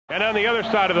And on the other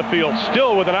side of the field,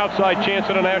 still with an outside chance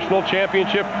at a national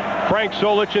championship, Frank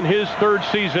Solich in his third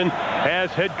season as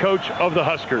head coach of the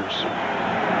Huskers.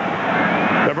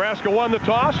 Nebraska won the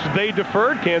toss. They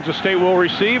deferred. Kansas State will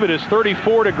receive. It is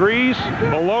 34 degrees.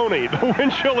 Baloney. The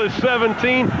wind chill is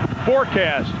 17.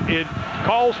 Forecast. It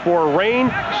calls for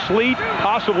rain, sleet,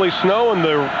 possibly snow, and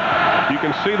you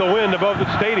can see the wind above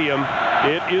the stadium.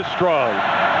 It is strong.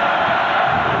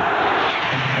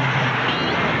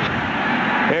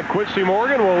 And Quincy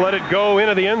Morgan will let it go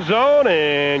into the end zone,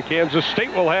 and Kansas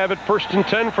State will have it 1st and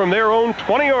 10 from their own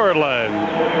 20-yard line.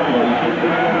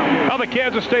 Now the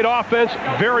Kansas State offense,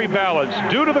 very balanced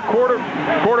due to the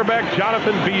quarterback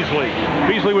Jonathan Beasley.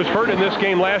 Beasley was hurt in this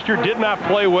game last year, did not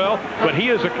play well, but he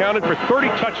has accounted for 30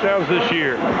 touchdowns this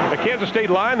year. The Kansas State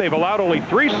line, they've allowed only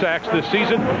 3 sacks this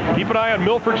season. Keep an eye on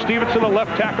Milford Stevenson, the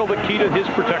left tackle, the key to his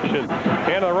protection.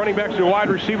 And the running backs and wide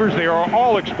receivers, they are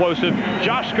all explosive.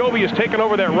 Josh Scobie has taken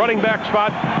over that running back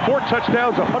spot. 4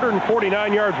 touchdowns,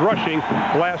 149 yards rushing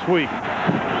last week.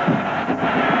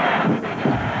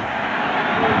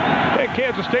 And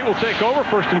Kansas State will take over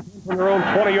 1st and 10 from their own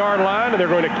 20-yard line, and they're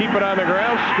going to keep it on the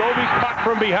ground. Scobie caught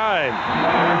from behind.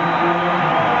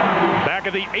 Back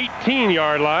at the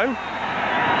 18-yard line.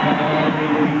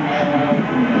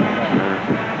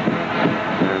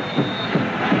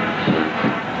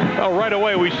 Well, right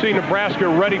away we see Nebraska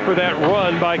ready for that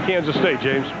run by Kansas State,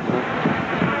 James.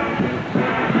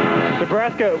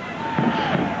 Nebraska,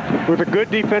 with a good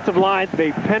defensive line,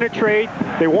 they penetrate,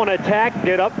 they want to attack,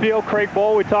 get upfield. Craig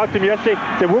Bohl, we talked to him yesterday,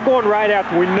 said we're going right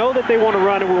after. We know that they want to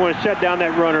run, and we want to shut down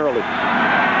that run early.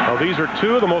 Well, these are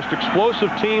 2 of the most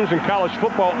explosive teams in college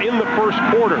football in the first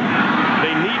quarter.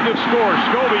 They need to score.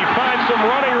 Scobie finds some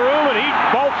running room, and he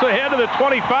vaults ahead to the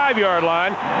 25-yard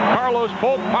line. Carlos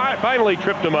Polk finally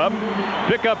tripped him up.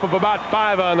 Pickup of about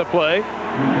 5 on the play.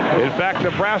 In fact,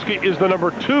 Nebraska is the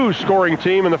number 2 scoring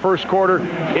team in the first quarter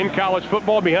in college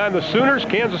football. Behind the Sooners,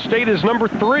 Kansas State is number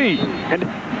 3.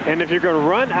 And if you're going to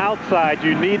run outside,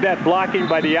 you need that blocking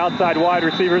by the outside wide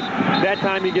receivers. That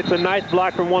time he gets a nice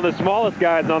block from one of the smallest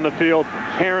guys on the field.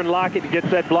 Aaron Lockett gets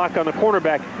that block on the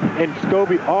cornerback, and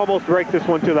Scobie almost breaks this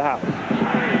one to the house.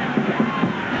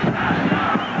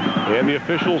 And the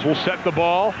officials will set the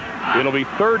ball. It'll be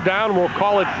 3rd down. We'll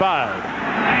call it 5.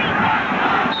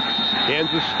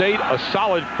 Kansas State, a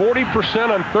solid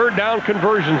 40% on 3rd down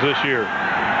conversions this year.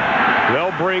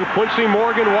 They'll bring Quincy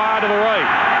Morgan wide to the right.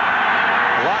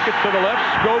 Lockett to the left.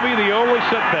 Scobie the only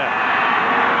setback.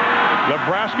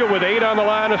 Nebraska with 8 on the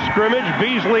line of scrimmage.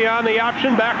 Beasley on the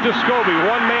option. Back to Scobie.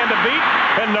 1 man to beat.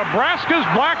 And Nebraska's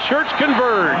black shirts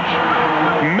converge.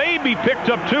 Maybe picked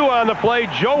up 2 on the play.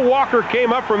 Joe Walker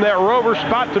came up from that rover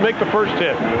spot to make the first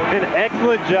hit. An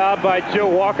excellent job by Joe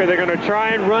Walker. They're going to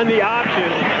try and run the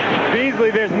option.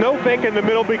 Beasley, there's no fake in the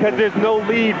middle because there's no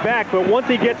lead back. But once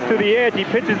he gets to the edge, he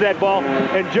pitches that ball.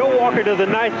 And Joe Walker does a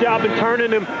nice job in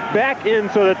turning him back in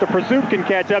so that the pursuit can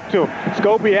catch up to him.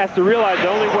 Scobie has to realize the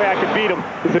only way I can beat him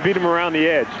is to beat him around the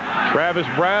edge. Travis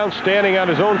Brown standing on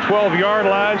his own 12-yard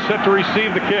line, set to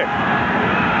receive the kick.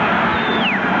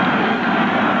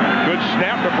 Good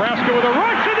snap, Nebraska with a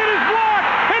rush, and it is blocked,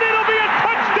 and it'll be a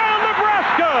touchdown,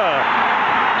 Nebraska!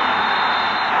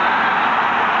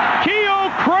 Keo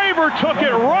Craver took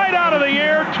it right out of the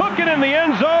air, took it in the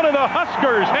end zone, and the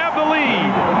Huskers have the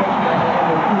lead.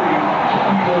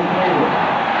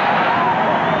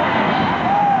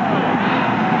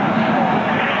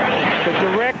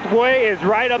 Direct way is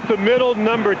right up the middle.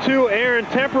 Number 2, Aaron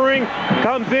Tempering,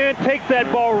 comes in, takes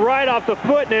that ball right off the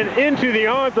foot and into the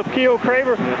arms of Keo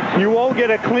Craver. You won't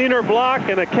get a cleaner block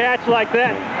and a catch like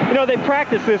that. You know, they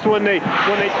practice this when they do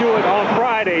it on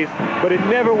Fridays, but it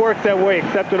never works that way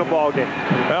except in a ball game.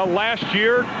 Well, last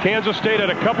year, Kansas State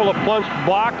had a couple of punts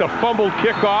blocked, a fumbled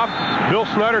kickoff. Bill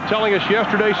Snyder telling us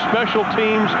yesterday special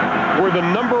teams were the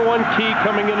number 1 key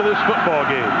coming into this football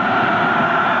game.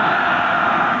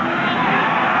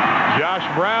 Josh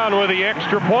Brown with the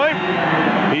extra point.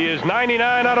 He is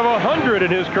 99 out of 100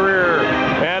 in his career.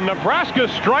 And Nebraska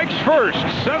strikes first.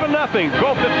 7-0.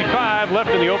 12:55 left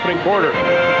in the opening quarter.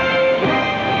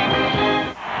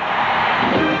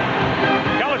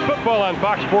 College football on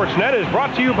Fox Sports Net is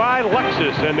brought to you by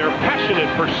Lexus and their passionate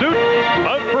pursuit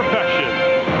of perfection.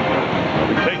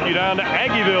 We take you down to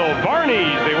Aggieville.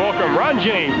 Barney's. They welcome Ron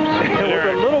James.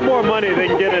 With a little more money, they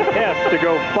can get an S to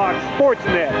go Fox Sports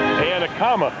Net. And a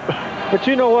comma. But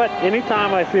you know what?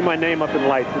 Anytime I see my name up in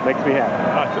lights, it makes me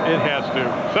happy. It has to.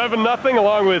 7-0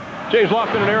 along with James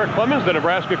Lofton and Eric Clemens. The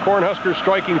Nebraska Cornhuskers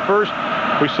striking first.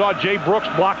 We saw Jay Brooks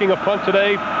blocking a punt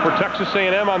today for Texas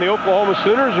A&M on the Oklahoma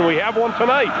Sooners, and we have one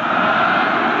tonight.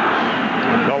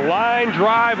 The Line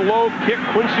drive, low kick.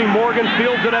 Quincy Morgan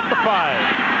fields it at the 5.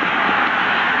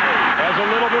 Has a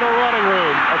little bit of running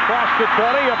room across the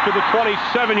 20 up to the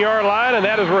 27-yard line, and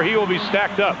that is where he will be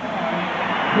stacked up.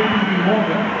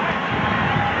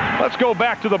 Let's go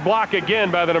back to the block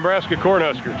again by the Nebraska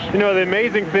Cornhuskers. You know, the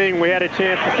amazing thing, we had a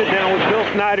chance to sit down with Bill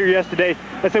Snyder yesterday.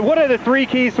 I said, what are the 3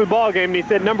 keys to the ball game? And he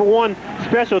said, number 1,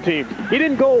 special teams. He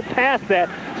didn't go past that.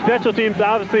 Special teams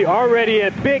obviously already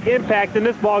a big impact in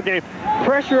this ball game.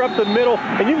 Pressure up the middle,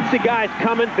 and you can see guys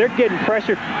coming. They're getting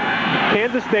pressure.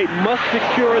 Kansas State must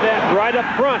secure that right up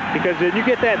front, because if you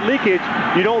get that leakage,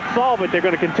 you don't solve it, they're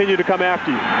going to continue to come after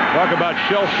you. Talk about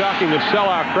shell-shocking the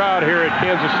sellout crowd here at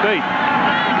Kansas State.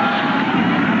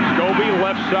 Scobie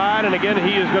left side, and again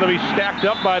he is going to be stacked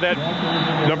up by that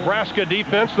Nebraska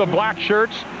defense, the black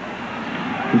shirts.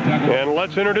 And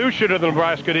let's introduce you to the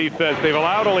Nebraska defense. They've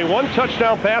allowed only 1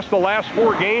 touchdown pass the last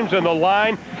 4 games, and the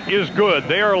line is good.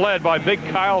 They are led by big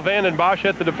Kyle Vanden Bosch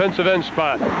at the defensive end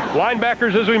spot.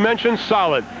 Linebackers, as we mentioned,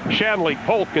 solid. Shanley,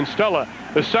 Polk, and Stella.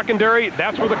 The secondary,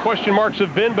 that's where the question marks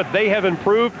have been, but they have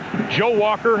improved. Joe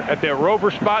Walker at that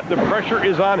rover spot. The pressure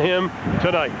is on him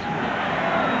tonight.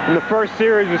 In the first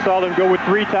series, we saw them go with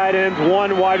 3 tight ends,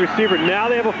 1 wide receiver. Now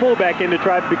they have a fullback in to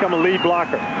try to become a lead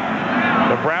blocker.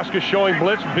 Nebraska showing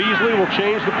blitz. Beasley will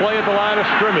change the play at the line of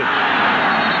scrimmage.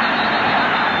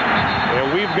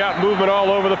 And we've got movement all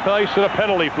over the place and a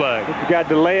penalty flag. We've got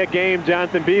delay a game.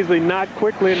 Jonathan Beasley not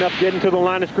quickly enough getting to the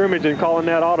line of scrimmage and calling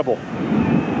that audible.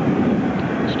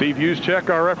 Steve Juszczyk,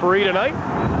 our referee tonight.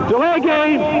 Delay a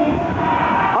game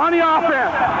on the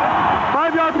offense.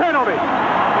 5-yard penalty.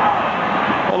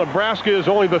 Well, Nebraska is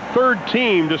only the 3rd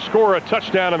team to score a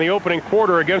touchdown in the opening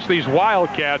quarter against these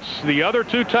Wildcats. The other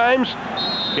 2 times,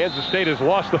 Kansas State has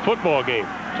lost the football game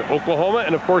to Oklahoma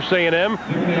and, of course, A&M.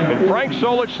 And Frank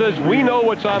Solich says, we know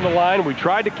what's on the line. We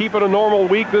tried to keep it a normal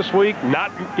week this week,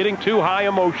 not getting too high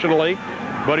emotionally.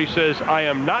 But he says, I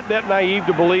am not that naive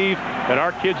to believe that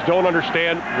our kids don't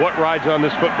understand what rides on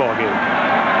this football game.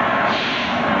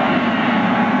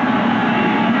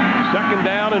 2nd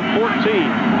down and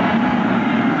 14.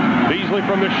 Beasley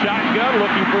from the shotgun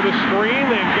looking for the screen.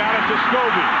 They've got it to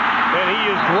Scobie. And he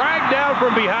is dragged down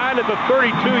from behind at the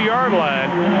 32-yard line.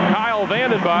 Kyle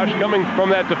Vanden Bosch coming from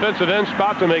that defensive end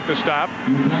spot to make the stop.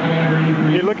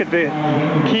 You look at the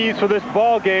keys for this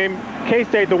ball game.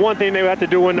 K-State, the one thing they have to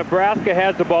do when Nebraska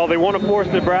has the ball, they want to force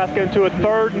Nebraska into a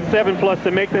 3rd and 7+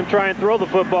 to make them try and throw the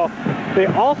football. They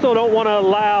also don't want to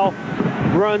allow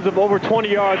runs of over 20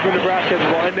 yards when Nebraska has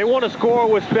the ball. And they want to score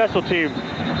with special teams.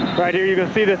 Right here, you can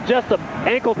see this, just an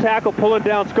ankle tackle pulling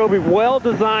down Scobie.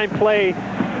 Well-designed play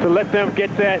to let them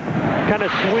get that kind of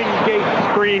swing gate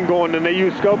screen going, and they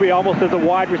use Scobie almost as a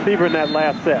wide receiver in that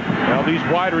last set. Now these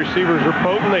wide receivers are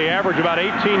potent. They average about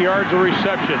 18 yards of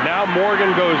reception. Now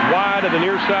Morgan goes wide to the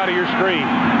near side of your screen.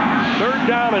 3rd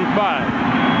down and 5.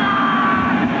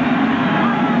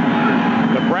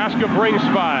 Nebraska brings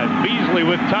 5. Beasley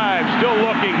with time, still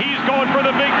looking. He's going for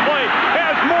the big play.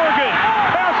 As Morgan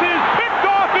passes, picked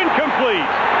off, incomplete.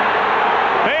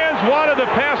 Fans wanted the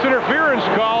pass interference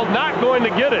called, not going to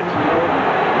get it.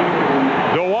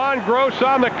 DeJuan Gross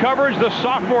on the coverage, the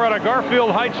sophomore out of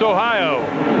Garfield Heights, Ohio.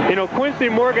 You know, Quincy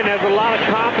Morgan has a lot of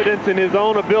confidence in his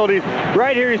own abilities.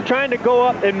 Right here, he's trying to go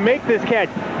up and make this catch.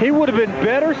 He would have been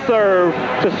better served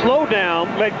to slow down,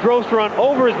 let Gross run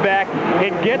over his back,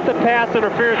 and get the pass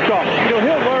interference call. You know,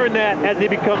 he'll learn that as he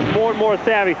becomes more and more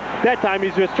savvy. That time,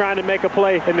 he's just trying to make a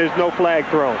play, and there's no flag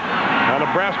thrown. Now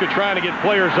Nebraska trying to get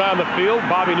players on the field.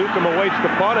 Bobby Newcomb awaits the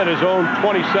punt at his own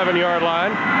 27-yard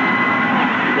line.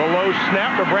 The low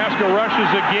snap. Nebraska rushes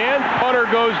again. Punter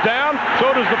goes down.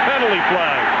 So does the penalty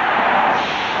flag.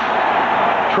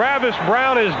 Travis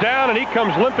Brown is down, and he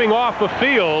comes limping off the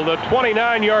field. A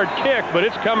 29-yard kick, but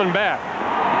it's coming back.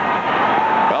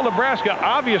 Well, Nebraska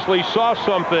obviously saw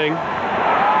something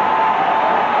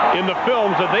in the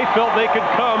films that they felt they could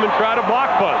come and try to block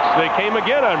punts. They came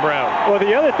again on Brown. Well,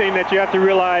 the other thing that you have to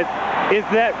realize is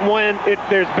that when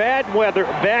there's bad weather,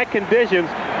 bad conditions,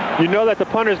 you know that the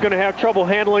punter is going to have trouble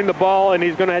handling the ball, and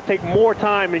he's going to take more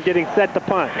time in getting set to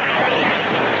punt.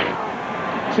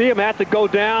 See him have to go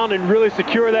down and really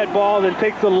secure that ball, then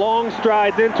takes the long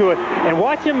strides into it. And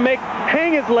watch him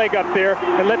hang his leg up there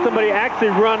and let somebody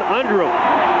actually run under him.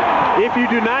 If you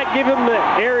do not give him the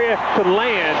area to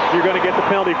land, you're going to get the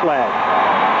penalty flag.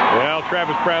 Well,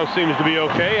 Travis Brown seems to be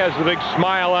okay, has the big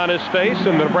smile on his face,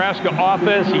 and the Nebraska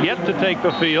offense yet to take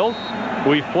the field.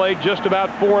 We've played just about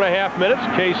 4.5 minutes.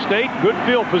 K-State, good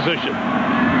field position.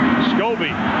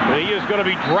 Scobie, he is going to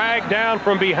be dragged down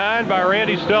from behind by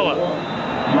Randy Stella.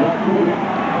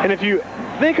 And if you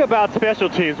think about special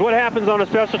teams. What happens on a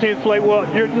special teams play?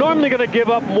 Well, you're normally going to give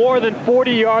up more than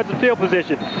 40 yards of field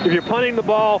position. If you're punting the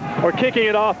ball or kicking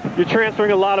it off, you're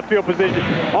transferring a lot of field position.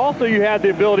 Also, you have the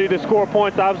ability to score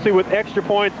points, obviously, with extra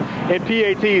points and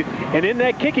PATs. And in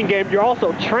that kicking game, you're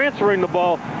also transferring the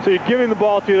ball, so you're giving the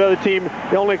ball to the other team.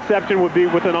 The only exception would be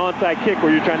with an onside kick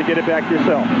where you're trying to get it back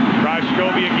yourself. Tries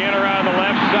Scobie again around the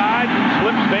left side.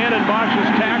 Slips Van and Bosch's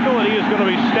tackle, and he is going to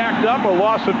be stacked up. A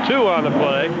loss of 2 on the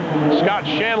play. Scott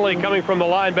Shanley coming from the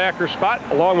linebacker spot,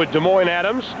 along with Des Moines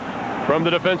Adams from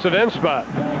the defensive end spot.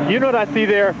 You know what I see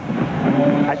there?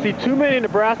 I see too many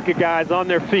Nebraska guys on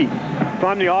their feet. If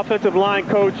I'm the offensive line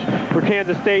coach for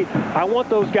Kansas State, I want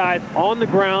those guys on the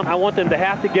ground. I want them to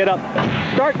have to get up,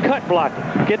 start cut blocking,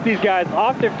 get these guys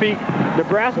off their feet.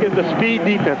 Nebraska is a speed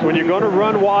defense. When you're going to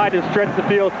run wide and stretch the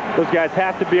field, those guys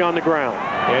have to be on the ground.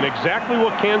 And exactly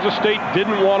what Kansas State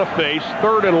didn't want to face.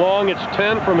 3rd and long, it's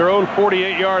 10 from their own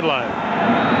 48-yard line.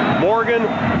 Morgan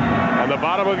on the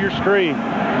bottom of your screen.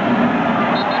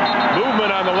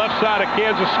 Movement on the left side of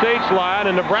Kansas State's line,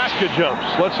 and Nebraska jumps.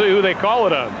 Let's see who they call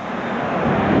it on.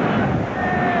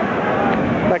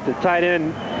 Like the tight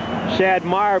end, Shad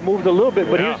Meyer moved a little bit,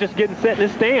 but he was just getting set in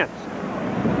his stance.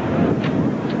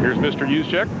 Here's Mr.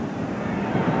 Juszczyk.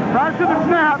 Back to the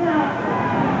snap.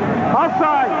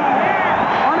 Outside.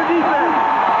 On the defense.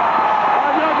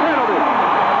 5-yard penalty.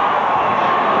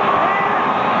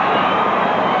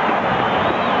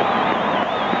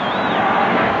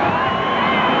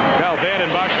 Now Van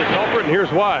and Bosch the culprit, and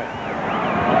here's why.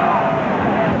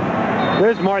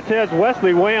 There's Martez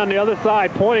Wesley way on the other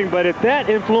side pointing, but if that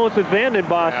influences Van den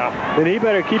Bosch, then he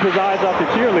better keep his eyes off the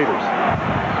cheerleaders.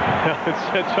 It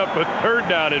sets up a 3rd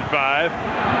down and 5.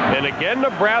 And again,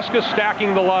 Nebraska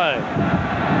stacking the line.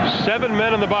 7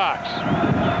 men in the box.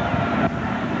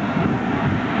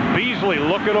 Beasley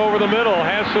looking over the middle,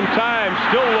 has some time,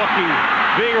 still looking,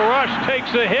 being rushed, takes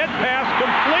a hit, pass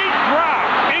complete, drop,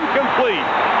 incomplete.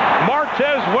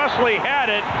 Martez Wesley had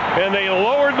it, and they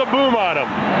lowered the boom on him.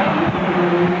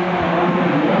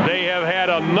 They have had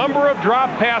a number of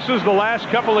drop passes the last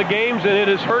couple of games, and it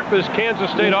has hurt this Kansas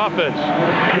State offense.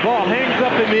 The ball hangs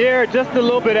up in the air just a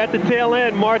little bit at the tail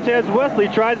end. Martez Wesley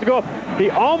tries to go. He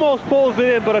almost pulls it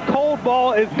in, but a cold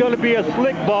ball is going to be a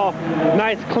slick ball.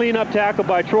 Nice cleanup tackle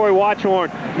by Troy Watchorn,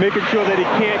 making sure that he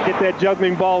can't get that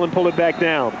juggling ball and pull it back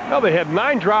down. Well, they had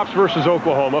 9 drops versus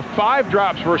Oklahoma, 5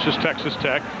 drops versus Texas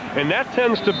Tech, and that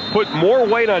tends to put more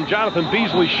weight on Jonathan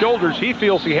Beasley's shoulders. He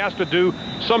feels he has to do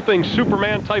something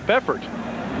Superman-type effort.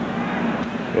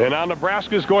 And now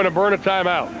Nebraska is going to burn a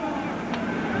timeout.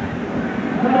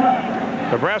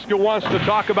 Nebraska wants to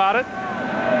talk about it.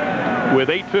 With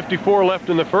 8:54 left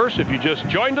in the first, if you just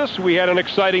joined us, we had an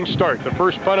exciting start. The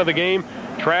first punt of the game,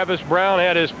 Travis Brown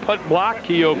had his punt block.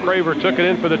 Keo Craver took it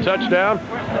in for the touchdown.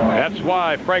 That's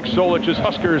why Frank Solich's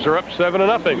Huskers are up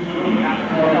 7-0.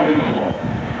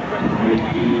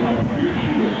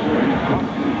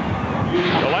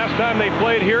 The last time they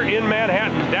played here in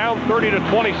Manhattan, down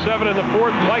 30-27 in the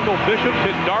 4th, Michael Bishop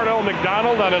hit Darnell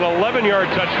McDonald on an 11-yard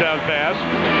touchdown pass.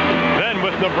 Then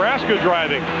with Nebraska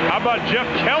driving, how about Jeff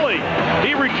Kelly?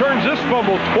 He returns this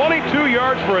fumble 22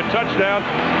 yards for a touchdown.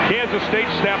 Kansas State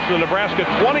snaps the Nebraska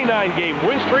 29-game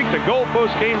win streak. The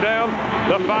goalpost came down.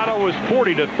 The final was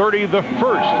 40-30, the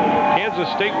first Kansas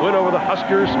State win over the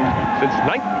Huskers since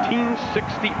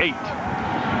 1968.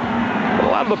 A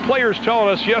lot of the players telling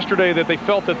us yesterday that they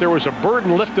felt that there was a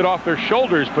burden lifted off their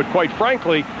shoulders, but quite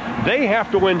frankly, they have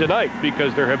to win tonight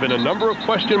because there have been a number of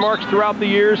question marks throughout the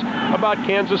years about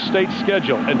Kansas State's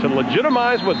schedule. And to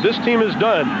legitimize what this team has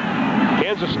done,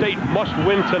 Kansas State must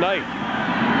win tonight.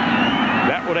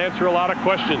 That would answer a lot of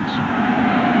questions.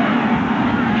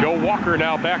 Joe Walker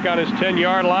now back on his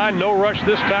 10-yard line. No rush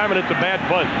this time, and it's a bad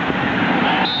punt.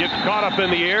 Gets caught up in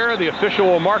the air. The official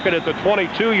will mark it at the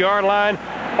 22-yard line.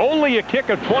 Only a kick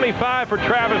of 25 for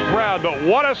Travis Brown, but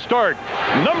what a start.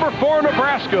 Number 4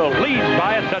 Nebraska leads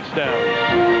by a touchdown.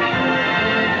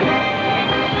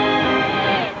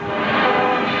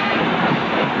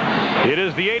 It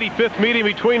is the 85th meeting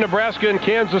between Nebraska and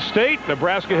Kansas State.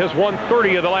 Nebraska has won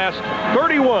 30 of the last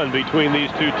 31 between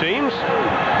these two teams.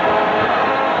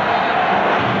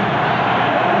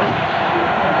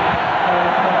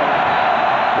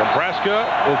 Nebraska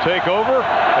will take over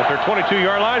at their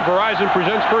 22-yard line. Verizon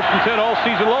presents First and 10 all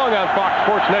season long on Fox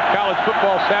Sports Net College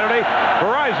Football Saturday.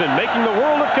 Verizon, making the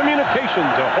world of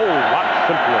communications a whole lot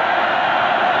simpler.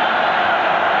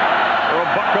 Earl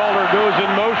Buckalter goes in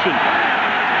motion.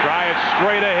 Try it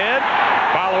straight ahead.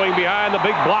 Following behind the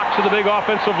big blocks of the big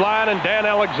offensive line, and Dan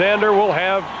Alexander will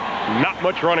have not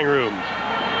much running room.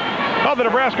 Well, the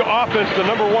Nebraska offense, the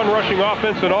 #1 rushing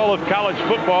offense in all of college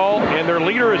football, and their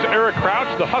leader is Eric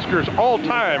Crouch, the Huskers'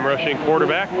 all-time rushing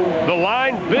quarterback. The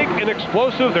line, big and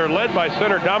explosive. They're led by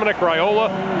center Dominic Raiola,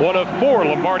 one of 4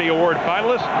 Lombardi Award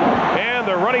finalists. And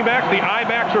the running backs, the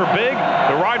I-backs are big.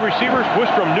 The wide receivers,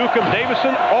 Wistrom, Newcomb,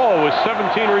 Davison, all with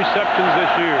 17 receptions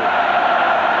this year.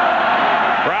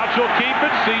 Crouch will keep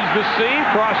it, sees the seam,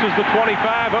 crosses the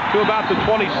 25 up to about the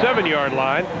 27-yard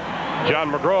line.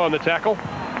 John McGraw on the tackle.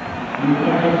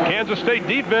 Kansas State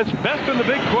defense, best in the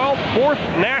Big 12, 4th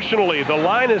nationally. The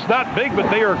line is not big, but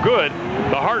they are good.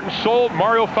 The heart and soul,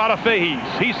 Mario Fatafehis.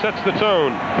 He sets the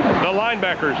tone. The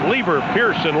linebackers, Lieber,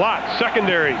 Pierce, and Lott.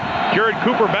 Secondary, Jared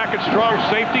Cooper back at strong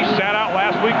safety. Sat out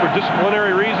last week for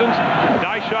disciplinary reasons.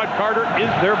 Dyshad Carter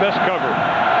is their best cover.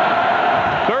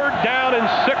 3rd down and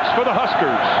 6 for the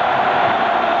Huskers.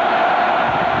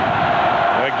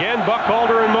 Again,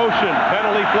 Buckhalter in motion.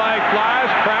 Penalty flag flies.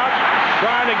 Crouch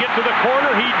trying to get to the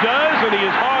corner. He does, and he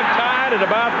is hog-tied at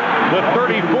about the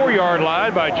 34-yard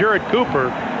line by Jared Cooper,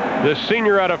 the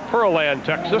senior out of Pearland,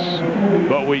 Texas.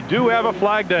 But we do have a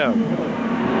flag down.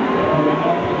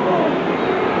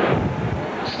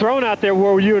 It's thrown out there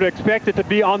where you would expect it to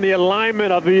be on the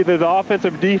alignment of either the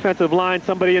offensive or defensive line,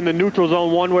 somebody in the neutral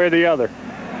zone one way or the other.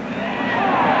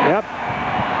 Yep.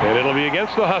 And it'll be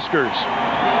against the Huskers.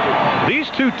 These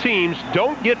two teams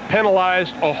don't get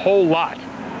penalized a whole lot.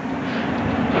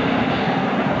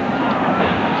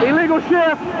 Illegal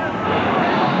shift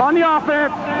on the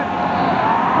offense.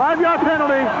 5-yard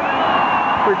penalty.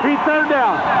 Repeat 3rd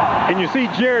down. And you see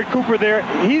Jared Cooper there.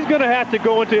 He's going to have to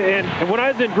go into, and when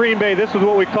I was in Green Bay, this is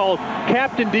what we called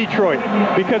Captain Detroit.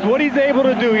 Because what he's able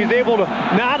to do, he's able to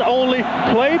not only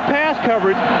play pass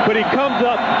coverage, but he comes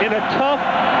up in a tough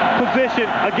position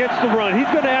against the run. He's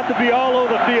going to have to be all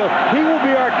over the field. He will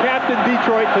be our Captain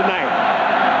Detroit tonight.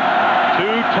 2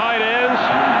 tight ends.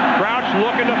 Crouch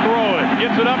looking to throw it.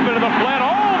 Gets it up into the flat.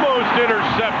 Almost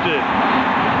intercepted.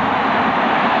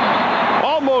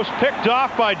 Almost picked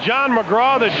off by John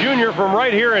McGraw, the junior from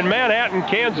right here in Manhattan,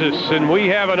 Kansas. And we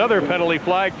have another penalty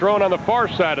flag thrown on the far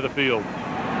side of the field.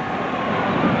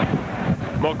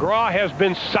 McGraw has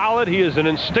been solid. He is an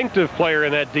instinctive player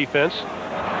in that defense.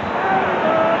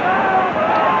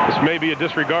 This may be a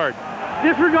disregard.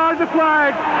 Disregard the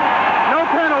flag. No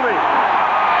penalty.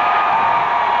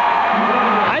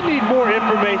 I need more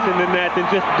information than that, than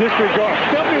just disregard.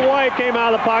 Tell me why it came out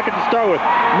of the pocket to start with.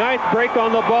 Nice break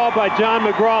on the ball by John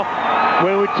McGraw.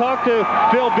 When we talked to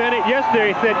Phil Bennett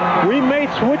yesterday, he said, we may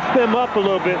switch them up a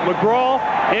little bit. McGraw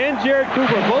and Jared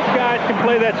Cooper, both guys can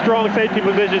play that strong safety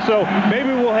position, so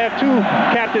maybe we'll have 2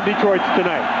 Captain Detroits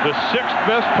tonight. The 6th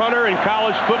best punter in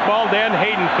college football, Dan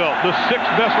Haydenfeld. The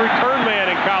 6th best return man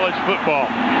in college football,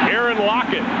 Aaron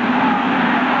Lockett.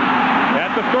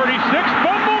 At the 36th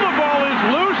fumble, the ball is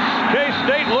loose.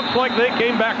 K-State looks like they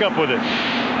came back up with it.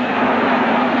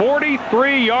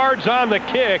 43 yards on the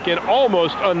kick, and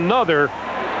almost another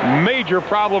major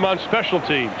problem on special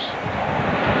teams.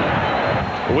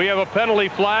 We have a penalty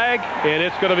flag, and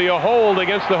it's going to be a hold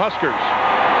against the Huskers.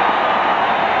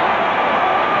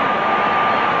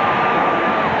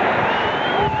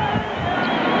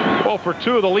 Well, for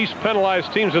 2 of the least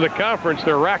penalized teams in the conference,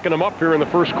 they're racking them up here in the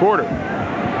first quarter.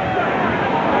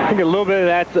 I think a little bit of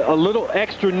that's a little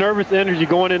extra nervous energy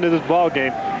going into this ball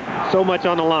game. So much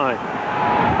on the line.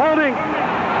 Holding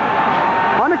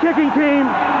on the kicking team.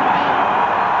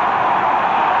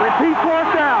 Repeat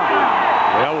 4th down.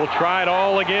 Well, we'll try it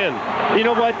all again. You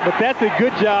know what? But that's a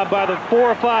good job by the 4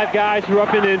 or 5 guys who are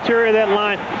up in the interior of that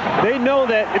line. They know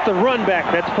that it's a run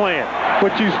back that's playing.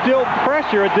 But you still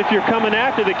pressure as if you're coming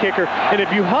after the kicker. And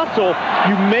if you hustle,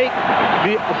 you make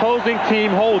the opposing team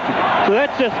hold you. So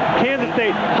that's just Kansas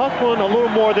State hustling a little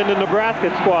more than the Nebraska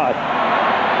squad.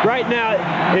 Right now,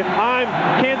 if I'm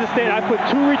Kansas State, I put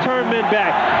 2 return men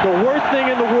back. The worst thing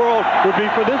in the world would be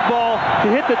for this ball to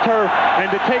hit the turf and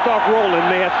to take off rolling.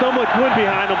 They have so much wind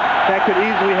behind them, that could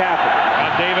easily happen. Now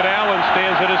David Allen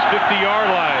stands at his 50-yard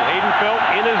line. Haydenfeld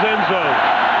in his end zone.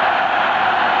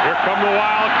 Here come the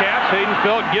Wildcats.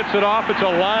 Haydenfeld gets it off. It's a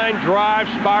line drive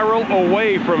spiral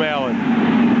away from Allen.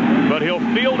 But he'll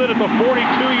field it at the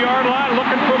 42-yard line,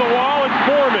 looking for the wall. It's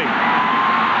forming.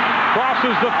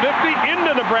 Crosses the 50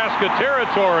 into Nebraska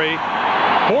territory.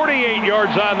 48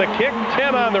 yards on the kick,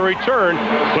 10 on the return.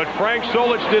 But Frank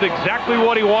Solich did exactly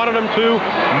what he wanted him to,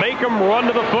 make him run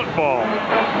to the football.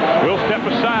 We'll step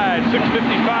aside.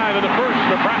 6:55 in the first.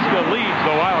 Nebraska leads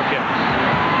the Wildcats.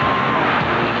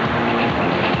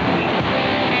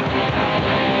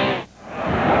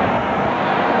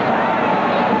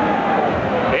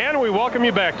 welcome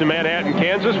you back to Manhattan,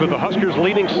 Kansas, with the Huskers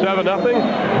leading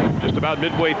 7-0. Just about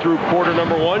midway through quarter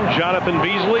number 1. Jonathan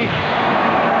Beasley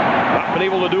not been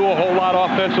able to do a whole lot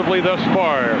offensively thus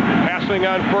far. Passing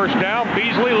on first down.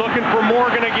 Beasley looking for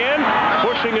Morgan again.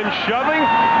 Pushing and shoving.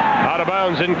 Out of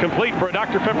bounds, incomplete for a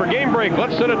Dr. Pepper game break.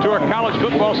 Let's send it to our College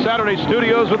Football Saturday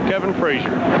studios with Kevin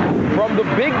Frazier. From the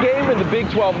big game in the Big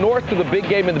 12 North to the big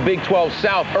game in the Big 12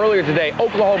 South. Earlier today,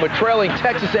 Oklahoma trailing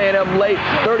Texas A&M late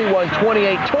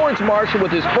 31-28. Torrance Marshall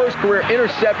with his first career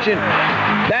interception.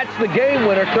 That's the game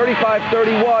winner,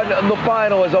 35-31 in the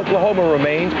final as Oklahoma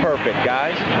remains perfect,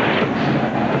 guys.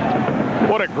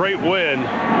 What a great win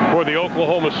for the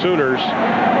Oklahoma Sooners.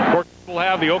 Of course, we'll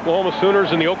have the Oklahoma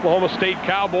Sooners and the Oklahoma State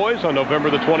Cowboys on November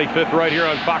the 25th right here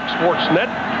on Fox Sports Net.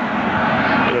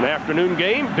 In an afternoon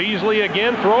game, Beasley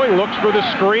again throwing, looks for the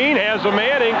screen, has a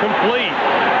man, incomplete.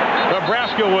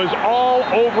 Nebraska was all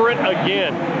over it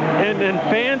again. And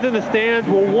fans in the stands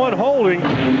were one holding,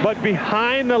 but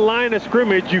behind the line of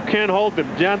scrimmage, you can't hold them.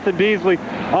 Jonathan Beasley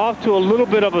off to a little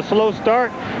bit of a slow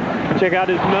start. Check out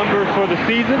his numbers for the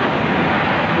season.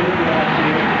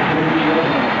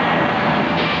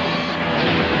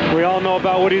 We all know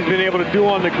about what he's been able to do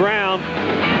on the ground.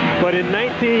 But in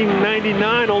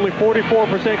 1999, only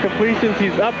 44% completions.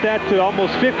 He's upped that to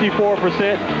almost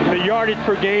 54%. The yardage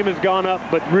per game has gone up,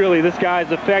 but really, this guy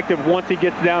is effective once he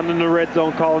gets down in the red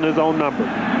zone, calling his own number.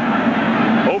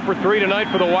 0 for 3 tonight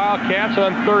for the Wildcats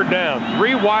on third down.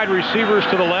 3 wide receivers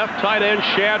to the left, tight end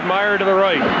Shad Meyer to the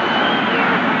right.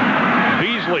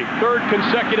 Beasley, third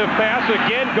consecutive pass,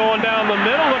 again going down the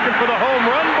middle, looking for the home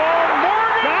run ball.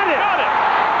 Morgan got it!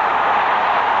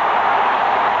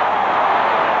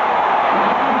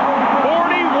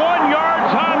 41 yards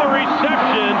on the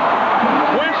reception.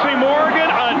 Quincy Morgan,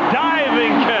 a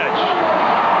diving catch.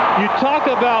 You talk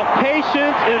about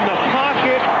patience in the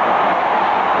pocket.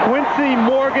 Quincy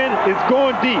Morgan is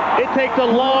going deep. It takes a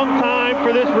long time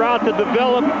for this route to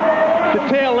develop. The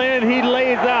tail end he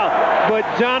lays out, but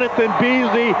Jonathan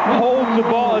Beasley holds the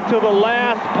ball until the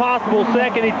last possible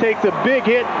second. He takes a big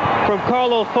hit from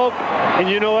Carlos Folk, and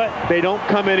you know what? They don't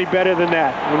come any better than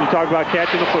that when you talk about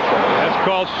catching the football. That's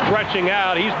called stretching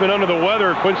out. He's been under the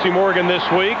weather, Quincy Morgan, this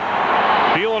week.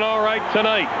 Feeling all right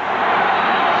tonight.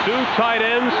 2 tight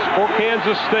ends for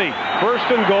Kansas State. First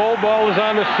and goal, ball is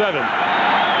on the 7.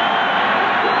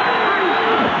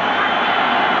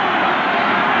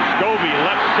 Scobie,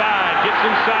 left side, gets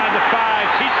inside the 5,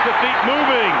 keeps the feet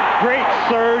moving. Great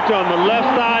surge on the left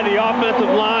side of the offensive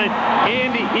line.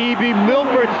 Andy Eby,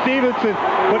 Milford Stevenson.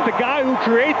 But the guy who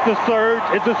creates the surge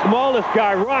is the smallest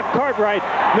guy, Rock Cartwright,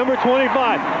 number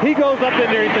 25. He goes up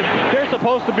in there. He says, there's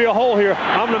supposed to be a hole here.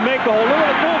 I'm going to make the hole. Look at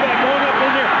the fullback going up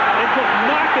in there and just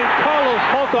knocking Carlos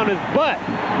Folk on his butt.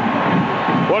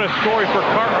 What a story for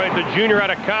Cartwright, the junior out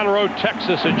of Conroe,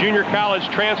 Texas, a junior college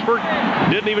transfer.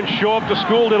 Didn't even show up to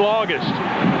school till August.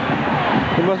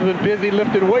 He must have been busy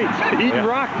lifting weights, eating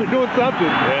rocks or doing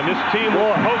something. And this team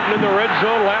was potent in the red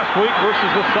zone last week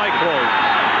versus the Cyclones.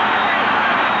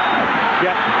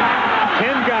 Got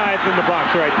 10 guys in the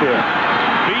box right there.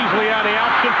 Beasley on the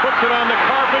option, puts it on the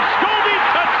carpet. Scobie,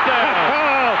 touchdown!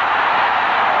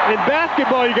 In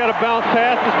basketball, you got a bounce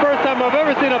pass. It's the first time I've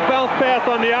ever seen a bounce pass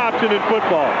on the option in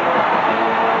football.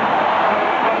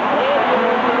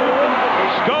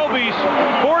 Scobie's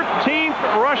 14th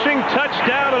rushing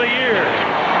touchdown of the year.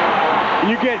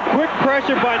 You get quick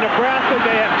pressure by Nebraska.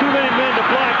 They have too many men to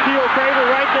block Theo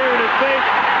Craver right there in his face.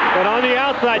 But on the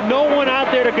outside, no one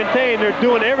out there to contain. They're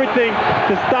doing everything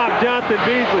to stop Jonathan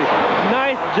Beasley.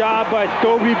 Nice job by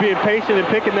Scobie being patient and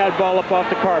picking that ball up off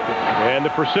the carpet. And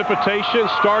the precipitation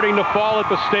starting to fall at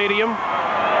the stadium.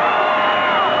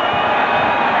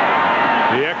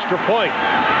 The extra point.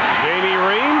 Jamie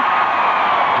Ream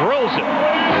drills it.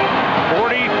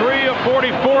 43 of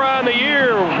 44 on the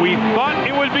year. We thought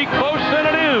it would be close, and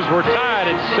it is. We're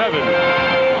tied at 7.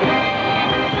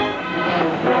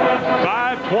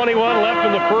 5:21 left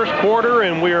in the first quarter,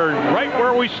 and we're right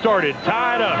where we started,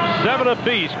 tied up, 7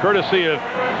 apiece, courtesy of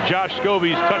Josh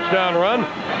Scobie's touchdown run.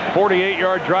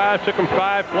 48-yard drive, took him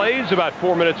 5 plays, about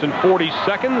 4 minutes and 40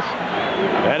 seconds.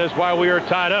 That is why we are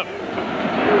tied up.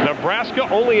 Nebraska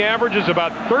only averages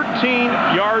about 13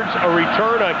 yards a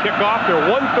return on kickoff. They're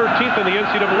 113th in the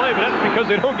NCAA, but that's because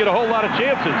they don't get a whole lot of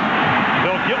chances.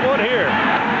 They'll get one here.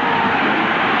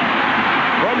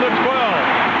 From the 12,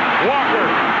 Walker,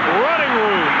 running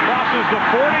room, cross crosses the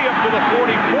 40 up to the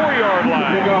 44-yard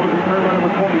line.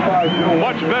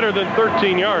 Much better than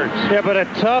 13 yards. Yeah, but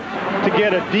it's tough to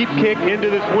get a deep kick into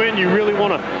this wind. You really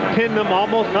want to pin them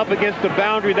almost up against the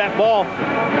boundary. That ball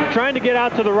trying to get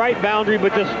out to the right boundary,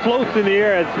 but just floats in the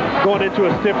air as going into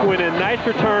a stiff wind. And nice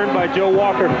return by Joe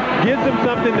Walker. Gives them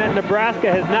something that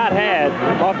Nebraska has not had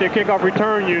off their kickoff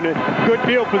return unit. Good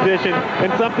field position,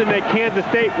 and something that Kansas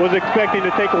State was expecting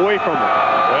to take away from them.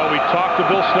 Well, we talked to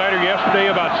Bill Snyder yesterday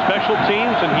about special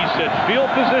teams, and he said field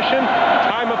position,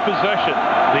 time of possession,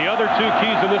 the other two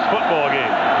keys in this football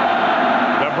game.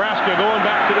 Nebraska going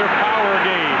back to their power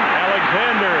game.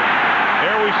 Alexander,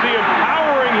 there we see him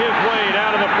powering his way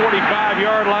down to the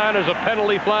 45-yard line as a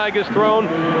penalty flag is thrown.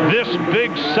 This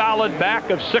big, solid back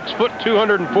of 6 foot,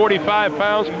 245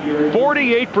 pounds,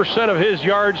 48% of his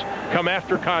yards come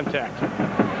after contact.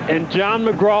 And John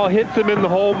McGraw hits him in the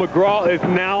hole. McGraw is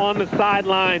now on the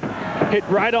sideline, hit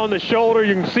right on the shoulder.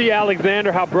 You can see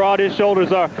Alexander, how broad his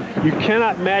shoulders are. You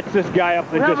cannot match this guy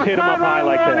up and just hit him up high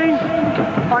like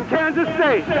that. On Kansas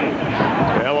State.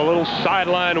 Well, a little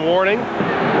sideline warning.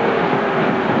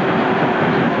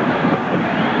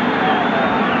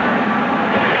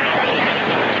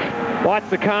 Watch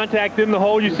the contact in the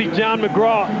hole. You see John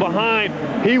McGraw behind.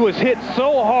 He was hit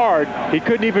so hard, he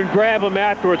couldn't even grab him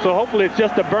afterwards. So hopefully it's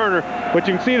just a burner. But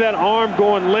you can see that arm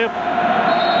going limp.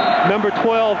 Number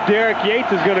 12, Derek Yates,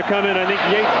 is going to come in. I think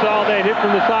Yates saw that hit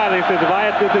from the side. He says, if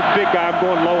I have to hit this big guy, I'm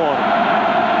going low on him.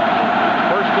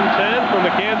 First and 10 from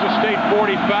the Kansas State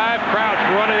 45. Crouch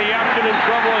running the option in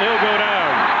trouble, and he'll go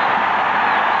down.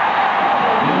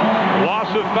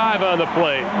 Loss of 5 on the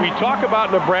play. We talk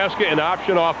about Nebraska and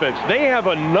option offense. They have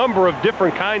a number of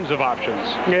different kinds of options.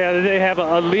 Yeah, they have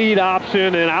a lead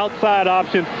option, an outside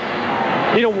option.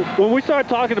 You know, when we started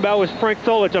talking about with Frank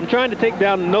Solich, I'm trying to take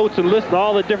down notes and list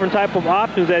all the different type of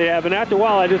options that they have, and after a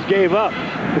while I just gave up.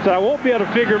 And so I won't be able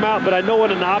to figure them out, but I know what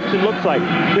an option looks like.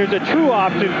 There's a true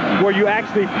option where you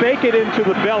actually fake it into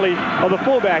the belly of the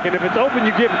fullback, and if it's open,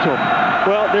 you give it to him.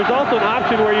 Well, there's also an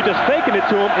option where you're just faking it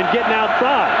to him and getting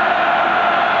outside.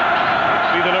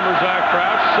 See the numbers on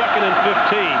Crouch, 2nd and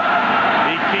 15.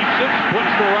 He keeps it,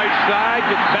 flips the right side,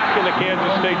 gets back into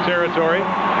Kansas State territory.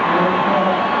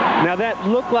 Now that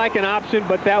looked like an option,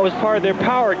 but that was part of their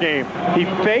power game. He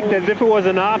faked as if it was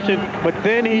an option, but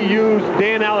then he used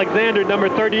Dan Alexander, number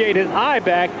 38, his eye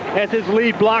back, as his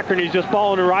lead blocker, and he's just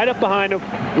following right up behind him,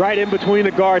 right in between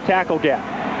the guard tackle gap.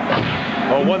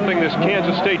 Well, one thing this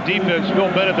Kansas State defense, Phil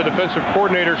Bennett, the defensive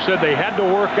coordinator, said they had to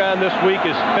work on this week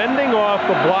is fending off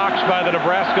the blocks by the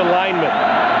Nebraska linemen.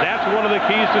 That's one of the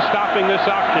keys to stopping this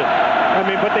option. I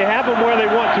mean, but they have them where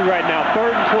they want to right now.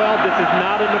 3rd and 12, this is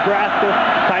not a Nebraska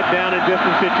type down and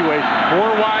distance situation.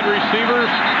 4 wide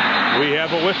receivers. We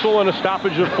have a whistle and a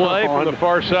stoppage of play from the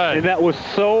far side. And that was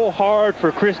so hard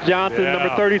for Chris Johnson,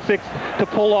 number 36, to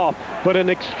pull off, but an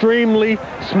extremely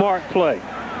smart play.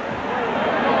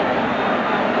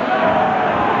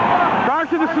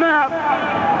 To the snap.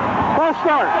 False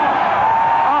start.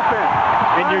 Offense.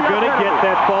 And you're going to get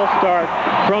that false start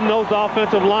from those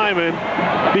offensive linemen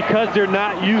because they're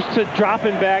not used to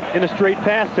dropping back in a straight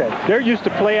pass set. They're used to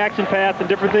play action pass and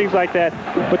different things like that.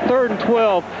 But 3rd and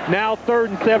 12, now 3rd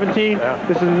and 17,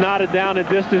 this is not a down and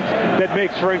distance that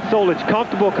makes Frank Solich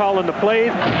comfortable calling the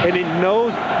plays, and he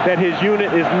knows that his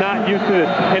unit is not used to this.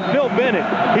 And Phil Bennett,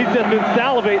 he's just been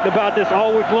salivating about this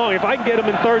all week long. If I can get him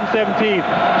in 3rd and 17,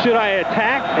 should I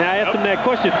attack? And I asked him that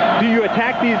question. Do you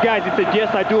attack these guys? He said,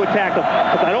 yes, I do attack them,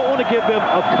 because I don't want to give them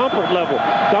a comfort level.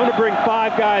 So I'm going to bring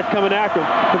 5 guys coming after them,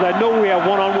 because I know we have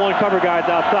one-on-one cover guys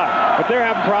outside. But they're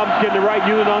having problems getting the right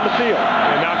unit on the field.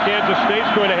 And now Kansas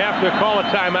State's going to have to call a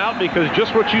timeout because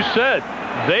just what you said,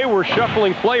 they were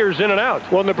shuffling players in and out.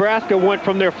 Well, Nebraska went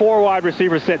from their 4 wide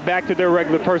receiver set back to their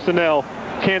regular personnel.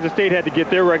 Kansas State had to get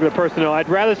their regular personnel. I'd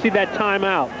rather see that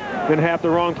timeout than have the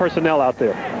wrong personnel out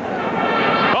there.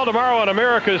 Well, tomorrow on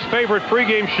America's favorite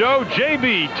pregame show,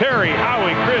 JB, Terry,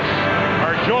 Howie, Chris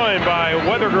are joined by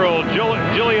weather girl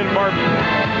Jillian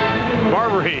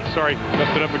Barbery. Sorry,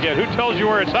 messed it up again. Who tells you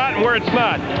where it's hot and where it's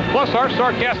not? Plus, our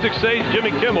sarcastic sage, Jimmy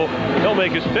Kimmel. He'll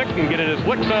make his pick and get in his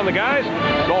licks on the guys.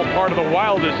 It's all part of the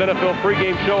wildest NFL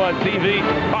pregame show on TV.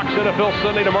 Fox NFL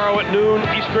Sunday tomorrow at noon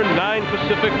Eastern, 9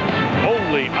 Pacific,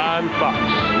 only on Fox.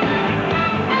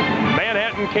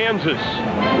 Manhattan, Kansas.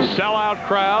 Sellout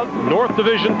crowd. North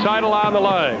Division title on the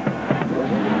line.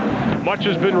 Much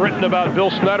has been written about Bill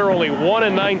Snyder, only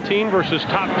 1-19 versus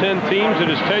top 10 teams in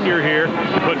his tenure here,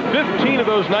 but 15 of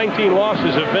those 19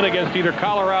 losses have been against either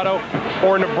Colorado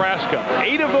or Nebraska.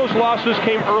 8 of those losses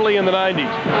came early in the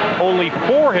 90s. Only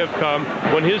 4 have come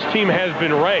when his team has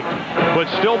been ranked. But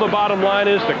still, the bottom line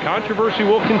is the controversy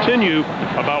will continue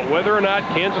about whether or not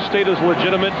Kansas State is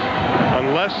legitimate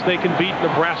unless they can beat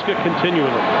Nebraska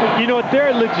continually. You know,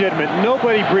 they're legitimate.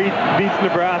 Nobody beats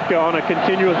Nebraska on a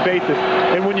continuous basis.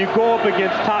 And when you go up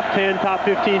against top 10, top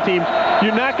 15 teams,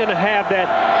 you're not going to have that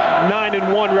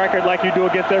 9-1 record like you do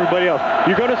against everybody else.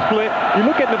 You're going to split. You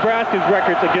look at Nebraska's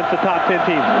records against the top 10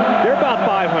 teams. They're about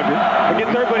 500.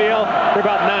 Against everybody else, they're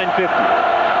about 950.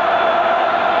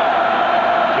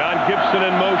 John Gibson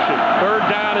in motion. 3rd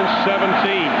down and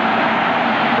 17.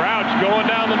 Crouch going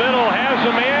down the middle, has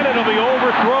a man, it'll be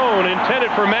overthrown, intended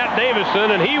for Matt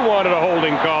Davison, and he wanted a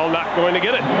holding call, not going to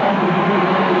get it.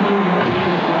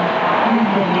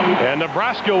 And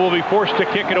Nebraska will be forced to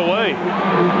kick it away.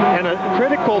 And a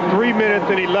critical 3 minutes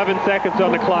and 11 seconds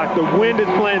on the clock. The wind is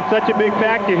playing such a big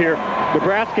factor here.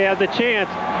 Nebraska has a chance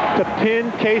to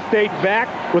pin K-State back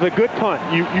with a good punt.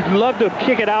 You'd love to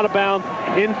kick it out of bounds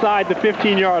inside the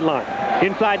 15-yard line.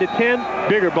 Inside the 10,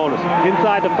 bigger bonus.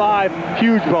 Inside the 5,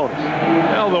 huge bonus.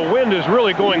 Well, the wind is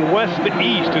really going west to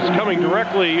east. It's coming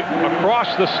directly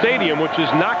across the stadium, which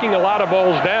is knocking a lot of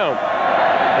balls down.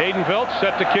 Haydenfeld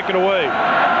set to kick it away.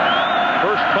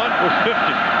 First punt was 50.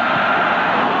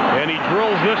 And he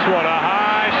drills this one, a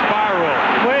high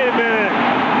spiral. Wait a minute.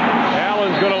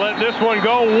 Allen's going to let this one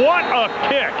go. What a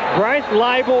kick. Bryce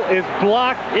Leibel is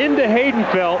blocked into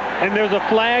Haydenfeld, and there's a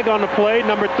flag on the play.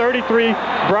 Number 33,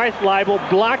 Bryce Leibel,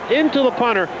 blocked into the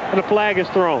punter, and a flag is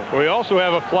thrown. We also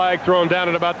have a flag thrown down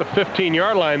at about the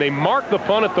 15-yard line. They marked the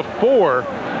punt at the 4.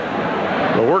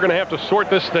 But we're going to have to sort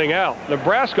this thing out.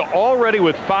 Nebraska already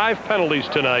with 5 penalties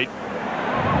tonight.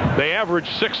 They average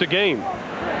 6 a game.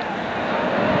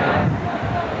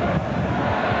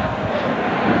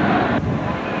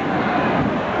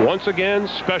 Once again,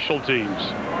 special teams.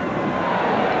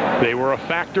 They were a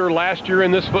factor last year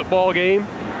in this football game.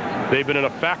 They've been a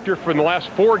factor for the last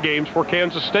 4 games for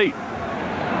Kansas State.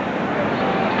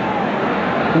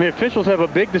 And the officials have a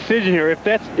big decision here. If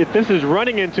this is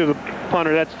running into the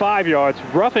punter, that's 5 yards.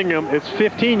 Roughing him, it's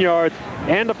 15 yards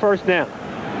and a first down.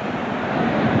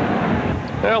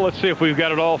 Well, let's see if we've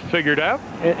got it all figured out.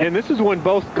 And this is when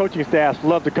both coaching staffs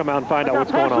love to come out and find out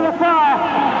what's going on.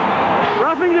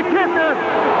 Roughing the kicker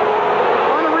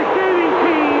on the receiving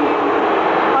team.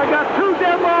 I got 2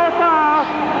 dead ball fouls,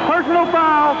 personal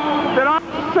fouls that are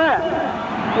set.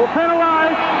 Will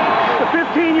penalize the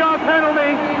 15-yard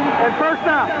penalty and first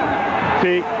down.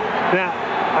 See, now,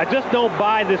 I just don't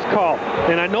buy this call.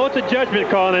 And I know it's a judgment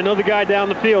call, and I know the guy down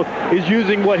the field is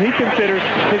using what he considers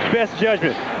his best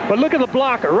judgment. But look at the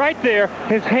blocker right there.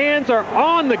 His hands are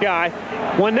on the guy.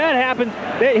 When that happens,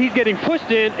 he's getting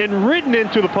pushed in and ridden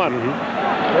into the punter.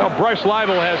 Well, Bryce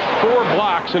Leibel has 4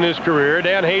 blocks in his career.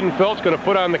 Dan Haydenfeld's going to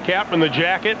put on the cap and the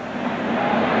jacket.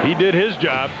 He did his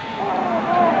job,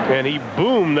 and he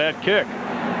boomed that kick.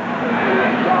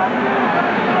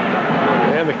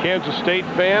 And the Kansas State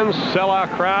fans,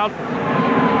 sellout crowd.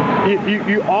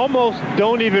 You almost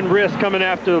don't even risk coming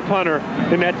after the punter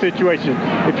in that situation.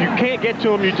 If you can't get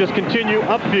to him, you just continue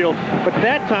upfield. But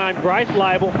that time, Bryce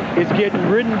Leibel is getting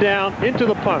ridden down into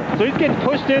the punter. So he's getting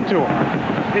pushed into him.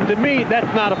 And to me,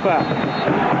 that's not a foul.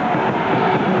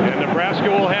 And Nebraska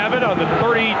will have it on the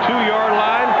 32-yard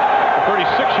line,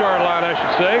 36-yard line, I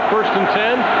should say. 1st and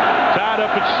 10, tied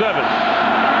up at 7.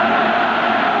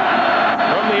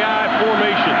 From the I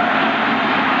formation.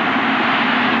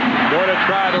 Going to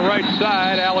try the right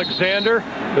side, Alexander,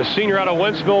 the senior out of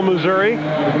Wentzville, Missouri.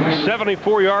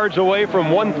 74 yards away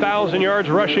from 1,000 yards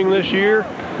rushing this year.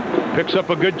 Picks up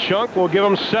a good chunk. We'll give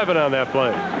him 7 on that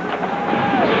play.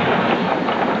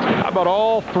 How about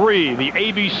all 3, the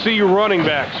ABC running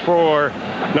backs for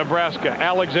Nebraska?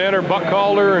 Alexander,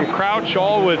 Buckhalter, and Crouch,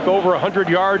 all with over 100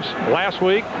 yards last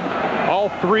week. All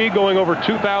 3 going over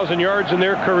 2,000 yards in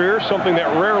their career, something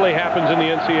that rarely happens in the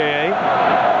NCAA.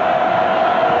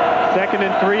 2nd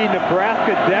and 3,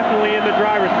 Nebraska definitely in the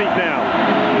driver's seat now.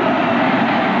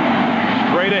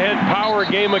 Straight ahead power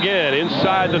game again,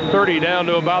 inside the 30 down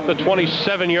to about the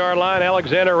 27-yard line.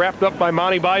 Alexander wrapped up by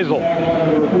Monty Beisel,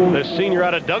 the senior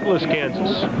out of Douglas,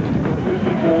 Kansas.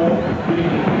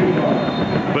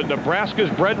 But Nebraska's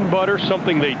bread and butter,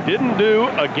 something they didn't do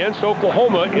against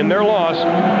Oklahoma in their loss,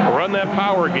 run that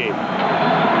power game.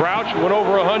 Crouch went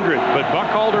over 100, but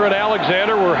Buckhalter and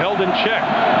Alexander were held in check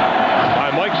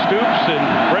by Mike Stoops and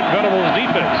Brent Venables'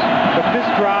 defense. But this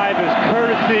drive is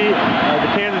courtesy of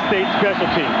the Kansas State special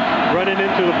team. Running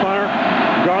into the punter,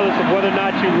 regardless of whether or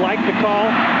not you like the call,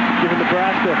 giving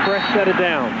Nebraska a fresh set of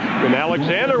downs. And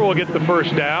Alexander will get the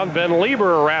first down. Ben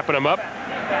Lieber wrapping him up.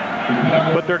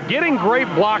 But they're getting great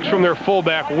blocks from their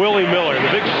fullback, Willie Miller,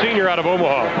 the big senior out of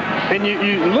Omaha. And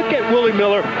you look at Willie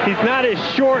Miller, he's not as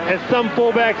short as some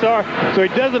fullbacks are, so he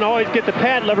doesn't always get the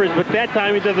pad leverage, but that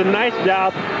time he does a nice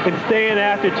job in staying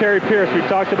after Terry Pierce. We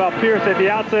talked about Pierce at the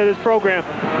outset of this program.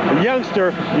 A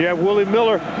youngster, you have Willie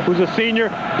Miller, who's a senior,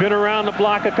 been around the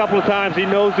block a couple of times. He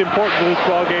knows the importance of this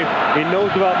ball game. He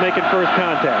knows about making first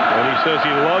contact. And he says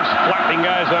he loves flattening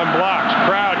guys on blocks.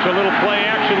 Crouch, a little play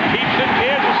action, keeps it.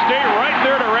 Kansas State right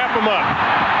there to wrap him up.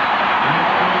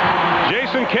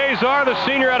 Jason Kazar, the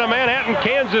senior out of Manhattan,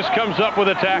 Kansas, comes up with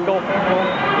a tackle.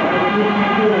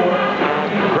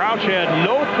 Crouch had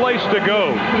no place to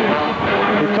go.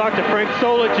 We talked to Frank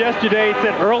Solich yesterday. He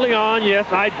said early on, yes,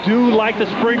 I do like to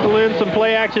sprinkle in some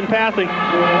play-action passing.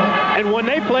 And when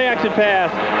they play-action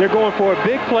pass, they're going for a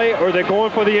big play or they're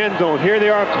going for the end zone. Here they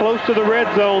are close to the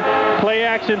red zone,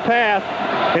 play-action pass,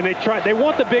 and they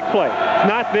want the big play. It's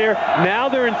not there. Now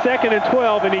they're in 2nd and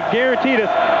 12, and he guaranteed us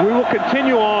we will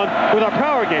continue on with our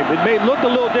power game. It may look a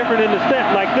little different in the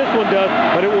set like this one does,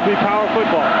 but it will be power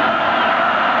football.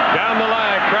 Down the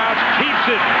line, Crouch keeps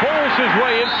it, pulls his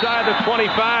way inside the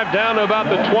 25, down to about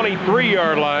the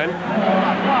 23-yard line.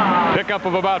 Pickup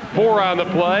of about 4 on the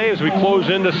play as we close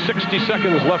into 60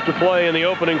 seconds left to play in the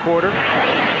opening quarter.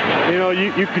 You know,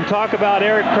 you can talk about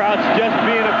Eric Crouch just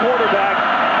being a quarterback,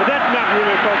 but that's not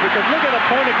really appropriate because look at the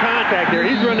point of contact there.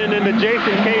 He's running into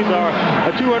Jason Kazar,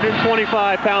 a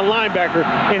 225-pound linebacker,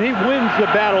 and he wins the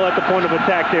battle at the point of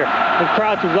attack there. And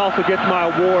Crouch also gets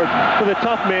my award for the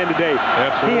tough man today.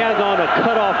 Absolutely. He has on a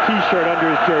cutoff T-shirt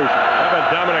under his jersey. How about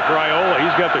Dominic Raiola?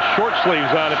 He's got the short sleeves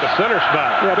on at the center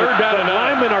spot. Yeah, Third down the and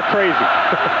 9. linemen are crazy.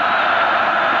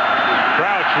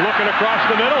 Crouch looking across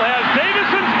the middle, has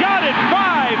Davison's got it.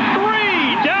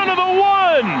 5-3, down to the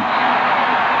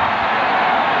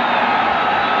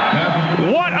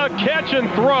 1. What a catch and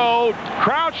throw.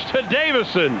 Crouch to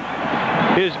Davison.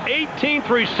 His 18th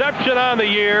reception on the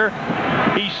year.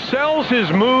 He sells his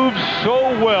moves so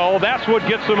well. That's what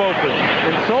gets him open.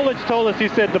 And Solich told us, he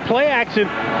said, the play action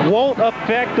won't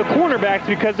affect the cornerbacks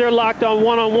because they're locked on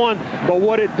one-on-one. But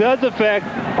what it does affect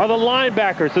are the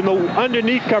linebackers and the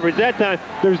underneath coverage. That time,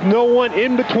 there's no one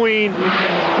in between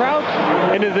Crouch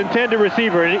and his intended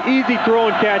receiver. An easy throw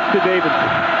and catch to Davidson.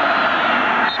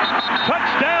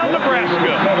 Touchdown, Nebraska.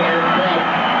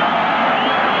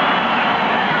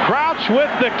 Crouch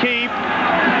with the keep.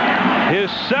 His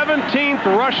 17th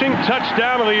rushing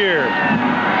touchdown of the year.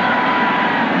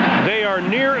 They are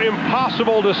near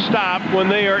impossible to stop when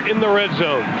they are in the red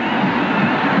zone.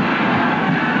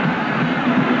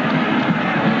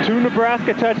 2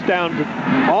 Nebraska touchdowns,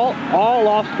 all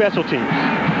off special teams.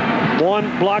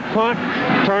 1 block punt,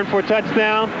 turn for a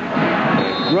touchdown.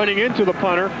 Running into the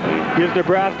punter gives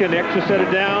Nebraska an extra set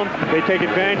of downs. They take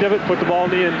advantage of it, put the ball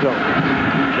in the end zone.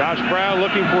 Josh Brown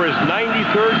looking for his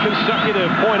 93rd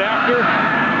consecutive point after.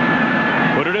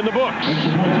 Put it in the books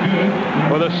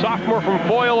for the sophomore from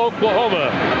Foyle,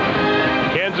 Oklahoma.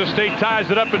 Kansas State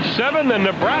ties it up at 7, then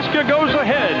Nebraska goes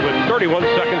ahead with 31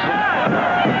 seconds.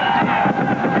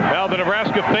 Now the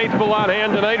Nebraska faithful on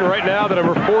hand tonight, and right now the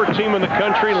number 4 team in the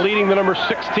country leading the number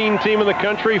 16 team in the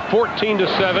country,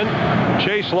 14-7.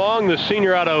 Chase Long, the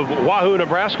senior out of Wahoo,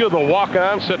 Nebraska, the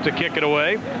walk-on, set to kick it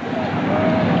away.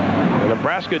 And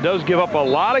Nebraska does give up a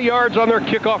lot of yards on their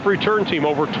kickoff return team,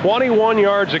 over 21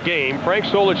 yards a game. Frank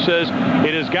Solich says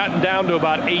it has gotten down to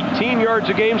about 18 yards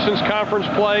a game since conference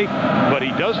play, but he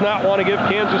does not want to give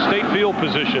Kansas State field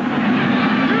position.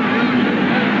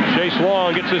 Chase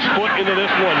Long gets his foot into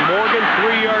this one. Morgan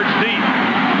 3 yards deep.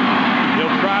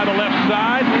 He'll try the left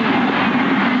side.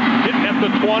 Hitting at the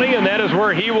 20, and that is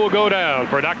where he will go down.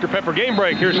 For Dr. Pepper Game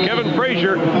Break, here's Kevin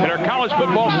Frazier in our College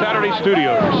Football Saturday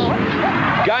studios.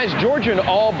 Guys, Georgia and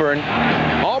Auburn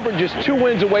just 2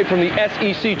 wins away from the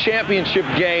SEC championship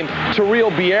game.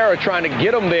 Terrell Vieira trying to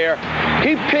get them there.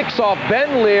 He picks off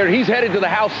Ben Leard. He's headed to the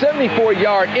house.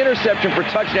 74-yard interception for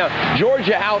touchdown.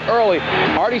 Georgia out early.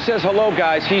 Artie says hello,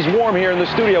 guys. He's warm here in the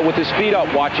studio with his feet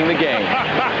up watching the game.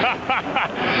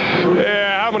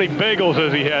 Yeah, how many bagels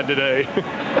has he had today?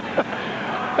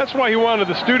 That's why he wanted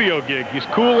the studio gig. He's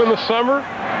cool in the summer,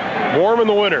 warm in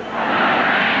the winter.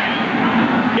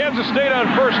 Kansas State on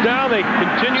first down. They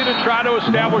continue to try to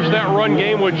establish that run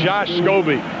game with Josh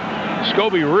Scobie.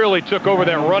 Scobie really took over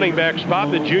that running back spot,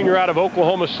 the junior out of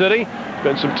Oklahoma City.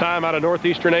 Spent some time out of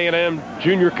Northeastern A&M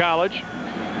Junior College.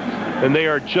 And they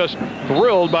are just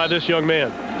thrilled by this young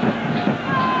man.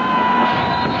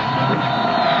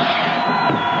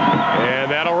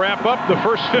 And that'll wrap wrap up the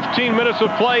first 15 minutes of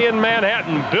play in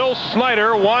Manhattan. Bill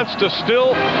Snyder wants to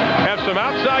still have some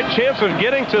outside chance of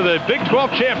getting to the Big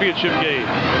 12 championship game.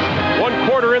 1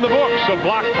 quarter in the books. A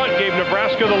block punt gave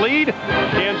Nebraska the lead.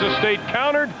 Kansas State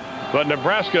countered, but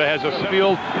Nebraska has a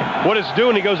field. What it's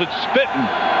doing, he goes, it's spitting.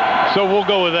 So we'll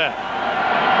go with that.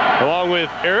 Along with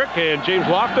Eric and James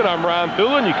Lofton, I'm Ron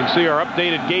Thulin. You can see our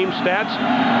updated game stats.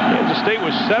 Kansas State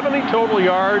was 70 total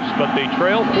yards, but they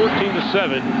trailed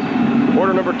 14-7.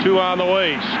 Quarter number 2 on the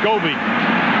way. Scobie,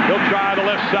 he'll try the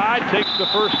left side, takes the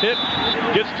first hit,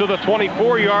 gets to the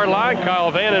 24-yard line.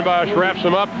 Kyle Vandenbosch wraps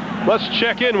him up. Let's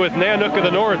check in with Nanook of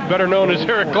the North, better known as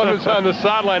Eric Clemens on the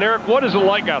sideline. Eric, what is it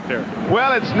like out there?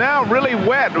 Well, it's now really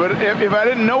wet, but if I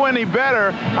didn't know any better,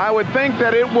 I would think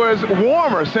that it was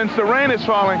warmer since the rain is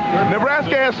falling.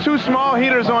 Nebraska has 2 small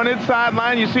heaters on its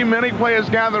sideline. You see many players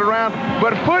gathered around,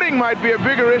 but footing might be a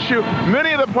bigger issue.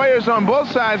 Many of the players on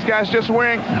both sides, guys, just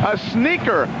wearing a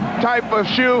sneaker type of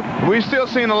shoe. We've still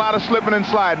seen a lot of slipping and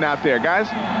sliding out there, guys.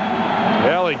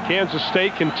 Well, and Kansas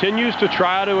State continues to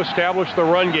try to establish the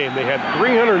run game. They had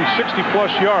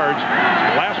 360-plus yards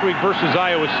last week versus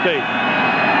Iowa State.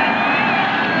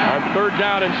 On 3rd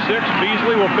down and 6,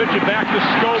 Beasley will pitch it back to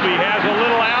Scobie. Has a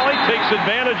little alley, takes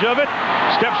advantage of it,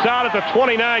 steps out at the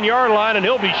 29-yard line, and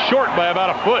he'll be short by about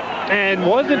a foot. And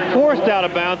wasn't forced out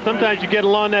of bounds. Sometimes you get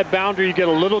along that boundary, you get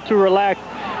a little too relaxed.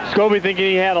 Scobie thinking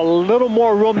he had a little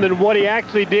more room than what he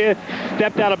actually did.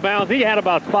 Stepped out of bounds. He had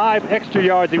about 5 extra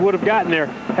yards he would have gotten there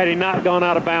had he not gone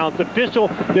out of bounds. The official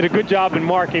did a good job in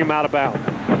marking him out of bounds.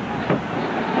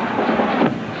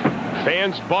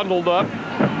 Fans bundled up.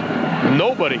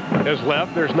 Nobody has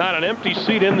left. There's not an empty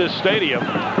seat in this stadium,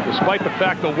 despite the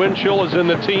fact the wind chill is in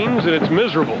the teens and it's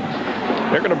miserable.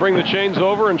 They're going to bring the chains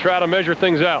over and try to measure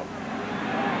things out.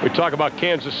 We talk about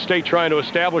Kansas State trying to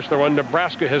establish the run.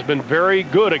 Nebraska has been very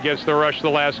good against the rush the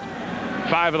last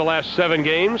 5 of the last 7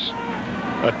 games.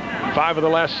 5 of the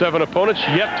last 7 opponents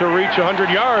yet to reach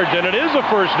 100 yards, and it is a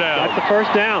first down. That's the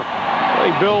first down. I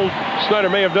think Bill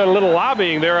Snyder may have done a little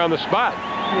lobbying there on the spot.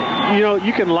 You know,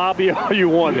 you can lobby all you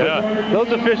want, but those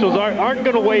officials aren't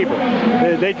going to waver.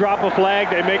 They drop a flag,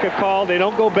 they make a call, they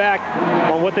don't go back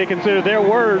on what they consider their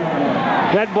word.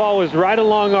 That ball was right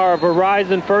along our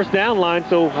Verizon first down line,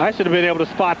 so I should have been able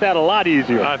to spot that a lot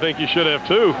easier. I think you should have,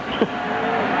 too.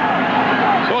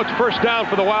 So it's first down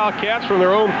for the Wildcats from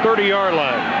their own 30-yard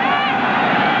line.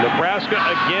 Nebraska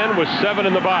again with 7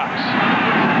 in the box.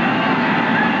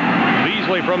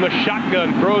 Beasley from the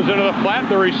shotgun throws into the flat.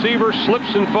 The receiver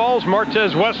slips and falls.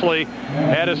 Martez Wesley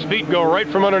had his feet go right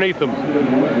from underneath him.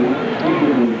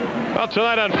 Well,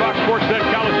 tonight on Fox Sports Net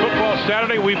College Football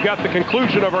Saturday, we've got the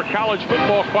conclusion of our college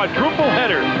football quadruple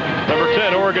header. Number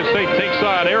 10, Oregon State takes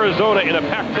on Arizona in a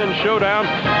Pac-10 showdown,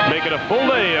 making a full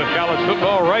day of college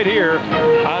football right here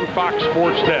on Fox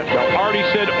Sports Net. Now, Artie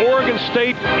said Oregon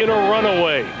State in a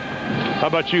runaway. How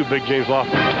about you, Big James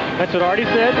Lofton? That's what Artie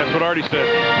said? That's what Artie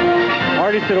said.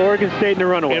 Artie said Oregon State in a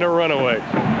runaway. In a runaway.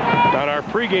 On our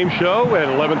pregame show at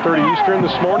 11:30 Eastern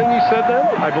this morning, he said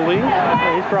that, I believe.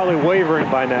 Yeah, he's probably wavering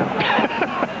by now.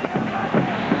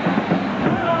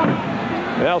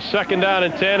 Well, 2nd down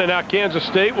and 10, and now Kansas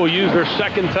State will use their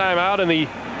 2nd timeout in the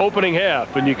opening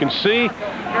half. And you can see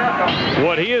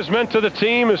what he has meant to the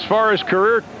team as far as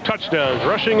career touchdowns,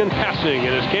 rushing and passing.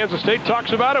 And as Kansas State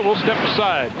talks about it, we'll step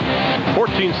aside.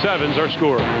 14-7's our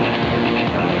score.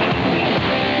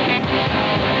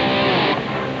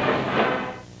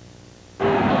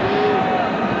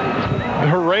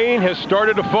 The rain has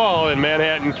started to fall in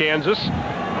Manhattan, Kansas.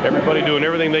 Everybody doing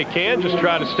everything they can, just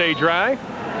try to stay dry.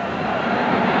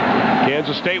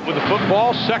 Kansas State with the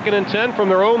football, 2nd and 10 from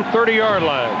their own 30-yard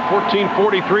line.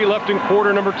 14:43 left in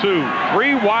quarter number 2.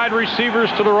 3 wide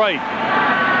receivers to the right.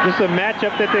 This is a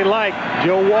matchup that they like.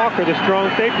 Joe Walker, the strong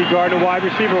safety guard, and wide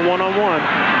receiver one-on-one.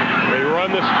 They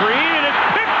run the screen, and it's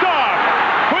picked off.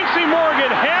 Quincy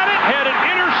Morgan had it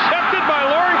intercepted by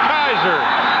Lauren Kaiser.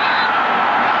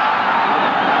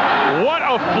 What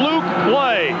a fluke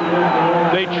play.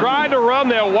 They tried to run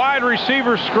that wide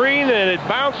receiver screen, and it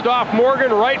bounced off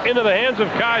Morgan right into the hands of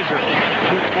Kaiser.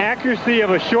 The accuracy of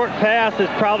a short pass is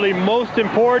probably most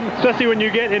important, especially when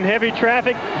you get in heavy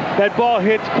traffic. That ball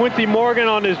hits Quincy Morgan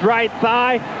on his right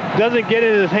thigh, doesn't get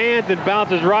in his hands, and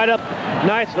bounces right up.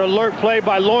 Nice alert play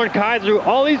by Lauren Kaiser.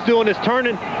 All he's doing is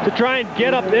turning to try and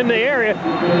get up in the area,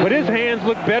 but his hands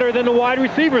look better than the wide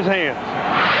receiver's hands.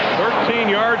 13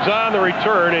 yards on the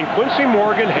return, and Quincy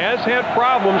Morgan has had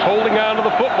problems holding on to the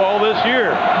football this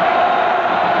year.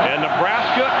 And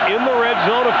Nebraska in the red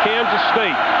zone of Kansas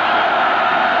State.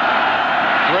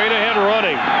 Straight ahead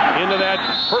running into that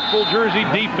purple jersey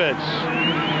defense.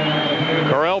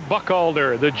 Correll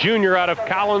Buckalder, the junior out of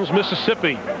Collins,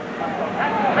 Mississippi.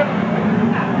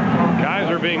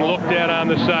 Kaiser being looked at on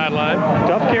the sideline.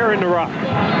 Tough carrying the rock.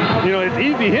 You know, it's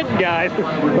easy hitting guys,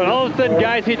 but all of a sudden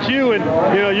guys hit you, and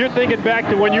you know, you're thinking back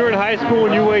to when you were in high school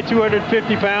and you weighed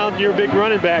 250 pounds and you're a big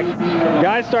running back.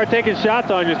 Guys start taking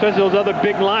shots on you, especially those other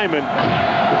big linemen.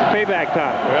 It's payback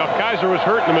time. Well, Kaiser was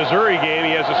hurt in the Missouri game.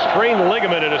 He has a strained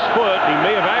ligament in his foot. He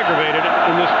may have aggravated it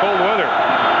in this cold weather.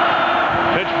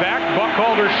 Pitch back,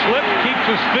 Buckalder slipped, keeps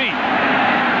his feet.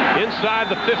 Inside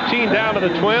the 15, down to the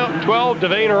 12,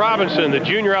 Devane Robinson, the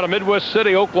junior out of Midwest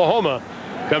City, Oklahoma,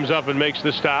 comes up and makes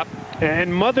the stop.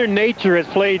 And Mother Nature has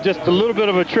played just a little bit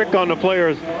of a trick on the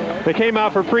players. They came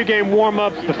out for pregame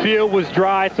warm-ups. The field was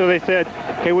dry, so they said,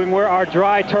 okay, we can wear our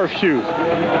dry turf shoes.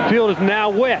 The field is now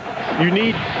wet. You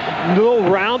need little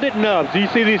rounded nubs. You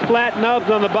see these flat nubs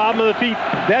on the bottom of the feet?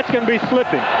 That's going to be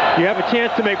slipping. You have a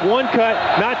chance to make one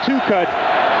cut, not two cuts.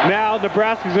 Now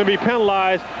Nebraska's going to be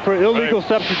penalized for illegal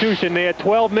substitution. They had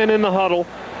 12 men in the huddle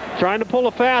trying to pull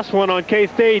a fast one on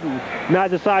K-State and not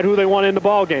decide who they want in the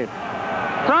ball game.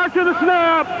 Prior to the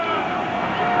snap,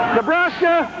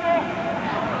 Nebraska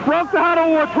broke the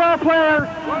huddle with 12 players,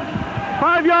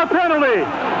 5-yard penalty.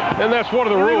 And that's one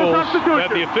of the rules that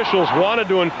the officials wanted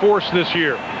to enforce this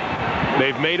year.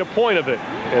 They've made a point of it.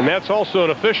 And that's also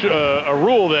an a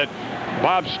rule that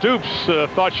Bob Stoops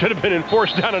thought should have been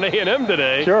enforced down in A&M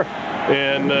today. Sure.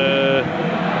 And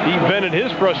he vented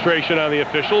his frustration on the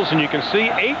officials, and you can see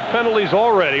 8 penalties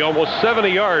already, almost 70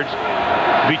 yards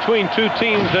between two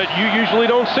teams that you usually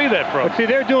don't see that from. But see,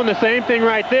 they're doing the same thing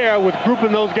right there with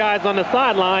grouping those guys on the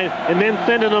sideline and then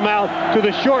sending them out to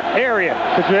the short area,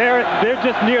 because they're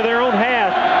just near their own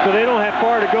half, so they don't have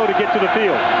far to go to get to the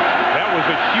field. That was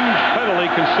a huge penalty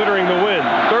considering the wind.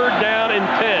 3rd down and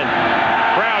 10.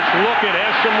 Crouch looking,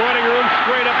 has some running room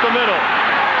straight up the middle.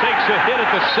 Takes a hit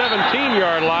at the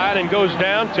 17-yard line and goes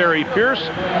down. Terry Pierce,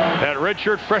 that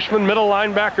redshirt freshman middle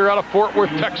linebacker out of Fort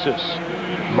Worth, Texas.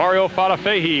 Mario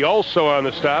Fatafehi also on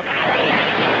the stop.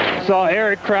 Saw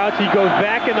Eric Crouch. He goes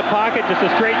back in the pocket, just a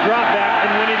straight drop back,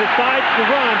 and when he decides to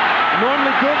run,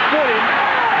 normally good footing,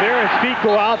 there his feet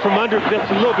go out from under just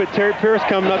a little bit. Terry Pierce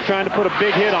coming up trying to put a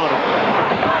big hit on him.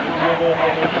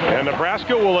 And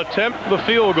Nebraska will attempt the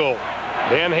field goal.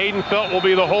 Dan Haydenfeld will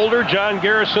be the holder. John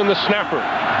Garrison the snapper.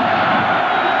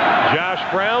 Josh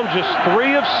Brown just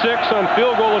 3 of 6 on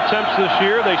field goal attempts this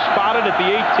year. They spotted at the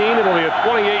 18. It'll be a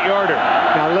 28-yarder.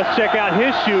 Now let's check out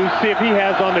his shoes, see if he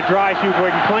has on the dry shoes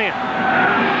where he can plant.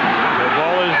 The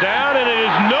ball is down, and it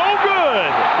is no good.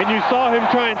 And you saw him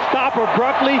try and stop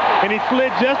abruptly, and he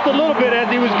slid just a little bit as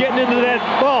he was getting into that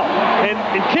ball. And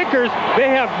kickers,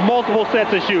 they have multiple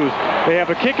sets of shoes. They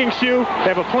have a kicking shoe, they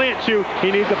have a plant shoe.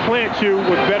 He needs a plant shoe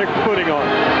with better footing on.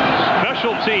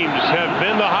 Special teams have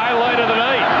been the highlight of the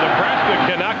night. Nebraska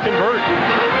cannot convert.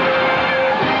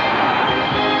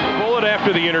 Bullet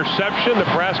after the interception.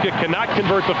 Nebraska cannot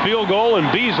convert the field goal, and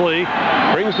Beasley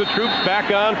brings the troops back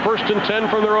on 1st and 10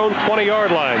 from their own 20-yard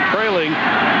line, trailing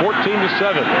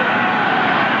 14-7.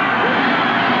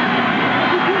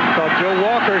 So Joe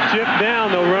Walker shift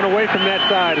down. They'll run away from that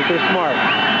side if they're smart.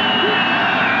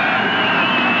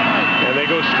 And they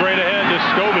go straight ahead to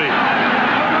Scobie.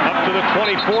 Up to the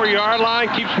 24-yard line,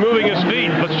 keeps moving his feet.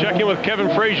 Let's check in with Kevin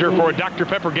Frazier for a Dr.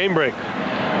 Pepper game break.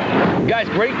 Guys,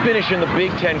 great finish in the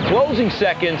Big Ten. Closing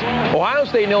seconds, Ohio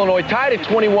State and Illinois tied at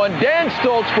 21. Dan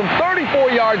Stoltz from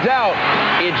 34 yards out.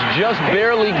 It's just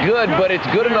barely good, but it's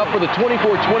good enough for the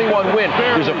 24-21 win.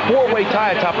 There's a 4-way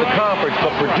tie atop the conference,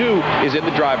 but Purdue is in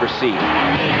the driver's seat.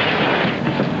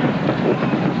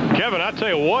 Kevin, I tell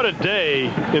you, what a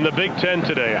day in the Big Ten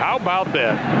today. How about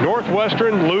that?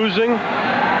 Northwestern losing.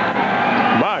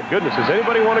 My goodness, does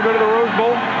anybody want to go to the Rose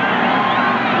Bowl?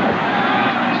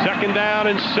 2nd down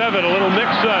and 7, a little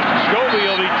mix-up. Scobie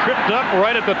will be tripped up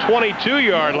right at the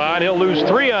 22-yard line. He'll lose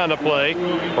 3 on the play.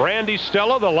 Randy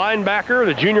Stella, the linebacker,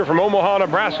 the junior from Omaha,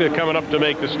 Nebraska, coming up to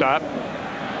make the stop.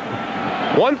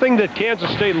 One thing that Kansas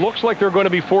State looks like they're going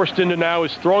to be forced into now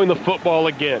is throwing the football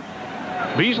again.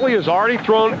 Beasley has already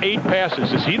thrown 8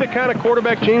 passes. Is he the kind of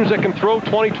quarterback, James, that can throw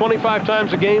 20, 25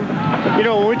 times a game? You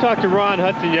know, when we talked to Ron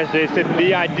Hudson yesterday, he said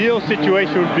the ideal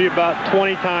situation would be about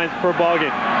 20 times per ball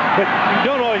game. But you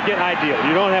don't always get ideal.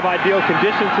 You don't have ideal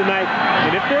conditions tonight.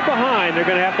 And if they're behind, they're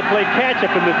going to have to play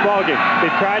catch-up in this ball game.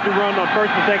 They tried to run on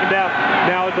 1st and 2nd down.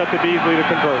 Now it's up to Beasley to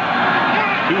convert.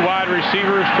 2 wide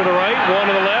receivers to the right, 1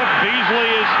 to the left. Beasley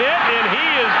is hit, and he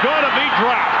is going to be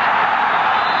dropped.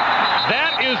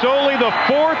 That is only the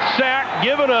 4th sack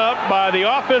given up by the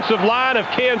offensive line of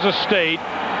Kansas State.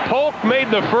 Polk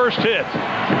made the first hit.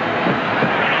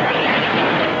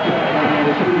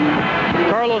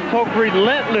 Carl Carlos Polk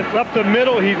relentless up the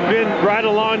middle. He's been right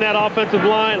along that offensive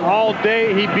line all day.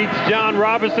 He beats John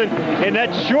Robinson, and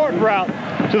that short route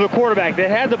to the quarterback. They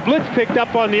had the blitz picked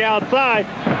up on the outside.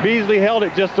 Beasley held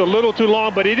it just a little too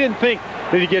long, but he didn't think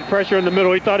that he'd get pressure in the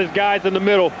middle. He thought his guys in the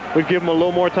middle would give him a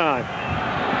little more time.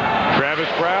 Travis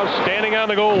Brown standing on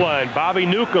the goal line. Bobby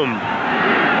Newcomb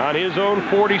on his own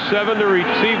 47 to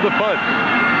receive the punt.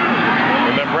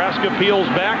 And Nebraska peels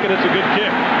back, and it's a good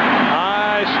kick.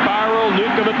 High spiral,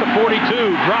 Newcomb at the 42,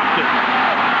 dropped it.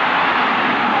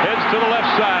 Heads to the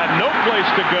left side, no place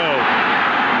to go.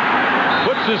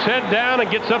 Puts his head down and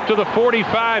gets up to the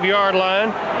 45-yard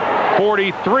line.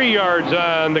 43 yards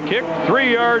on the kick,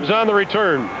 3 yards on the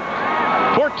return.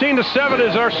 14-7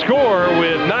 is our score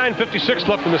with 9:56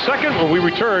 left in the second. When we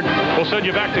return, we'll send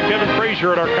you back to Kevin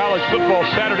Frazier at our College Football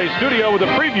Saturday studio with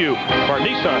a preview of our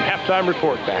Nissan halftime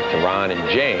report. Back to Ron and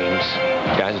James.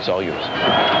 Guys, it's all yours.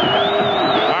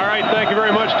 All right, thank you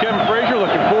very much, Kevin Frazier.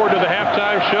 Looking forward to the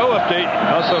halftime show. Update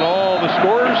us on all the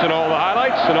scores and all the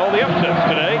highlights and all the upsets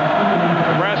today.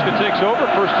 Nebraska takes over,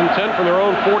 1st and 10 from their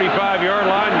own 45-yard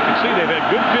line. You can see they've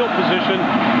had good field position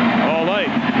all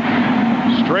night.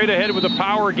 Straight ahead with a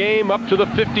power game up to the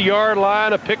 50-yard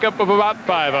line, a pickup of about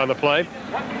 5 on the play. 1,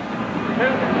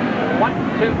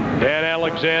 2. Dan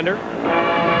Alexander,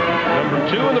 number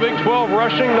 2 in the Big 12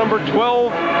 rushing, number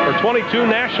 12 or 22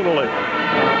 nationally.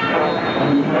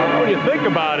 When you think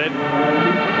about it,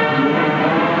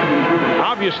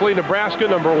 obviously Nebraska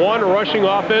number 1 rushing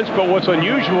offense, but what's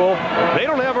unusual, they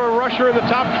don't have a rusher in the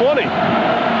top 20.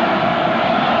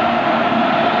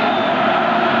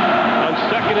 On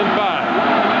 2nd and 5.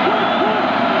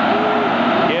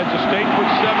 Kansas State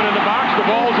puts 7 in the box. The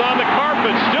ball's on the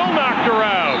carpet, still knocked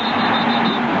around.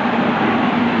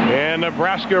 And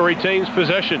Nebraska retains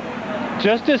possession.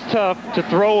 Just as tough to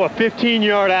throw a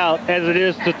 15-yard out as it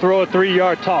is to throw a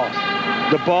 3-yard toss.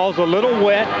 The ball's a little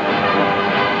wet.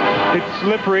 It's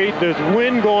slippery. There's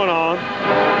wind going on.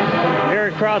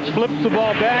 Eric Crouch flips the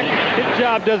ball back. His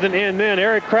job doesn't end then.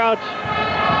 Eric Crouch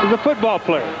is a football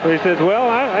player. So he says, well,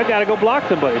 I got to go block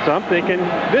somebody. So I'm thinking,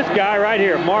 this guy right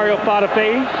here, Mario Fatafe,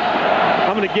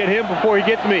 I'm going to get him before he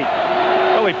gets me.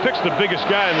 Well, he picks the biggest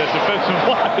guy in the defensive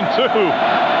line, too.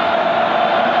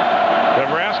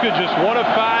 Nebraska just 1 of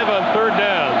 5 on 3rd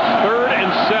downs. 3rd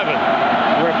and 7.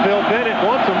 Where Phil Bennett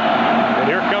wants him. And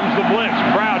here comes the blitz.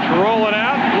 Crouch rolling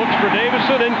out. Looks for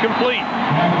Davison. Incomplete.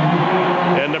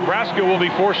 And Nebraska will be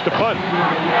forced to punt.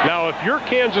 Now, if you're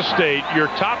Kansas State, your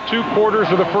top 2 quarters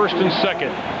are the 1st and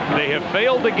 2nd. They have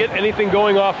failed to get anything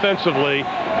going offensively.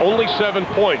 Only 7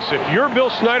 points. If you're Bill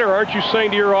Snyder, aren't you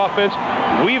saying to your offense,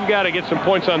 we've got to get some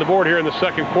points on the board here in the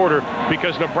 2nd quarter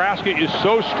because Nebraska is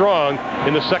so strong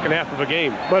in the second half of a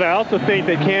game. But I also think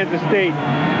that Kansas State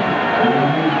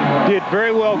did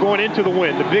very well going into the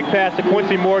win. The big pass to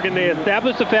Quincy Morgan. They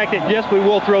established the fact that, yes, we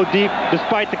will throw deep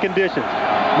despite the conditions.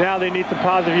 Now they need some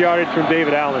positive yardage from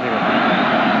David Allen here.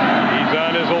 He's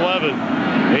on his 11.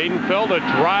 Haydenfeld, a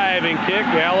driving kick.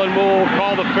 Allen will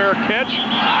call the fair catch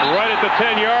right at the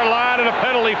 10-yard line, and a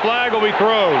penalty flag will be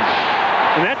thrown.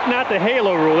 And that's not the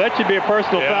halo rule. That should be a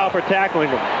personal foul for tackling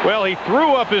him. Well, he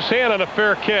threw up his hand on a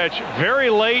fair catch very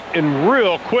late and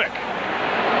real quick.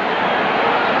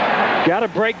 Got to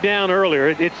break down earlier.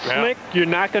 It's slick. You're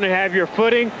not going to have your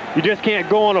footing. You just can't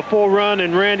go on a full run,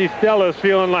 and Randy Stella's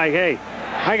feeling like, hey,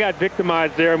 I got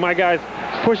victimized there. My guy's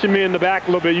pushing me in the back a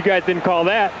little bit. You guys didn't call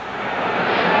that.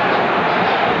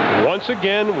 Once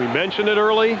again, we mentioned it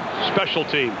early, special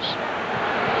teams.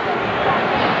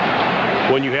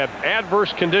 When you have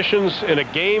adverse conditions in a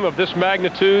game of this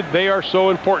magnitude, they are so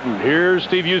important. Here's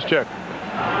Steve Juszczyk.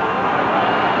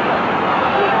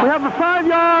 We have a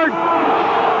 5-yard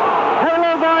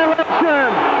halo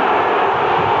violation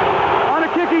on a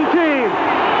kicking team.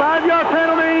 5-yard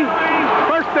penalty,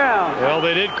 1st down. Well,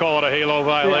 they did call it a halo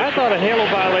violation. Yeah, I thought a halo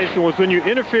violation was when you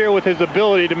interfere with his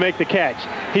ability to make the catch.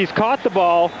 He's caught the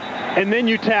ball, and then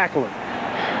you tackle him.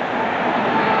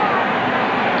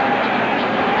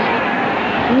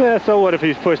 Yeah, so what if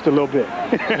he's pushed a little bit?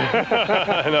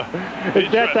 I know.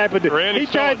 It's that type of thing. He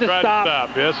tries to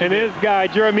stop, yes, and his guy,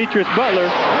 Jeremetrius Butler,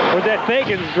 was at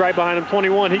Fagans right behind him,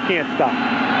 21. He can't stop.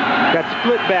 Got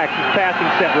split back, passing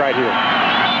set right here.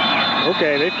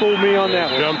 Okay, they fooled me on that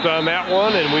one. Jumped on that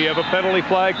one, and we have a penalty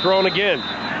flag thrown again.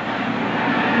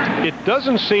 It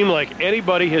doesn't seem like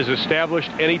anybody has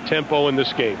established any tempo in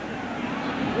this game.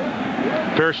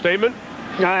 Fair statement?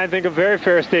 I think a very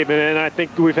fair statement, and I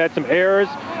think we've had some errors,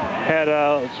 had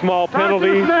small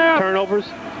penalties, turnovers.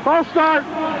 False start.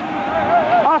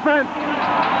 Offense.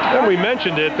 And we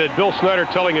mentioned it, that Bill Snyder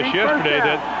telling us yesterday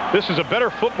that this is a better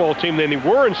football team than they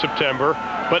were in September,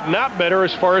 but not better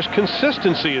as far as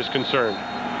consistency is concerned.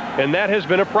 And that has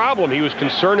been a problem. He was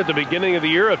concerned at the beginning of the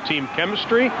year of team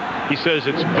chemistry. He says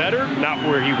it's better, not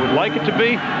where he would like it to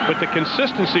be, but the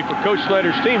consistency for Coach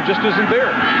Snyder's team just isn't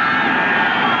there.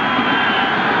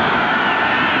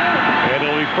 And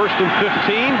it'll be 1st and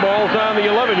 15. Ball's on the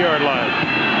 11-yard line.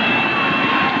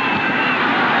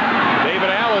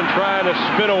 David Allen trying to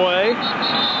spin away.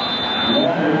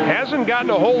 Hasn't gotten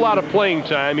a whole lot of playing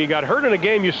time. He got hurt in a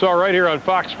game you saw right here on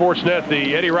Fox Sports Net,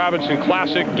 the Eddie Robinson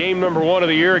Classic, game number 1 of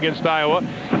the year against Iowa.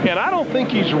 And I don't think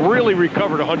he's really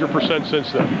recovered 100%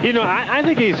 since then. You know, I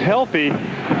think he's healthy,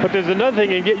 but there's another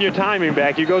thing in getting your timing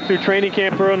back. You go through training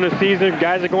camp early in the season,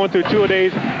 guys are going through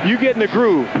 2-a-days. You get in the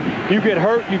groove. You get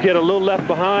hurt, you get a little left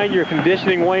behind, your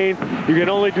conditioning wanes. You can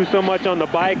only do so much on the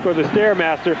bike or the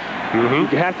Stairmaster.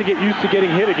 You have to get used to getting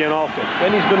hit again also.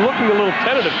 And he's been looking a little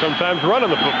tentative sometimes running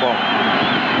the football.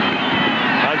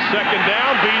 On 2nd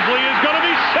down, Beasley is going to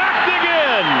be sacked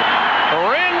again.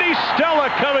 Randy Stella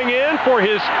coming in for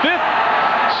his 5th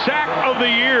sack of the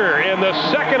year and the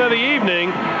 2nd of the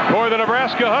evening for the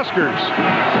Nebraska Huskers.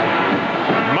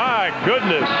 My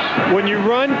goodness. When you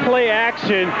run play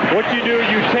action, what you do,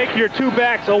 you take your 2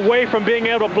 backs away from being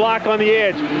able to block on the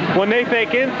edge. When they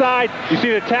fake inside, you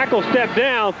see the tackle step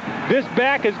down. This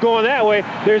back is going that way.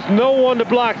 There's no one to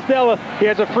block Stella. He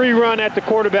has a free run at the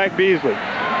quarterback, Beasley.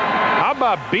 How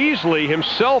about Beasley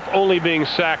himself only being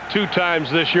sacked 2 times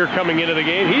this year coming into the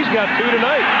game? He's got 2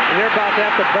 tonight. And they're about to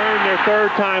have to burn their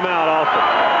 3rd timeout also.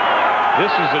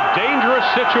 This is a dangerous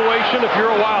situation if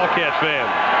you're a Wildcat fan.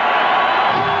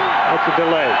 That's a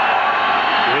delay.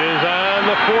 It is on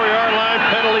the 4-yard line,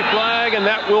 penalty flag, and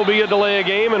that will be a delay of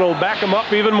game, and it'll back him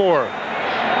up even more.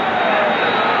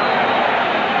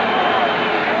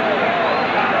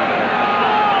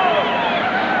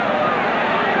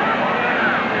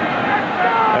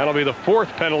 That'll be the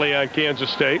 4th penalty on Kansas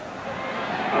State.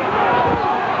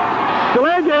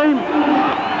 Delay game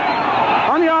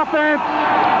on the offense.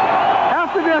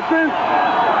 Half the distance.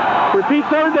 Repeat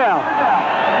 3rd down.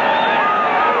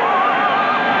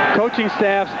 Coaching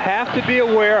staffs have to be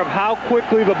aware of how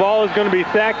quickly the ball is going to be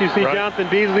sacked. You see Jonathan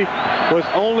Beasley was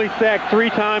only sacked 3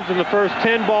 times in the first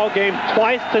 10 ball games,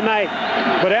 twice tonight.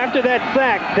 But after that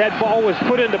sack, that ball was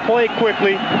put into play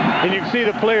quickly, and you can see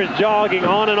the players jogging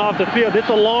on and off the field. It's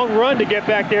a long run to get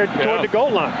back there toward the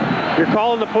goal line. You're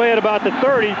calling the play at about the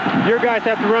 30. Your guys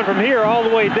have to run from here all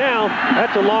the way down.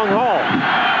 That's a long haul.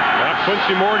 Now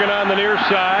Quincy Morgan on the near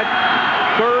side.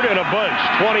 3rd and a bunch,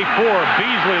 24.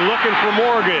 Beasley looking for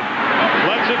Morgan.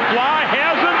 Lets it fly,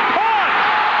 hasn't caught!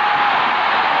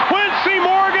 Quincy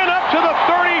Morgan up to the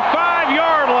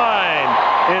 35-yard line.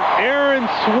 And Aaron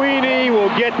Sweeney will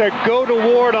get the GOAT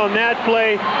award on that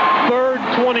play. 3rd,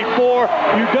 24.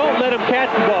 You don't let him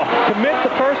catch the ball. Commit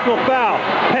the personal foul.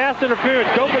 Pass interference.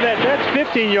 Go for that. That's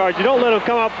 15 yards. You don't let him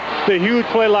come up with a huge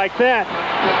play like that.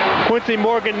 Quincy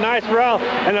Morgan, nice route,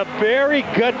 and a very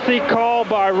gutsy call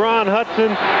by Ron Hudson,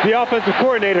 the offensive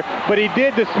coordinator, but he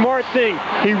did the smart thing.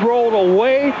 He rolled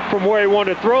away from where he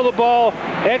wanted to throw the ball.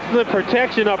 Excellent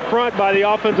protection up front by the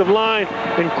offensive line,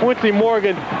 and Quincy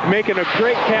Morgan making a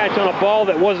great catch on a ball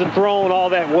that wasn't thrown all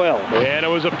that well. And it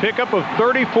was a pickup of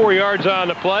 34 yards on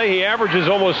the play. He averages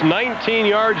almost 19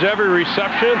 yards every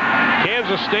reception.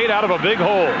 Kansas State out of a big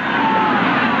hole.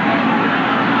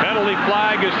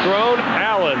 Flag is thrown.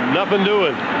 Allen, nothing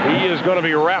doing. He is going to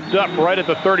be wrapped up right at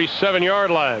the 37-yard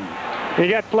line. You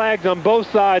got flags on both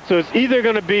sides, so it's either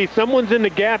going to be someone's in the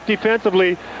gap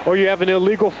defensively or you have an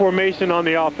illegal formation on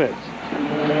the offense.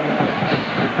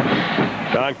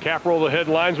 Don Capperell, the head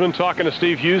linesman, talking to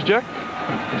Steve Hughesjack.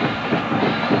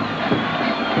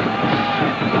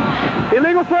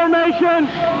 Illegal formation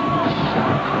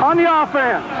on the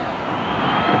offense.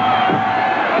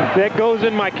 That goes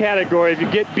in my category. If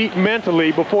you get beat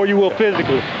mentally before you will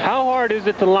physically. How hard is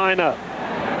it to line up?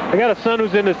 I got a son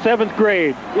who's in the 7th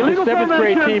grade. The 7th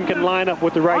grade team can line up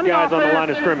with the right guys on the line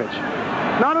of scrimmage.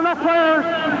 Not enough players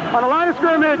on the line of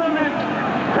scrimmage.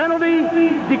 Penalty,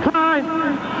 decline,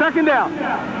 2nd down.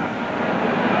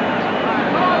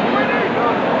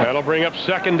 That'll bring up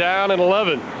 2nd down and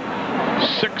 11.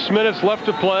 6 minutes left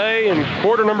to play in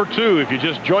quarter number 2. If you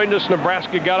just joined us,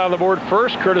 Nebraska got on the board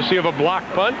first, courtesy of a block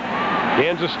punt.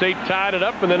 Kansas State tied it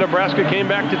up, and then Nebraska came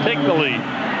back to take the lead.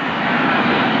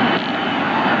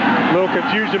 A little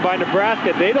confusion by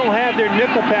Nebraska. They don't have their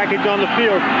nickel package on the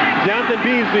field. Jonathan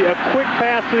Beasley, a quick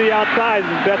pass to the outside is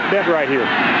his best bet right here.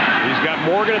 He's got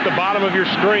Morgan at the bottom of your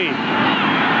screen.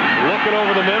 Looking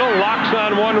over the middle, locks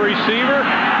on one receiver.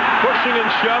 Pushing and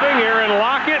shoving, Aaron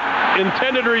Lockett,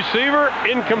 intended receiver,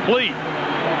 incomplete.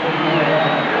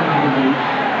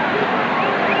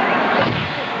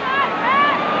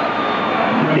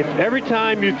 every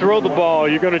time you throw the ball,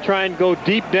 you're going to try and go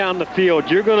deep down the field.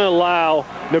 You're going to allow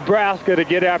Nebraska to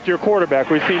get after your quarterback.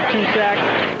 We've seen 2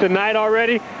 sacks tonight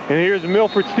already, and here's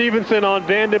Milford Stevenson on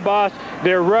Van de Bosch.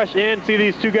 Their rush in. See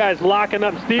these 2 guys locking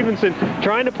up Stevenson,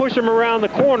 trying to push him around the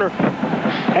corner.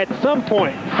 At some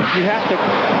point,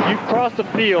 you cross the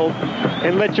field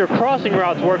and let your crossing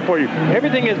routes work for you.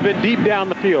 Everything has been deep down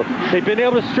the field. They've been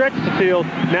able to stretch the field.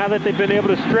 Now that they've been able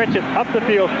to stretch it up the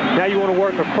field, now you want to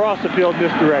work across the field in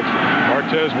this direction.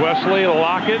 Martez Wesley,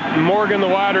 Lockett, Morgan, the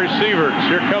wide receivers.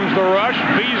 Here comes the rush.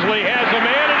 Beasley has a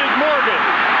man. It is Morgan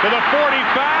to the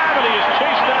 45, and he is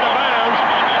chased out of bounds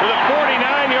to the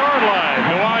 49-yard line.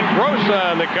 DeJuan Gross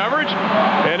on the coverage,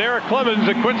 and Eric Clemens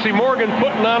and Quincy Morgan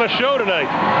putting on a show tonight.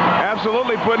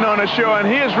 Absolutely putting on a show, and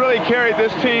he has really carried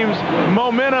this team's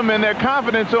momentum and their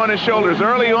confidence on his shoulders.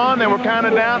 Early on, they were kind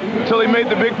of down until he made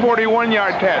the big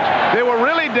 41-yard catch. They were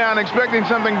really down, expecting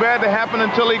something bad to happen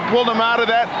until he pulled them out of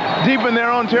that deep in their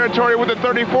own territory with a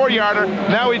 34-yarder.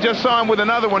 Now we just saw him with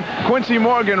another one. Quincy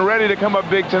Morgan ready to come up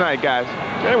big tonight, guys.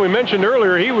 And we mentioned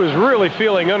earlier he was really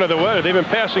feeling under the weather. They've been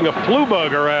passing a flu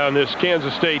bug around this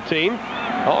Kansas State team.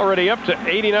 Already up to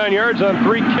 89 yards on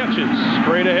 3 catches.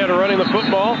 Straight ahead of running the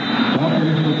football.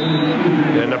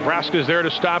 And Nebraska's there to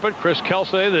stop it. Chris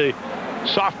Kelsey, the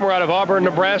sophomore out of Auburn,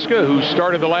 Nebraska, who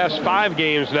started the last 5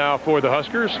 games now for the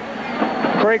Huskers.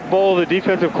 Craig Bohl, the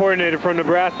defensive coordinator from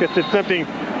Nebraska, said something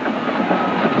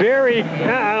very,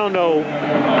 I don't know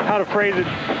how to phrase it,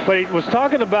 but he was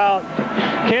talking about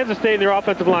Kansas State and their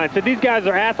offensive line. Said these guys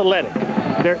are athletic.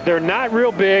 They're not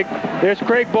real big. There's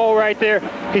Craig Bohl right there.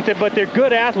 He said, but they're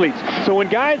good athletes. So when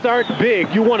guys aren't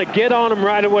big, you want to get on them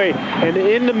right away. And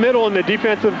in the middle, in the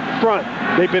defensive front,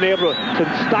 they've been able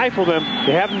to stifle them.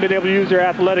 They haven't been able to use their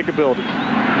athletic ability.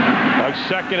 On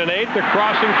 2nd and 8, the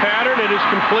crossing pattern. It is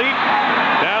complete.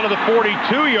 Down to the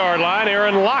 42-yard line,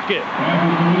 Aaron Lockett.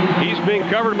 He's being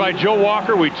covered by Joe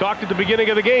Walker. We talked at the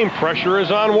beginning of the game. Pressure is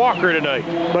on Walker tonight.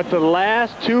 But the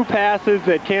last 2 passes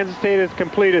that Kansas State has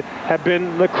completed have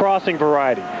been the crossing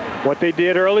variety. What they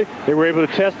did early, they were able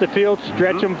to test the field,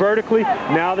 stretch them vertically.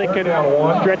 Now they can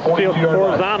stretch the field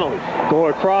horizontally, go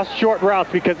across short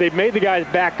routes because they've made the guys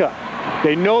back up.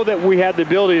 They know that we have the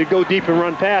ability to go deep and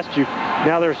run past you.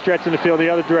 Now they're stretching the field the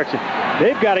other direction.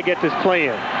 They've got to get this play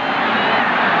in.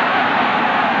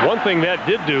 One thing that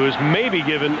did do is maybe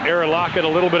given Aaron Lockett a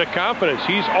little bit of confidence.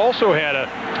 He's also had a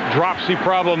dropsy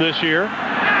problem this year.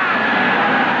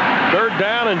 3rd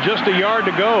down and just a yard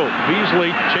to go.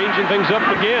 Beasley changing things up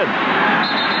again.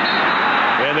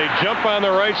 And they jump on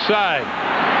the right side.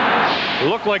 It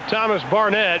looked like Thomas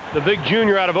Barnett, the big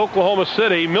junior out of Oklahoma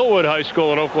City, Millwood High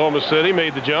School in Oklahoma City,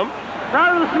 made the jump.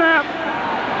 Out of the snap.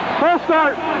 Full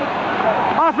start.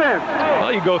 Offense.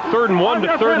 Well, you go 3rd and 1 to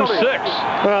 3rd and 6.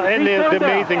 Well, and the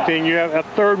amazing thing, you have a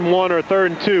 3rd and 1 or 3rd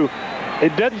and 2.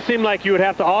 It doesn't seem like you would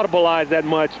have to audibilize that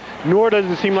much, nor does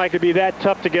it seem like it'd be that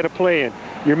tough to get a play in.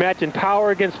 You're matching power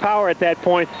against power at that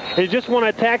point, and you just want to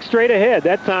attack straight ahead.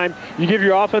 That time, you give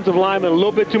your offensive lineman a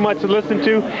little bit too much to listen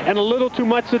to and a little too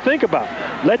much to think about.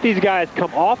 Let these guys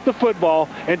come off the football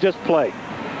and just play.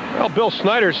 Well, Bill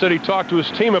Snyder said he talked to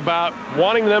his team about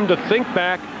wanting them to think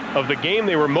back of the game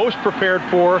they were most prepared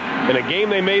for and a game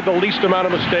they made the least amount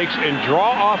of mistakes and draw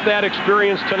off that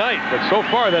experience tonight. But so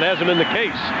far, that hasn't been the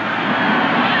case.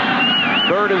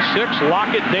 3rd and 6,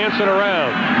 Lockett dancing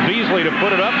around. Beasley to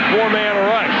put it up, 4-man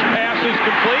rush. Pass is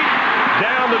complete.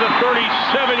 Down to the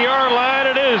 37-yard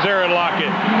line. It is Aaron Lockett.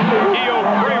 E.O.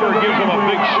 Kramer gives him a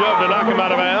big shove to knock him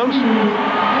out of bounds.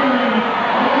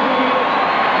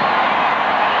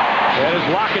 That is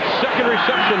Lockett's 2nd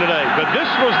reception tonight. But this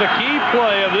was the key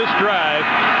play of this drive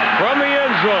from the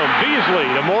end zone. Beasley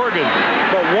to Morgan.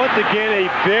 But once again, a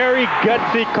very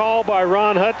gutsy call by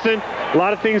Ron Hudson. A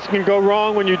lot of things can go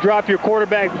wrong when you drop your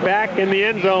quarterback back in the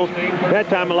end zone. That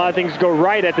time, a lot of things go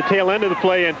right at the tail end of the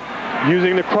play, and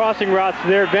using the crossing routes to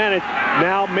their advantage.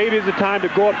 Now maybe is the time to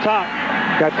go up top.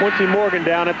 Got Quincy Morgan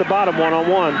down at the bottom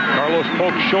one-on-one. Carlos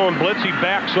Polk showing blitz. He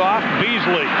backs off.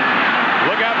 Beasley.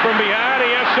 Look out from behind.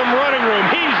 He has some running room.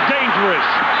 He's dangerous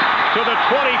to the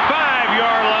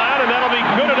 25-yard line, and that'll be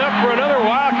good enough for another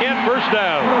Wildcat first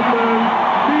down.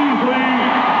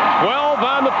 12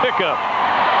 on the pickup.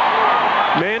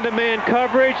 Man-to-man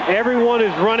coverage. Everyone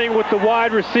is running with the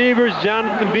wide receivers.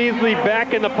 Jonathan Beasley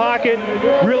back in the pocket.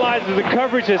 Realizes the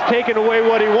coverage has taken away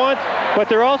what he wants, but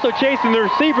they're also chasing the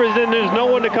receivers, and there's no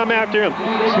one to come after him.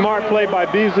 Smart play by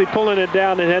Beasley, pulling it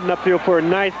down and heading upfield for a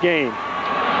nice gain.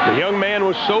 The young man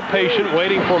was so patient,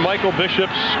 waiting for Michael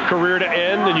Bishop's career to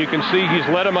end, and you can see he's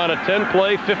led him on a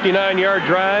 10-play, 59-yard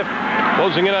drive,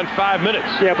 closing in on 5 minutes.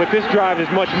 Yeah, but this drive is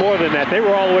much more than that. They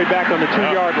were all the way back on the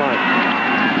 2-yard line.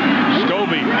 Stowe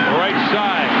Scobie, right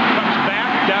side, cuts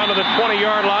back down to the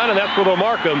 20-yard line, and that's where they'll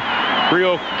mark him.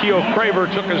 Keo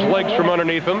Craver took his legs from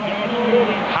underneath him.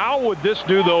 How would this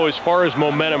do, though, as far as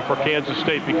momentum for Kansas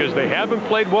State? Because they haven't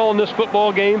played well in this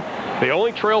football game. They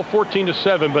only trail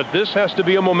 14-7, but this has to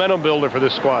be a momentum builder for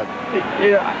this squad.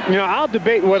 Yeah, you know, I'll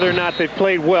debate whether or not they've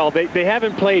played well. They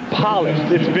haven't played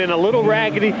polished. It's been a little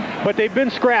raggedy, but they've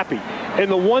been scrappy. And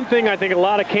the one thing I think a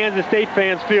lot of Kansas State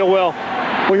fans feel, well,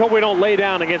 we hope we don't lay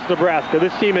down against Nebraska.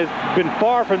 This team has been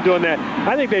far from doing that.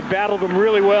 I think they've battled them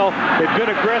really well. They've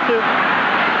been aggressive,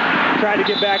 tried to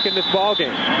get back in this ball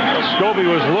game. Scobie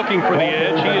was looking for the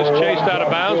edge. He is chased out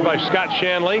of bounds by Scott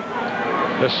Shanley,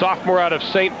 the sophomore out of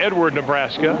St. Edward,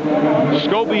 Nebraska.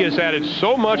 Scobie has added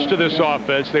so much to this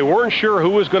offense. They weren't sure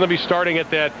who was going to be starting at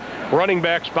that running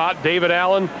back spot. David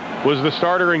Allen was the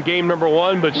starter in game number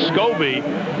 1, but Scobie,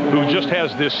 who just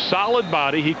has this solid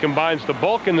body, he combines the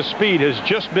bulk and the speed, has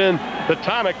just been the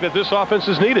tonic that this offense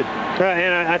has needed.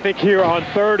 And I think here on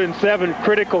 3rd and 7,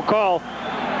 critical call.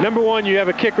 Number 1, you have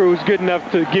a kicker who's good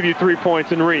enough to give you 3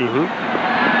 points in Reed.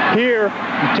 Here,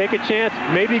 you take a chance,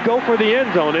 maybe go for the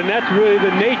end zone, and that's really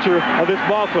the nature of this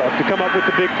ball club, to come up with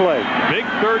the big play. Big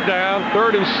 3rd down,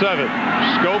 3rd and 7.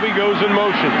 Scobie goes in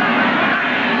motion.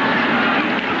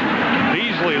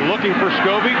 Beasley looking for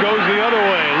Scobie, goes the other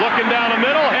way. Looking down the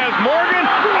middle, has Morgan,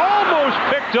 almost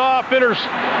picked off,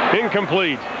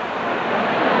 incomplete.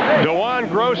 DeJuan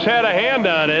Gross had a hand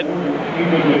on it.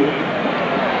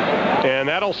 And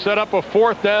that'll set up a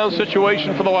 4th down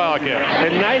situation for the Wildcats.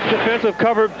 And nice defensive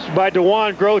coverage by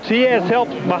DeJuan Gross. He has help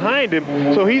behind him,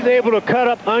 so he's able to cut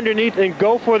up underneath and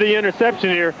go for the interception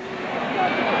here.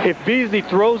 If Beasley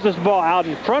throws this ball out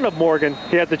in front of Morgan,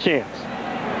 he has a chance.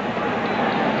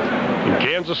 And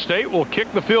Kansas State will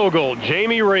kick the field goal.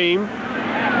 Jamie Ream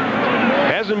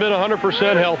hasn't been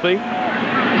 100% healthy.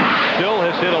 Still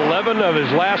has hit 11 of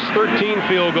his last 13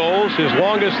 field goals. His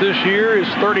longest this year is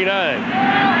 39.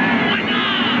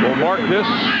 We'll mark this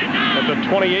at the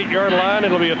 28-yard line.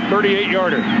 It'll be a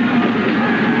 38-yarder.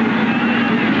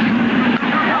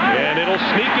 And it'll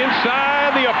sneak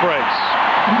inside the uprights.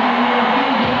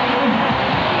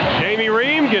 Jamie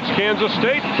Ream gets Kansas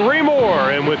State 3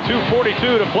 more. And with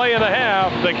 2:42 to play in the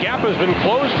half, the gap has been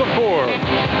closed to 4.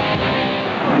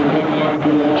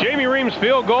 Jamie Ream's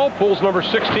field goal pulls number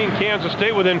 16 Kansas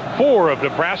State within 4 of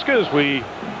Nebraska as we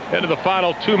head to the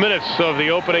final 2 minutes of the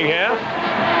opening half.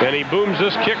 And he booms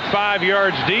this kick 5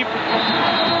 yards deep.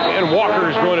 And Walker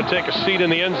is going to take a seat in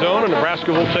the end zone, and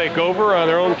Nebraska will take over on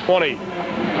their own 20.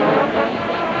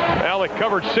 Alec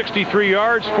covered 63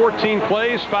 yards, 14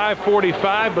 plays,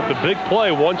 545, but the big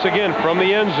play once again from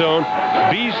the end zone,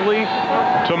 Beasley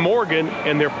to Morgan,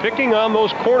 and they're picking on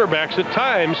those cornerbacks at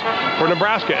times for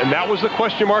Nebraska, and that was the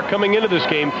question mark coming into this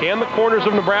game. Can the corners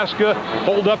of Nebraska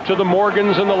hold up to the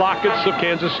Morgans and the Locketts of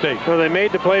Kansas State? So they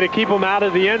made the play to keep them out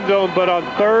of the end zone, but on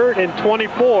 3rd and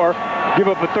 24, give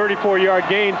up a 34-yard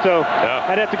gain, so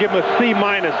I'd have to give them a C-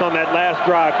 on that last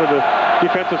drive for the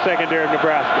defensive secondary of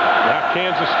Nebraska. Now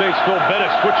Kansas State's Phil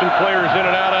Bennett switching players in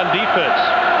and out on defense.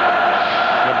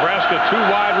 Nebraska 2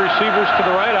 wide receivers to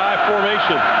the right, I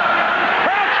formation.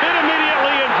 Crouch hit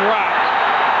immediately and dropped.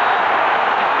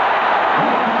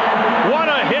 What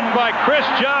a hit by Chris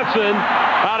Johnson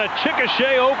out of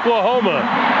Chickasha, Oklahoma.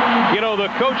 You know, the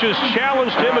coaches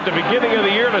challenged him at the beginning of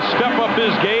the year to step up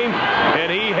his game,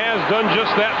 and he has done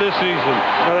just that this season.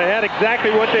 Well, they had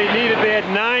exactly what they needed. They had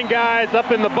 9 guys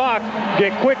up in the box,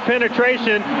 get quick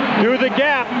penetration through the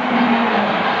gap,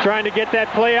 trying to get that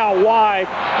play out wide.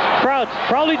 Crouch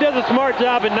probably does a smart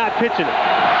job in not pitching it,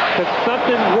 because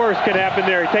something worse can happen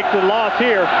there. He takes the loss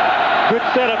here. Good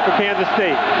setup for Kansas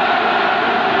State.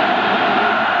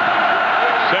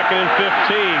 2nd and 15.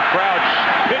 Crouch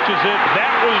pitches it.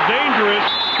 That was dangerous,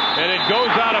 and it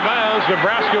goes out of bounds.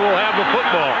 Nebraska will have the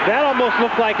football. That almost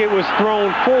looked like it was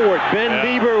thrown forward. Ben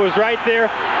Lieber was right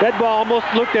there. That ball almost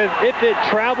looked as if it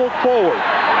traveled forward.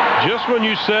 Just when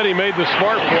you said he made the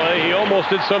smart play, he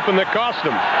almost did something that cost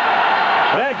him.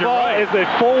 That ball is a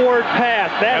forward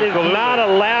pass. That is not a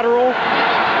lateral.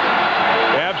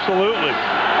 Absolutely.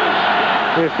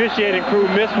 The officiating crew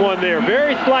missed one there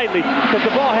very slightly, because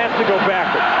the ball has to go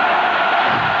backwards.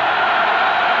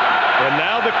 And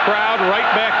now the crowd right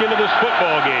back into this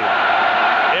football game.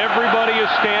 Everybody is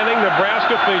standing.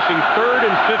 Nebraska facing 3rd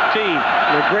and 15.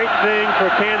 The great thing for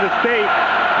Kansas State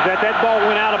is that that ball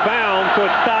went out of bounds, so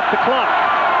it stopped the clock.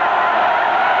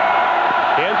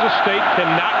 Kansas State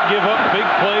cannot give up big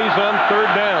plays on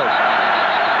 3rd downs.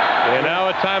 And now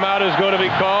a timeout is going to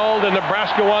be called, and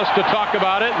Nebraska wants to talk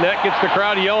about it, and that gets the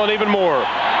crowd yelling even more.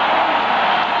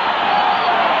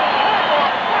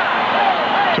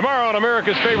 Tomorrow on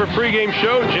America's favorite pregame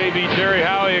show. JB, Terry,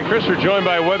 Howie, and Chris are joined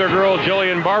by weather girl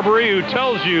Jillian Barbary, who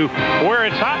tells you where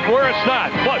it's hot and where it's not.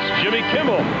 Plus, Jimmy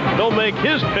Kimmel, he'll make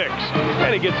his picks,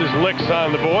 and he gets his licks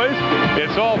on the boys.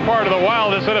 It's all part of the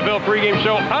wildest NFL pregame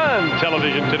show on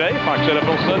television today. Fox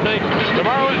NFL Sunday.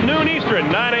 Tomorrow at noon Eastern,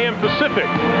 9 a.m. Pacific,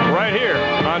 right here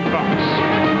on Fox.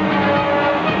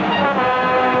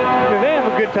 They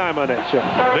have a good time on that show.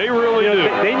 They really do.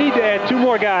 They need to add 2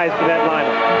 more guys to that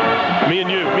lineup. Me and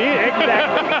you.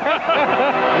 Exactly.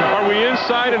 Are we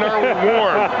inside and are we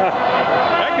warm?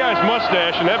 That guy's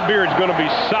mustache and that beard's going to be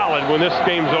solid when this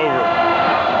game's over.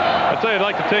 I'll tell you, I'd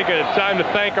like to take a time to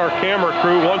thank our camera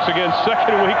crew once again,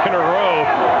 second week in a row.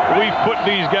 We've put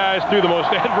these guys through the most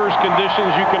adverse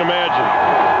conditions you can imagine.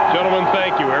 Gentlemen,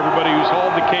 thank you. Everybody who's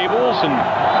hauled the cables and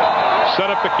set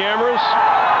up the cameras.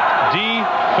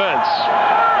 Defense.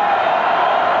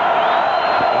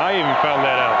 I even found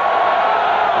that out.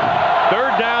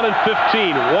 3rd down and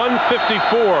 15,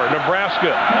 154.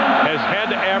 Nebraska has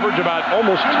had to average about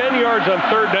almost 10 yards on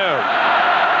 3rd down.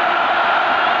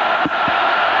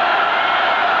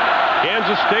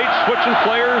 Kansas State switching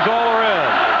players all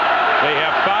around. They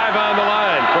have 5 on the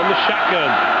line from the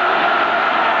shotgun.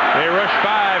 They rush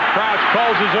 5. Crouch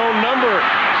calls his own number.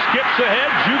 Skips ahead,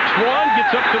 jukes 1,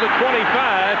 gets up to the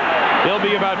 25. He'll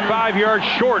be about 5 yards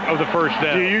short of the first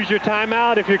down. Do you use your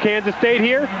timeout if you're Kansas State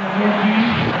here?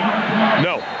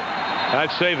 No,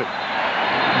 I'd save it.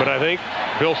 But I think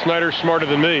Bill Snyder's smarter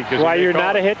than me. Why you're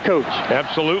not a head coach.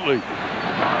 Absolutely.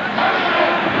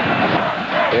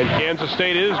 And Kansas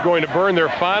State is going to burn their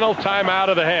final timeout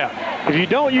of the half. If you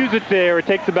don't use it there, it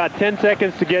takes about 10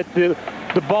 seconds to get the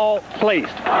ball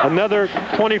placed. Another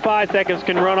 25 seconds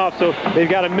can run off, so they've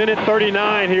got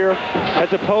 1:39 here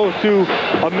as opposed to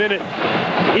a minute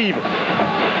even.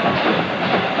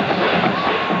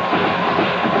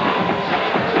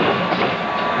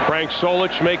 Frank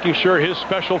Solich making sure his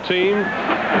special team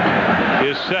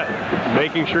is set,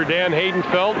 making sure Dan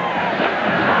Haydenfeld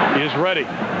is ready.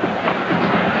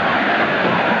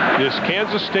 This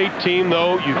Kansas State team,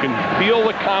 though, you can feel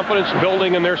the confidence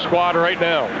building in their squad right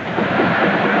now.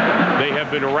 They have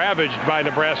been ravaged by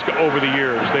Nebraska over the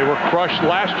years. They were crushed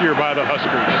last year by the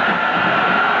Huskers.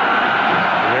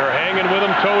 They're hanging with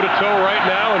them toe-to-toe right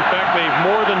now. In fact, they've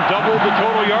more than doubled the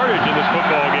total yardage in this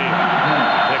football game.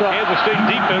 The Kansas State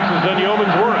defense has done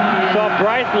yeoman's work. Saw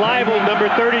Bryce Leibel, number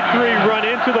 33, run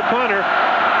into the punter.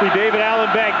 See David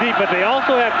Allen back deep, but they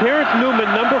also have Terrence Newman,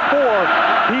 number 4.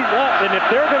 He's up, and if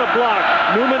they're going to block,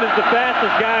 Newman is the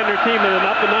fastest guy on their team, and an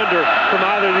up and under from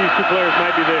either of these 2 players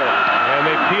might be there. And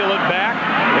they peel it back.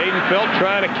 Haydenfeld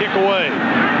trying to kick away.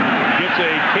 Gets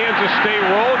a Kansas State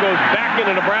roll, goes back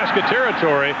into Nebraska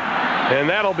territory, and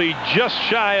that'll be just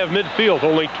shy of midfield.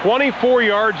 Only 24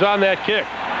 yards on that kick.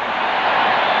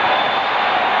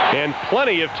 And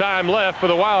plenty of time left for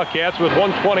the Wildcats with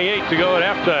 1:28 to go at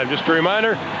halftime. Just a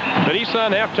reminder, the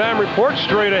Nissan halftime report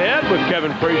straight ahead with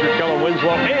Kevin Frazier, Kellen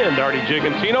Winslow, and Artie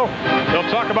Gigantino. They'll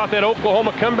talk about that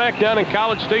Oklahoma comeback down in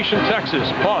College Station,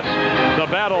 Texas. Plus, the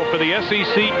battle for the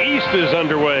SEC East is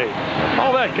underway.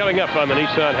 All that coming up on the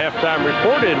Nissan halftime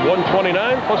report in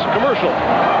 1:29 plus a commercial.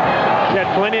 You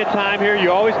got plenty of time here.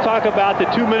 You always talk about the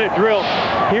 2-minute drill.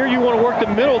 Here you want to work the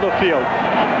middle of the field.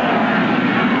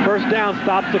 First down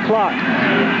stops the clock.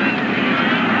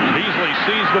 Beasley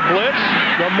sees the blitz.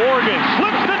 The Morgan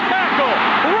slips the tackle.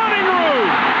 Running room.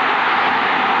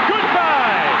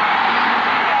 Goodbye.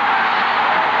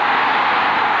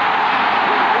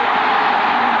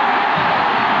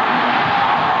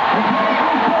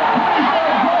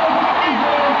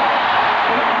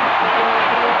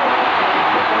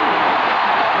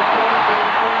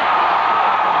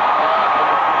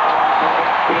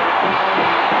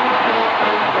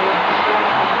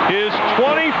 His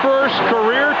 21st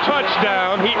career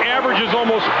touchdown. He averages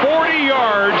almost 40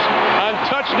 yards on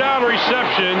touchdown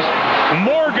receptions.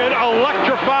 Morgan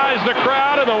electrifies the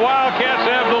crowd, and the Wildcats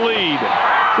have the lead.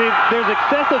 See, there's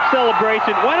excessive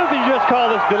celebration. Why don't they just call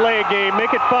this delay a game,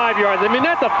 make it 5 yards? I mean,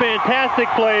 that's a fantastic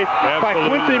play by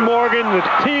Quincy Morgan. The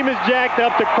team is jacked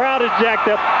up. The crowd is jacked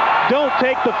up. Don't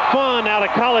take the fun out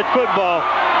of college football.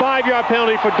 5-yard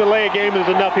penalty for delay a game is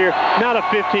enough here, not a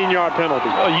 15-yard penalty.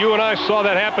 Well, you and I saw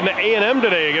that happen to A&M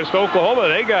today against Oklahoma.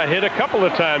 They got hit a couple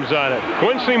of times on it.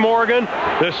 Quincy Morgan,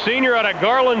 the senior out of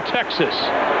Garland, Texas.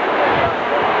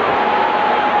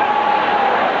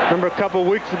 Remember a couple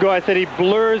weeks ago I said he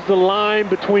blurs the line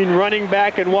between running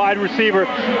back and wide receiver.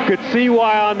 Could see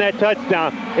why on that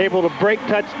touchdown. Able to break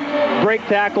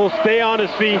tackles, stay on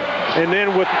his feet, and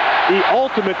then with the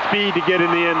ultimate speed to get in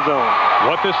the end zone.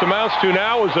 What this amounts to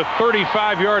now is a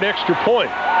 35-yard extra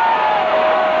point.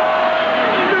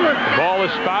 The Ball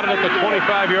is spotted at the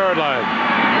 25-yard line.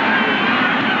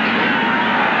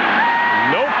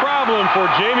 No problem for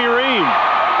Jamie Ream.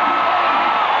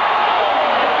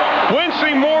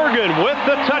 Quincy Morgan with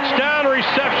the touchdown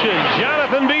reception.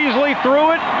 Jonathan Beasley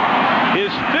threw it. His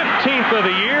 15th of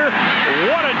the year.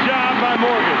 What a job by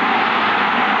Morgan.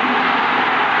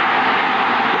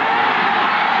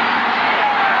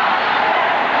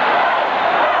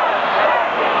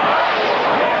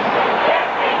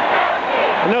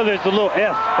 I know there's a little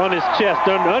S on his chest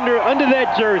under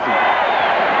that jersey.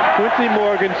 Quincy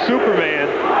Morgan, Superman.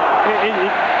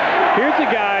 Here's a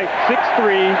guy,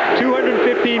 6'3",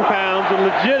 215 pounds, a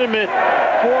legitimate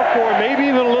 4'4",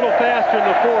 maybe even a little faster in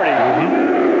the 40.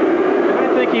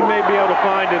 I think he may be able to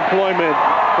find employment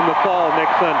in the fall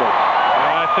next Sunday.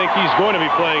 I think he's going to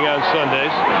be playing on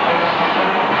Sundays.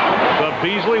 But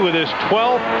Beasley with his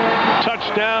 12th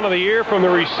touchdown of the year from the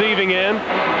receiving end.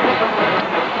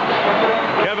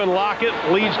 Kevin Lockett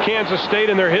leads Kansas State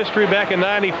in their history back in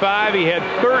 '95. He had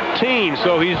 13,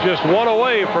 so he's just one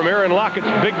away from Aaron Lockett's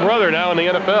big brother now in the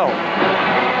NFL.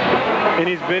 And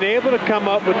he's been able to come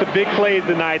up with the big plays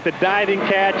tonight. The diving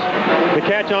catch, the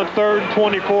catch on 3rd and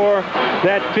 24,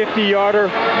 that 50-yarder.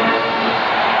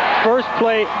 First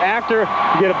play after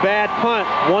you get a bad punt.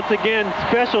 Once again,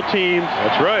 special teams.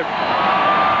 That's right.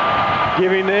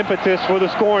 Giving the impetus for the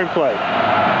scoring play.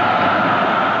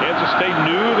 Kansas State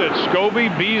knew that Scobie,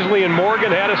 Beasley, and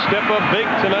Morgan had to step up big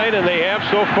tonight, and they have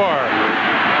so far.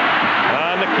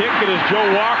 On the kick, it is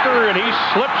Joe Walker, and he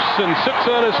slips and sits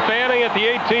on his fanny at the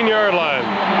 18-yard line.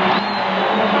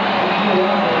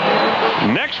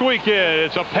 Next weekend,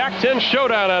 it's a Pac-10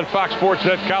 showdown on Fox Sports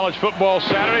Net College Football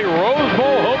Saturday. Rose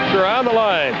Bowl hopes are on the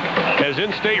line as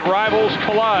in-state rivals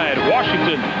collide.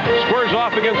 Washington squares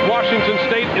off against Washington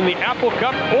State in the Apple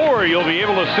Cup, or you'll be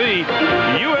able to see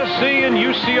USC and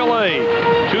UCLA.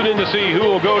 Tune in to see who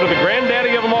will go to the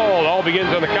granddaddy of them all. It all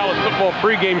begins on the college football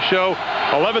pregame show,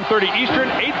 11:30 Eastern,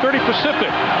 8:30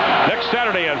 Pacific, next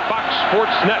Saturday on Fox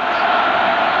Sports Net.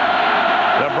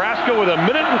 Nebraska with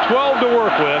 1:12 to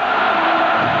work with.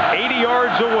 80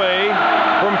 yards away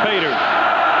from Pater.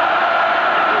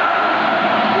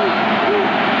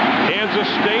 Kansas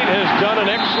State has done an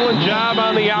excellent job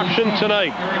on the option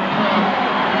tonight.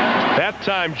 That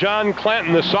time, John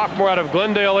Clanton, the sophomore out of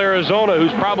Glendale, Arizona,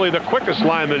 who's probably the quickest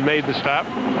lineman, made the stop.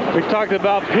 We talked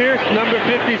about Pierce, number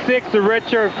 56, the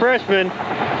redshirt freshman.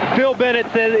 Phil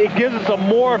Bennett said it gives us a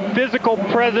more physical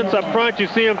presence up front. You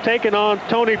see him taking on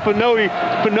Tony Finotti.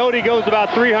 Finotti goes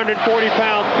about 340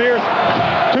 pounds. Pierce,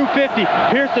 250.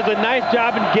 Pierce does a nice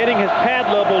job in getting his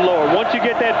pad level lower. Once you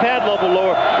get that pad level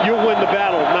lower, you'll win the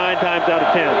battle 9 times out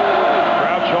of 10.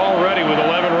 Crouch already with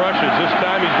 11 rushes. This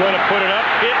time he's going to put it up.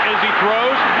 Hit as he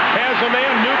throws. Has a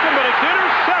man, Newcomb, but it's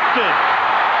intercepted.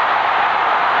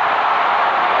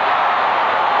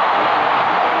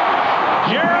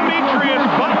 Jeremitrius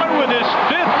Butler with his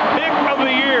 5th pick of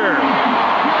the year.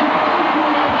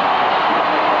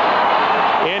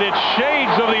 And it's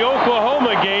shades of the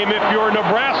Oklahoma game if you're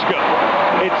Nebraska.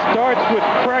 It starts with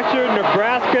pressure.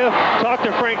 Nebraska, talked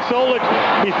to Frank Solich.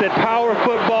 He said power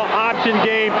football, option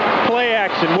game, play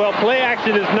action. Well, play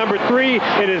action is number 3.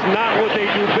 It is not what they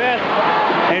do best.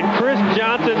 And Chris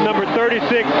Johnson, number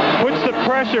 36, puts the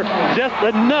pressure just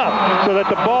enough so that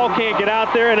the ball can't get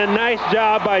out there. And a nice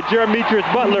job by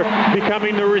Jeremitrius Butler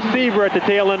becoming the receiver at the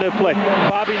tail end of the play.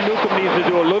 Bobby Newcomb needs to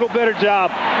do a little better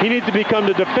job. He needs to become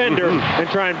the defender and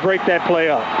try and break that play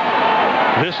up.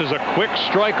 This is a quick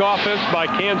strike offense by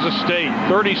Kansas State.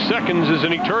 30 seconds is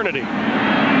an eternity.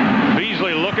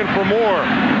 Beasley looking for more.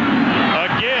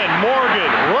 Again, Morgan,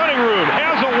 running room,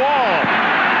 has a wall.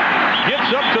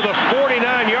 Gets up to the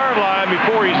 49-yard line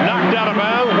before he's knocked out of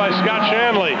bounds by Scott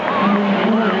Shanley.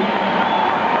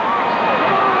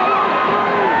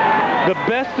 The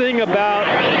best thing about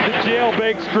the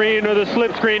jailbreak screen or the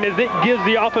slip screen is it gives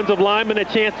the offensive lineman a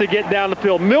chance to get down the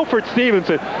field. Milford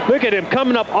Stevenson, look at him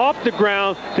coming up off the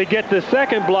ground to get the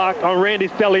second block on Randy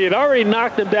Stella. He had already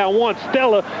knocked him down once.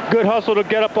 Stella, good hustle to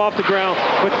get up off the ground.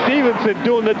 But Stevenson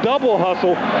doing the double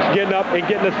hustle, getting up and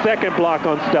getting the second block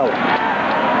on Stella.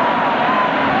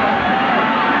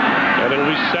 And it'll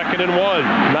be 2nd and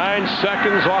 1. 9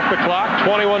 seconds off the clock,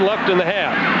 21 left in the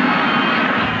half.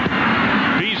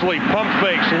 Beasley pump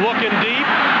fakes, looking deep.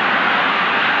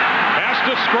 Has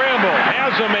to scramble,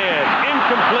 has a man,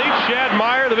 incomplete. Shad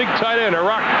Meyer, the big tight end, or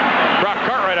Rock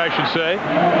Cartwright, I should say,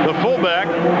 the fullback.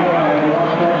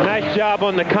 Nice job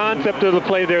on the concept of the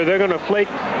play there. They're going to fake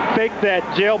that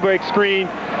jailbreak screen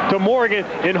to Morgan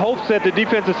in hopes that the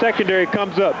defensive secondary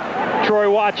comes up. Troy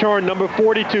Watchorn, number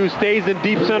 42, stays in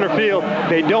deep center field.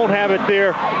 They don't have it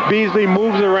there. Beasley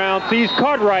moves around, sees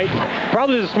Cartwright.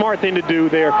 Probably the smart thing to do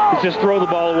there is just throw the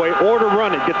ball away or to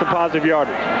run it, get the positive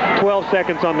yardage. 12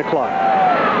 seconds on the clock.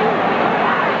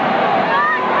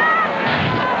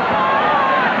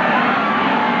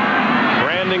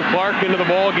 Brandon Clark into the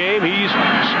ball game. He's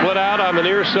split out on the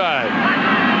near side.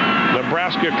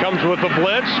 Nebraska comes with the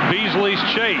blitz. Beasley's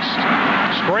chased.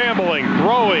 Scrambling,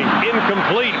 throwing,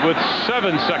 incomplete with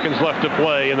 7 seconds left to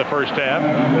play in the first half.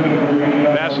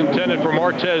 Pass intended for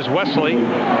Martez Wesley.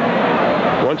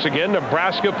 Once again,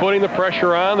 Nebraska putting the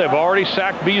pressure on. They've already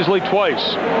sacked Beasley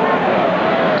twice.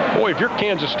 Boy, if you're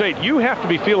Kansas State, you have to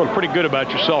be feeling pretty good about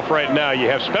yourself right now. You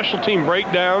have special team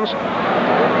breakdowns.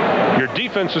 Your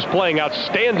defense is playing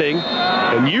outstanding,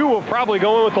 and you will probably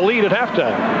go in with the lead at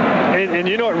halftime. And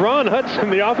you know what, Ron Hudson,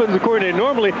 the offensive coordinator,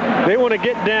 normally they want to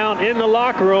get down in the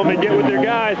locker room and get with their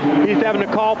guys. He's having to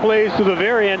call plays to the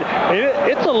very end. And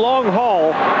it's a long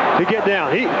haul to get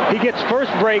down. He gets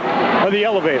first break of the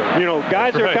elevator. You know,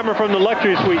 guys that are coming from the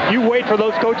luxury suite, you wait for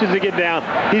those coaches to get down.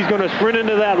 He's going to sprint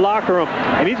into that locker room,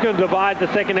 and he's going to divide the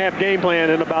second half game plan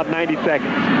in about 90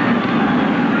 seconds.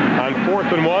 On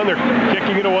 4th and 1, they're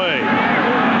kicking it away.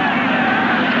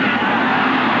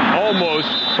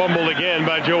 Almost fumbled again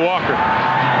by Joe Walker.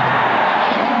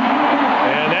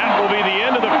 And that will be the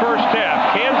end of the first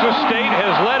half. Kansas State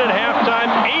has led at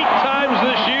halftime 8 times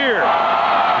this year.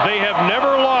 They have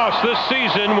never lost this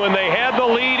season when they had the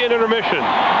lead in intermission.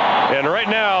 And right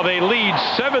now they lead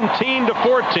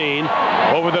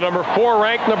 17-14 over the number 4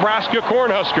 ranked Nebraska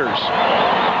Cornhuskers.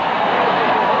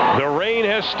 The rain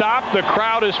has stopped. The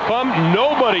crowd is pumped.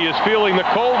 Nobody is feeling the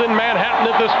cold in Manhattan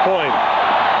at this point.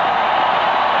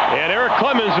 And Eric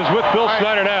Clemens is with Bill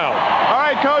Snyder now. All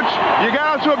right, Coach, you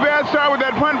got off to a bad start with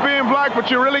that punt being blocked,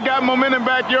 but you really got momentum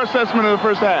back. Your assessment of the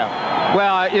first half?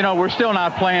 Well, you know, we're still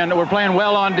not playing. We're playing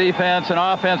well on defense, and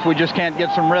offense, we just can't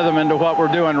get some rhythm into what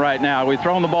we're doing right now. We've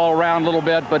thrown the ball around a little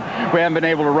bit, but we haven't been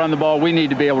able to run the ball. We need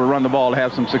to be able to run the ball to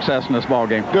have some success in this ball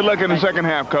game. Good luck in the second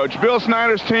half, Coach. Bill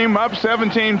Snyder's team up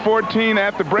 17-14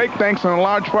 at the break, thanks in a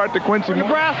large part to Quincy.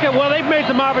 Nebraska, well, they've made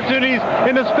some opportunities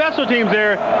in the special teams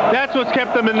there. That's what's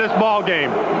kept them in this ball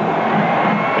game.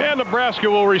 And Nebraska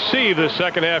will receive the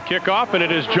second half kickoff, and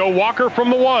it is Joe Walker from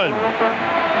the 1.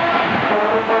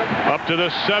 Up to the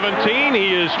 17,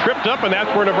 he is tripped up, and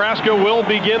that's where Nebraska will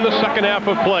begin the second half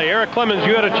of play. Eric Clemens,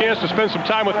 you had a chance to spend some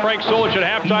time with Frank Solich at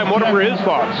halftime. What were his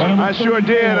thoughts? I sure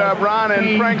did, Ron,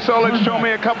 and Frank Solich told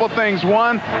me a couple things.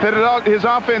 One, that his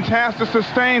offense has to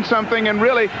sustain something and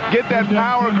really get that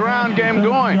power ground game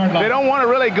going. They don't want to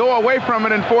really go away from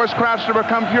it and force Crouch to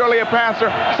become purely a passer.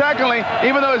 Secondly,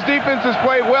 even though his defense has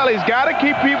played well, he's got to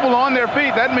keep people on their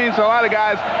feet. That means a lot of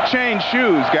guys change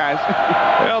shoes, guys.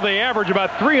 Well, they average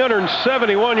about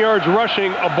 371 yards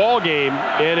rushing a ball game,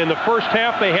 and in the first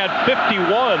half they had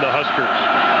 51, the Huskers.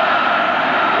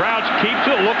 Crouch keeps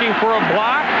it, looking for a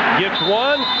block, gets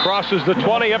one, crosses the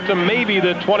 20 up to maybe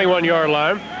the 21-yard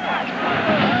line.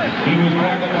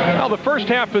 Now the first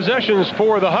half possessions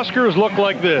for the Huskers look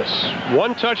like this.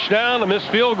 1 touchdown, a missed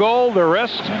field goal, the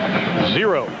rest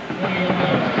 0.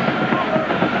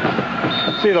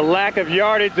 See the lack of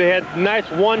yardage. They had a nice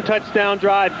 1 touchdown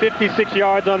drive, 56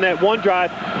 yards on that 1 drive,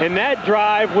 and that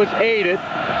drive was aided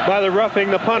by the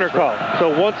roughing the punter call. So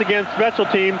once again, special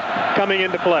teams coming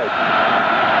into play.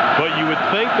 But you would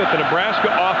think that the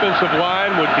Nebraska offensive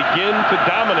line would begin to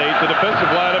dominate the defensive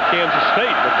line of Kansas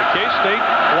State, but the K-State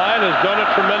line has done a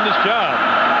tremendous job.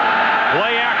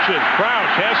 Play action. Crouch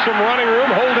has some running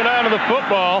room, holding on to the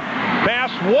football.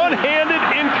 Pass one-handed,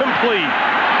 incomplete.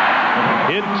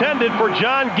 Intended for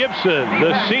John Gibson,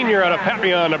 the senior out of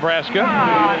Papillon, Nebraska.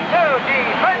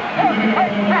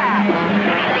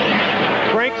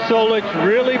 Frank Solich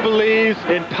really believes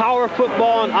in power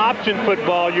football and option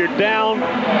football. You're down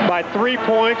by 3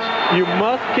 points. You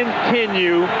must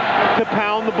continue to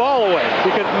pound the ball away,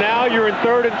 because now you're in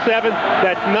 3rd and 7.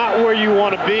 That's not where you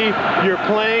want to be. You're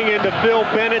playing into Phil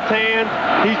Bennett's hands.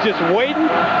 He's just waiting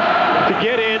to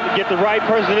get in, get the right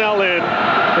personnel in.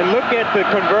 And look at the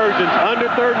conversions. Under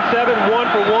 3rd and 7, 1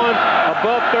 for 1.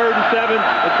 Above 3rd and 7,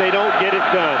 if they don't get it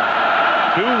done.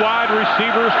 2 wide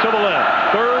receivers to the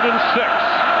left. 3rd and 6.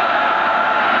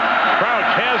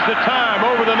 Crouch has the time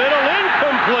over the middle.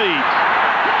 Incomplete.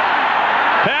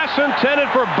 Pass Pass intended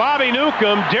for Bobby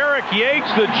Newcomb. Derek Yates,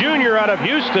 the junior out of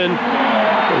Houston.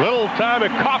 Little time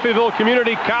at Coffeyville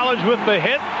Community College with the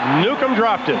hit. Newcomb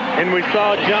dropped it. And we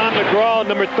saw John McGraw,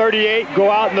 number 38,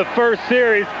 go out in the first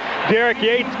series. Derek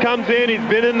Yates comes in. He's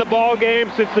been in the ball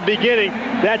game since the beginning.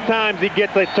 That time he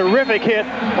gets a terrific hit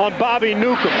on Bobby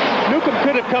Newcomb. Newcomb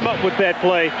could have come up with that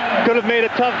play, could have made a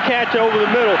tough catch over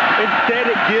the middle. Instead,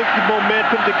 it gives the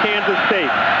momentum to Kansas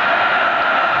State.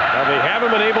 Now, they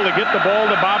haven't been able to get the ball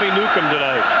to Bobby Newcomb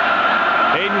tonight.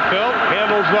 Hayden Felt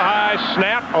handles the high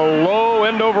snap, a low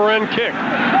end-over-end kick.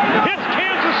 Hits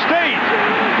Kansas State.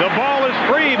 The ball is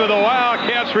free, but the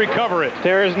Wildcats recover it.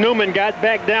 Terrence Newman got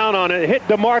back down on it, hit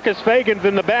DeMarcus Fagans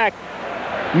in the back.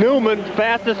 Newman,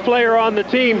 fastest player on the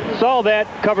team, saw that,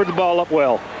 covered the ball up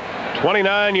well.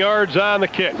 29 yards on the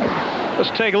kick.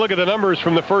 Let's take a look at the numbers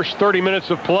from the first 30 minutes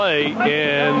of play,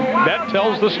 and that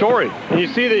tells the story. And you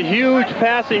see the huge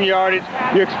passing yardage.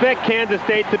 You expect Kansas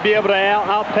State to be able to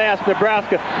outpass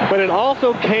Nebraska, but it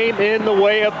also came in the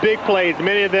way of big plays,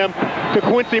 many of them to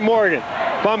Quincy Morgan.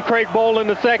 If I'm Craig Bowl in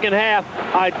the second half,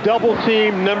 I double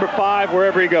team number 5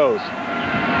 wherever he goes.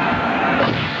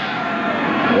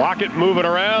 Lockett moving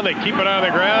around. They keep it on the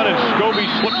ground, and Scobie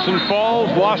slips and falls.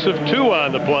 Loss of 2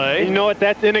 on the play. You know what?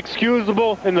 That's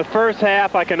inexcusable. In the first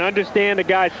half, I can understand a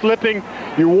guy slipping.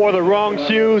 You wore the wrong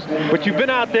shoes, but you've been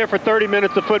out there for 30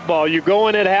 minutes of football. You go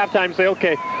in at halftime and say,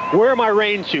 okay, where are my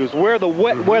rain shoes? Where are the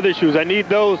wet weather shoes? I need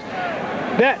those.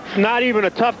 That's not even a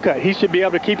tough cut. He should be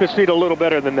able to keep his feet a little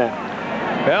better than that.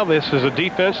 Well, this is a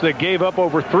defense that gave up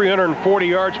over 340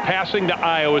 yards passing to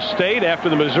Iowa State after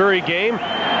the Missouri game.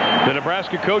 The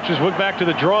Nebraska coaches went back to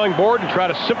the drawing board and try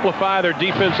to simplify their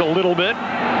defense a little bit.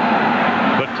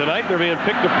 But tonight they're being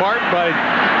picked apart by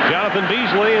Jonathan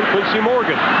Beasley and Quincy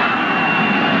Morgan.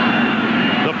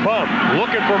 The pump,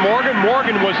 looking for Morgan.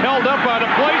 Morgan was held up on a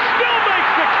play, still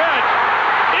makes the catch.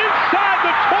 Inside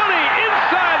the 20,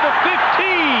 inside the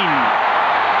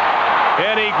 15.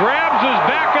 And he grabs his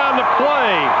back on the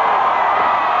play.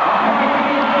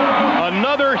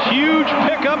 Another huge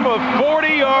pickup of 40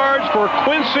 yards for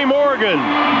Quincy Morgan.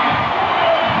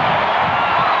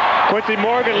 Quincy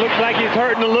Morgan looks like he's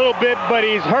hurting a little bit, but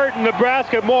he's hurting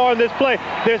Nebraska more on this play.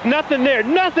 There's nothing there,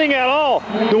 nothing at all.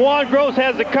 DeJuan Gross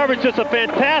has the coverage, just a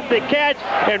fantastic catch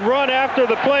and run after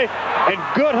the play, and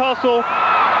good hustle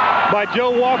by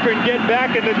Joe Walker and get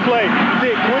back in this play.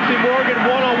 See, Quincy Morgan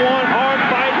one-on-one, arm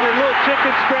fighting, a little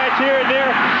chicken scratch here and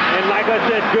there, and like I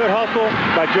said, good hustle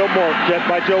by Joe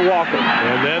Walker.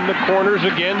 And then the corners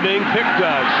again being picked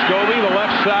on. Scobie, the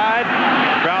left side.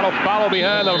 Crowd will follow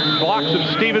behind the blocks of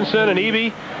Stevenson and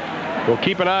Eby. We'll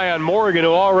keep an eye on Morgan, who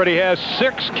already has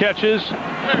 6 catches,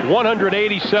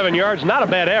 187 yards. Not a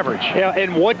bad average. Yeah,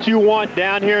 and what you want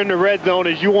down here in the red zone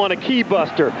is you want a key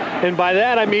buster. And by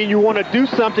that, I mean you want to do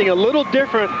something a little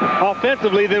different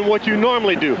offensively than what you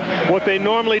normally do. What they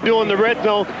normally do in the red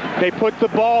zone, they put the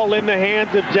ball in the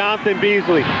hands of Jonathan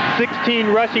Beasley. 16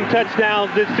 rushing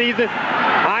touchdowns this season.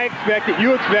 I expected,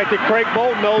 you expected, Craig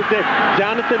Bolton knows that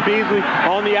Jonathan Beasley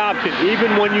on the option.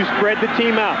 Even when you spread the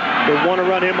team out, they want to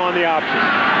run him on the option.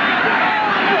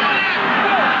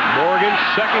 Morgan,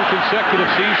 second consecutive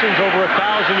seasons, over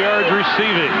 1,000 yards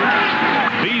receiving.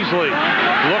 Beasley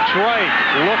looks right,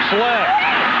 looks left,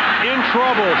 in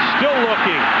trouble, still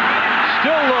looking,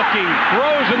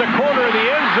 throws in the corner of the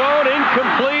end zone,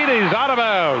 incomplete, he's out of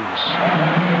bounds.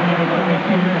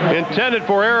 Intended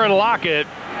for Aaron Lockett.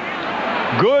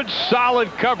 Good, solid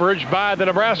coverage by the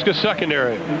Nebraska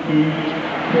secondary.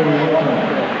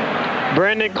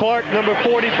 Brandon Clark, number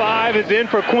 45, is in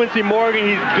for Quincy Morgan.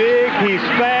 He's big, he's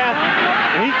fast,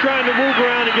 and he's trying to move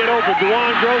around and get open.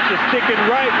 DeJuan Gross is sticking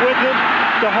right with him.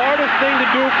 The hardest thing to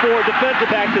do for a defensive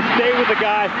back is stay with a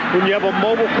guy when you have a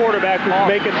mobile quarterback who's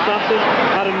making something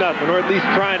out of nothing, or at least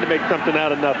trying to make something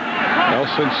out of nothing. Well,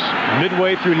 since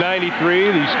midway through 93,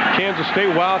 these Kansas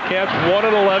State Wildcats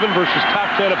 1-11 versus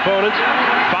top 10 opponents.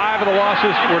 5 of the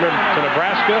losses were to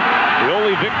Nebraska. The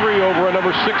only victory over a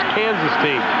number 6 Kansas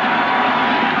team.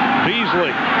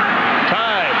 Beasley,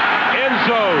 time, end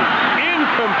zone,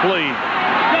 incomplete.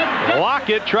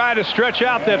 Lockett tried to stretch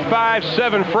out that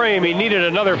 5'7" frame. He needed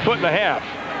another 1.5 feet.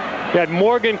 You had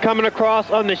Morgan coming across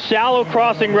on the shallow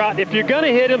crossing route. If you're going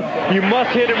to hit him, you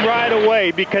must hit him right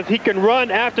away because he can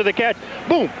run after the catch.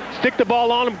 Boom, stick the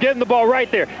ball on him, get him the ball right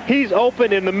there. He's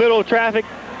open in the middle of traffic.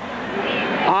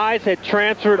 Eyes had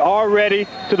transferred already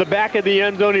to the back of the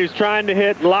end zone. He was trying to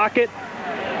hit Lockett.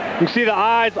 You see the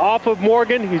eyes off of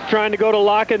Morgan. He's trying to go to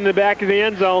Lockett in the back of the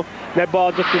end zone. That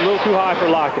ball just a little too high for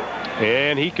Lockett.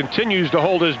 And he continues to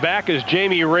hold his back as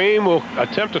Jamie Ream will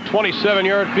attempt a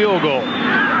 27-yard field goal.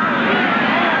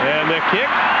 And the kick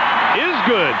is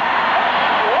good.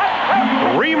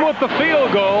 Ream with the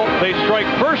field goal. They strike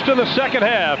first in the second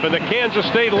half, and the Kansas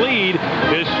State lead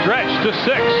is stretched to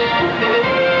 6.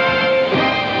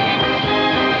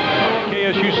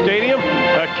 KSU Stadium,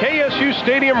 a KSU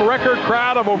Stadium record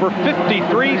crowd of over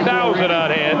 53,000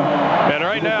 on hand. And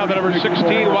right now, the number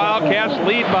 16 Wildcats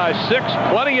lead by 6.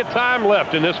 Plenty of time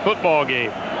left in this football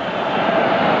game.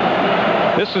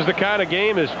 This is the kind of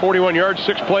game, is 41 yards,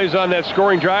 6 plays on that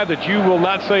scoring drive, that you will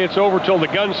not say it's over till the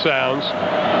gun sounds.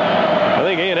 I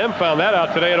think A&M found that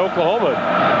out today at Oklahoma.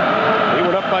 They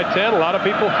went up by 10. A lot of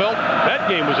people felt that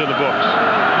game was in the books.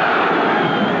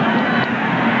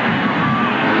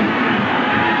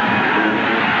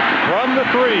 From the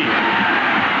 3,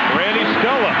 Randy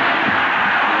Stella.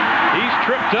 He's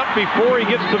tripped up before he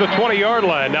gets to the 20-yard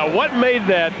line. Now, what made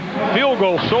that field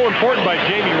goal so important by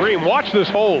Jamie Ream? Watch this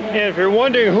hold. And if you're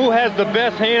wondering who has the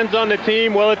best hands on the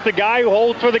team, well, it's the guy who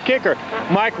holds for the kicker.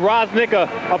 Mike Rosnick,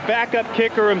 a backup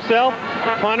kicker himself,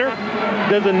 punter,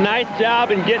 does a nice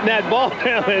job in getting that ball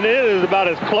down, and it is about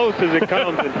as close as it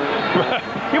comes.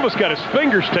 He almost got his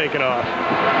fingers taken off.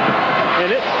 And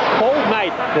it's cold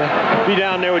night to be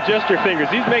down there with just your fingers.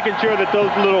 He's making sure that those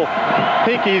little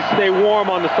pinkies stay warm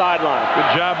on the sideline.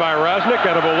 Good job by Rosnick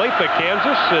out of Olathe,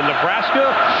 Kansas, and Nebraska.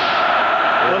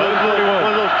 One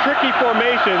of those tricky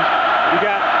formations. You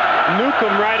got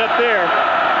Newcomb right up there.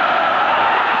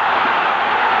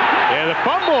 And the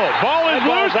fumble. Ball is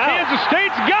loose. Kansas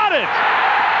State's got it.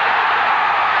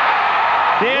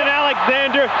 Dan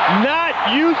Alexander not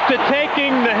used to taking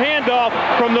the handoff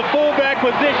from the fullback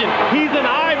position. He's an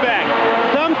I-back.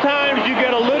 Sometimes you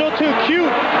get a little too cute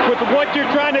with what you're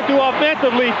trying to do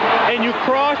offensively, and you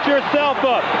cross yourself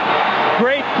up.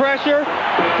 Great pressure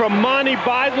from Monty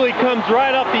Bisley, comes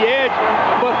right off the edge.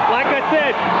 But like I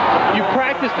said, you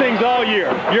practice things all year.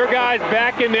 Your guy's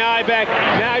back in the I-back.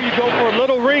 Now you go for a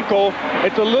little wrinkle.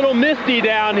 It's a little misty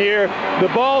down here. The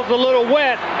ball's a little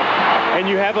wet, and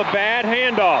you have a bad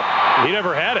handoff. He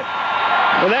never had it.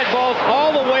 Well, that ball's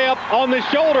all the way up on the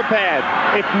shoulder pad.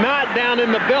 It's not down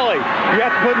in the belly. You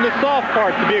have to put in the soft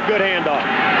part to be a good handoff.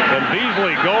 And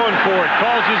Beasley going for it.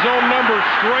 Calls his own number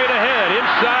straight ahead.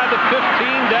 Inside the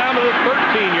 15, down to the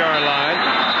 13-yard line.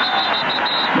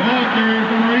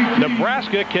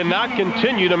 Nebraska cannot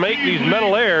continue to make these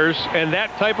mental errors and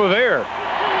that type of error.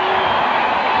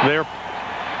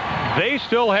 They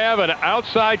still have an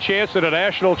outside chance at a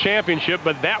national championship,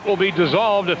 but that will be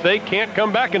dissolved if they can't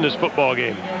come back in this football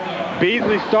game.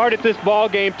 Beasley started this ball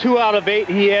game 2 out of 8.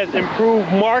 He has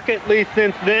improved markedly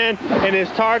since then, and his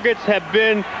targets have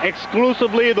been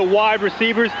exclusively the wide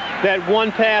receivers. That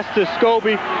one pass to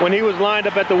Scobie when he was lined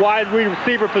up at the wide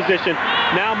receiver position.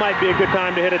 Now might be a good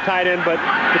time to hit a tight end, but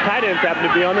the tight ends happen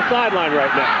to be on the sideline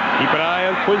right now. Keep an eye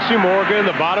on Quincy Morgan,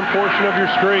 the bottom portion of your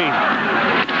screen.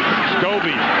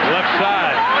 Scobie, left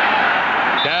side,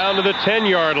 down to the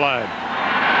 10-yard line.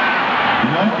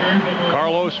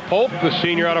 Carlos Polk, the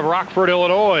senior out of Rockford,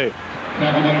 Illinois,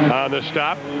 on the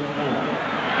stop.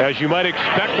 As you might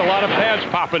expect, a lot of pads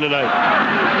popping tonight.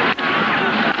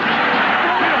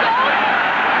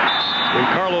 And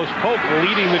Carlos Polk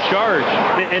leading the charge.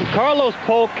 And Carlos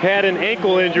Polk had an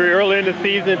ankle injury early in the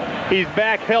season. He's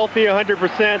back healthy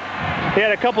 100%. He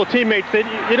had a couple teammates say,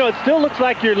 you know, it still looks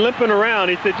like you're limping around.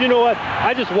 He said, you know what,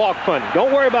 I just walk funny.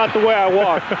 Don't worry about the way I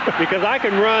walk because I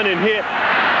can run and hit.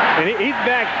 And he's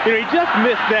back. You know, he just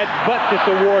missed that Butkus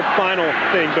Award final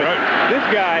thing. But this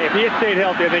guy, if he had stayed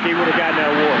healthy, I think he would have gotten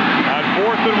that award. On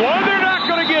 4th and 1, they're not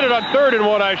going to get it. On 3rd and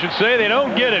 1, I should say. They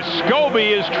don't get it.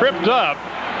 Scobie is tripped up.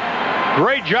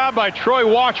 Great job by Troy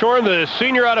Watchorn, the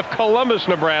senior out of Columbus,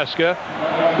 Nebraska,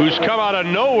 who's come out of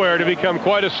nowhere to become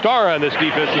quite a star on this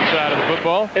defensive side of the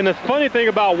football. And the funny thing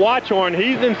about Watchorn,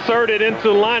 he's inserted into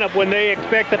the lineup when they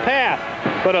expect to pass.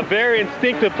 But a very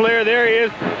instinctive player. There he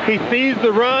is. He sees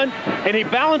the run, and he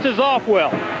balances off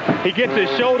well. He gets his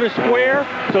shoulder square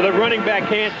so the running back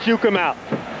can't juke him out.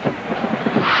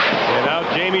 And now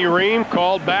Jamie Ream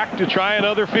called back to try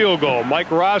another field goal. Mike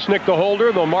Rosnick, the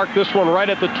holder. They'll mark this one right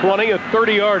at the 20, a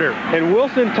 30-yarder. And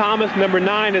Wilson Thomas, number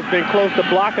 9, has been close to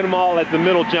blocking them all as the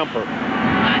middle jumper. The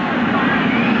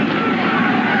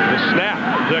snap,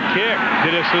 the kick.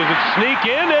 Does it sneak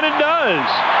in? And it does.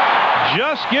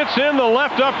 Just gets in the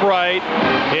left upright,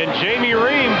 and Jamie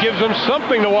Ream gives them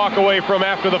something to walk away from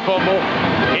after the fumble.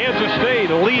 Kansas State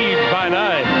leads by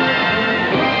 9.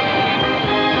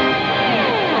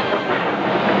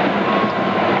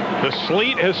 The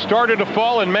sleet has started to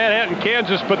fall in Manhattan,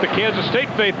 Kansas, but the Kansas State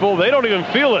faithful, they don't even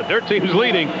feel it. Their team's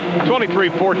leading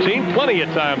 23-14. Plenty of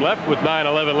time left with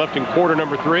 9:11 left in quarter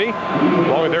number 3.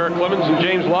 Along with Eric Clemens and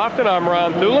James Lofton, I'm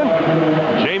Ron Thulin.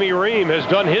 Jamie Ream has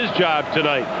done his job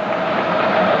tonight.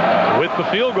 with the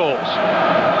field goals.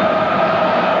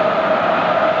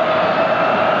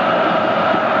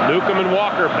 Newcomb and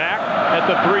Walker back at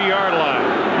the 3-yard line.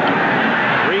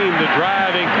 Green, the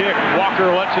driving kick. Walker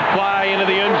lets it fly into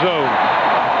the end zone.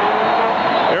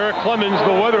 Eric Clemens,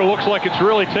 the weather looks like it's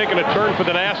really taking a turn for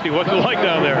the nasty. What's it like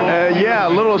down there? Yeah,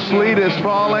 a little sleet is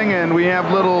falling, and we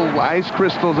have little ice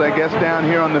crystals, I guess, down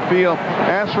here on the field.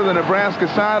 As for the Nebraska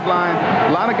sideline,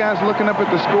 a lot of guys looking up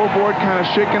at the scoreboard, kind of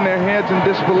shaking their heads in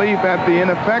disbelief at the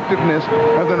ineffectiveness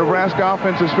of the Nebraska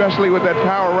offense, especially with that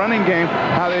power running game,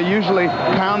 how they usually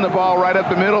pound the ball right up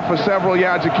the middle for several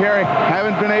yards of carry.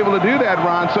 Haven't been able to do that,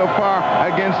 Ron, so far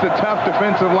against the tough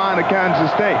defensive line of Kansas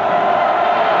State.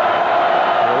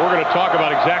 We're going to talk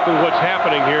about exactly what's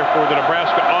happening here for the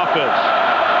Nebraska offense.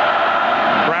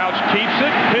 Crouch keeps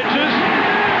it, pitches,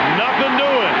 nothing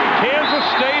doing. Kansas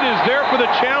State is there for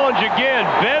the challenge again.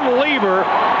 Ben Lieber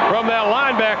from that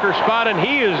linebacker spot, and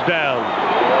he is down.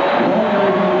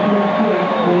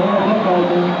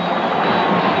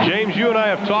 James, you and I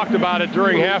have talked about it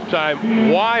during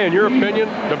halftime. Why, in your opinion,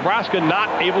 Nebraska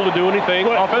not able to do anything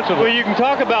offensively? Well, you can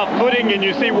talk about footing and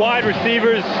you see wide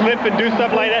receivers slip and do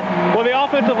stuff like that. Well, the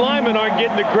offensive linemen aren't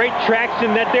getting the great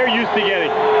traction that they're used to getting.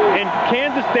 And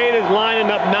Kansas State is lining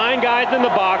up 9 guys in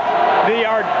the box. They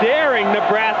are daring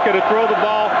Nebraska to throw the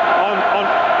ball on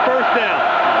first down.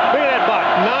 Look at that box.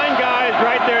 9 guys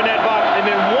right there in that box, and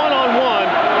then one-on-one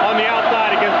on the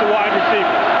outside against the wide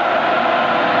receiver.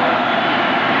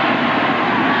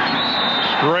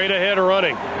 Straight ahead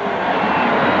running.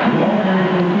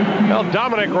 Well,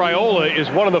 Dominic Raiola is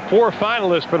one of the 4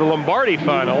 finalists for the Lombardi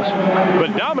Finals,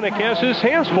 but Dominic has his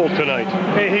hands full tonight.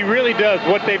 Hey, he really does.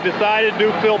 What they've decided to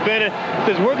do, Phil Bennett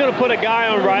says, we're going to put a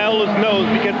guy on Raiola's nose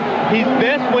because he's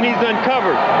best when he's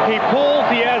uncovered. He pulls,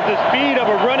 he has the speed of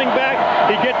a running back,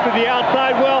 he gets to the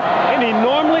outside well, and he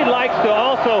normally likes to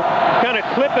also kind of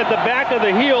clip at the back of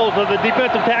the heels of the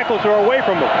defensive tackles who are away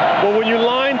from him. But when you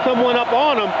line someone up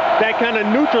on him, that kind of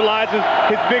neutralizes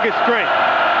his biggest strength.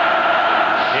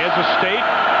 Kansas State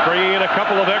bringing in a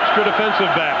couple of extra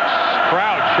defensive backs.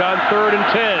 Crouch on 3rd and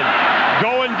 10.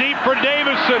 Going deep for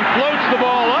Davison. Floats the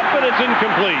ball up, and it's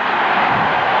incomplete.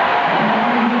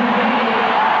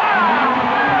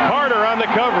 Carter on the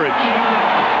coverage.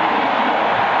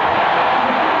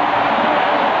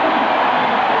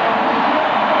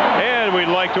 We'd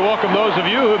like to welcome those of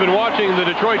you who have been watching the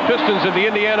Detroit Pistons and the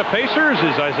Indiana Pacers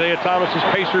as Isaiah Thomas's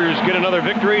Pacers get another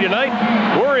victory tonight.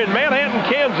 We're in Manhattan,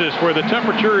 Kansas, where the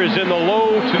temperature is in the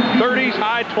low 30s,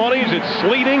 high 20s. It's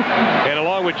sleeting. And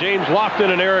along with James Lofton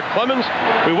and Eric Clemens,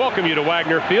 we welcome you to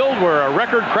Wagner Field, where a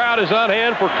record crowd is on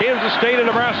hand for Kansas State and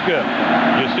Nebraska.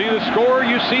 You see the score,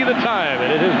 you see the time,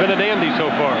 and it has been a dandy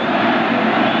so far.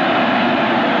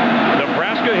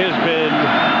 Nebraska has been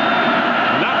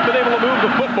able to move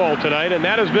the football tonight, and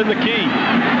that has been the key.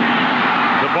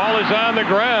 The ball is on the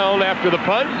ground after the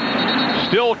punt,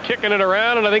 still kicking it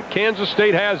around, and I think Kansas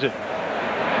State has it.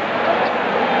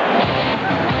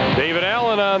 David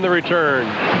Allen on the return.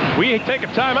 We take a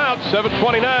timeout.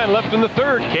 7:29 left in the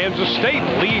third. Kansas State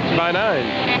leads by 9.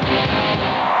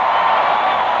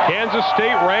 Kansas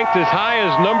State ranked as high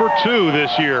as number 2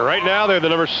 this year. Right now, they're the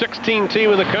number 16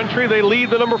 team in the country. They lead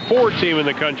the number 4 team in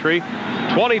the country.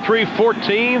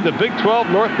 23-14, the Big 12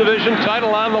 North Division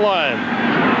title on the line.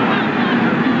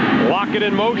 Lockett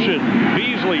in motion.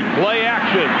 Beasley, play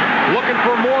action. Looking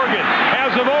for Morgan.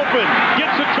 Has him open.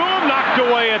 Gets it to him. Knocked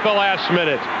away at the last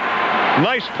minute.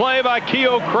 Nice play by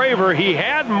Keo Craver. He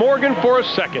had Morgan for a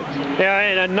second. Yeah,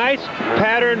 and a nice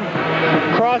pattern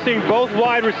crossing both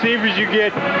wide receivers. You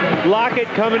get Lockett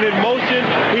coming in motion.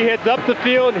 He heads up the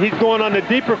field. He's going on the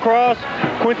deeper cross.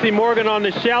 Quincy Morgan on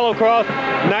the shallow cross.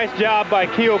 Nice job by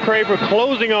Keo Craver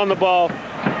closing on the ball.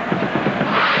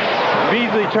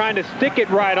 Beasley trying to stick it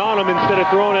right on him instead of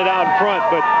throwing it out in front,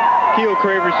 but Keo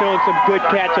Craver showing some good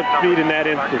catch-up speed in that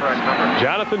instance.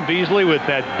 Jonathan Beasley with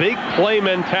that big play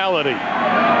mentality.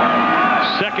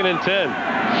 2nd and 10.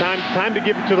 Time to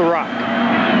give it to the Rock.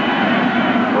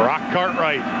 Rock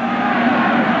Cartwright.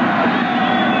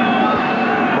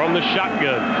 From the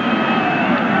shotgun.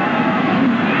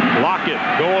 Lockett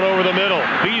going over the middle.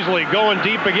 Beasley going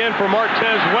deep again for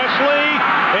Martez Wesley,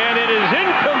 and it is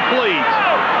incomplete.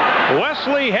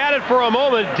 Wesley had it for a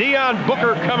moment. Deion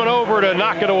Booker coming over to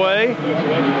knock it away.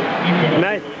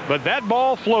 Nice. But that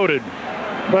ball floated.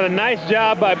 But a nice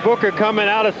job by Booker coming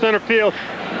out of center field.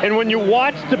 And when you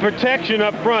watch the protection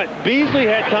up front, Beasley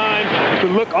had time to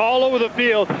look all over the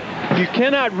field. You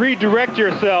cannot redirect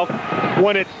yourself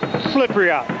when it's slippery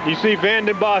out. You see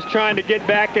Vanden Bosch trying to get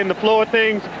back in the flow of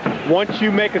things. Once you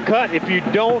make a cut, if you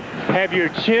don't have your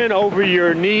chin over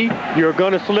your knee, you're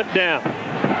going to slip down.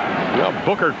 Well,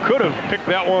 Booker could have picked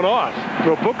that one off.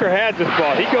 Well, Booker has this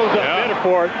ball. He goes up better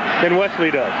for it than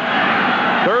Wesley does.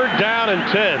 3rd down and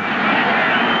 10.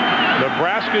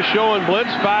 Nebraska showing blitz,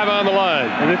 5 on the line.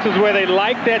 And this is where they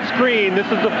like that screen. This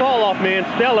is the fall-off man.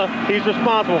 Stella, he's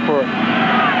responsible for it.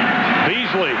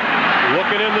 Beasley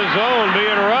looking in the zone,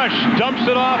 being rushed. Dumps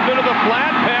it off into the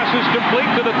flat. Pass is complete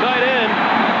to the tight end.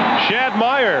 Shad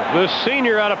Meyer, the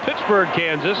senior out of Pittsburgh,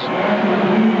 Kansas.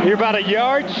 You're about a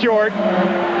yard short.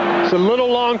 It's a little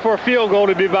long for a field goal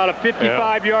to be about a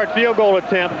 55-yard field goal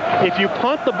attempt. If you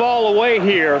punt the ball away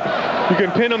here, you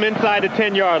can pin them inside the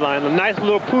 10-yard line. A nice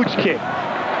little pooch kick.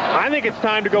 I think it's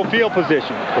time to go field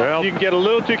position. Well, you can get a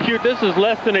little too cute. This is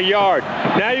less than a yard.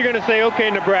 Now you're going to say,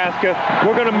 okay, Nebraska,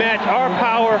 we're going to match our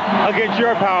power against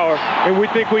your power, and we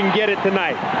think we can get it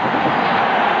tonight.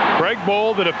 Greg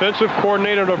Bohl, the defensive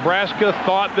coordinator of Nebraska,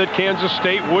 thought that Kansas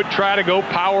State would try to go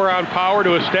power on power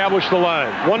to establish the line.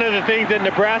 One of the things that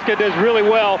Nebraska does really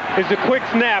well is the quick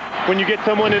snap when you get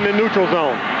someone in the neutral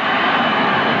zone.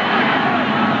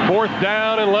 4th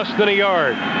down and less than a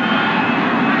yard.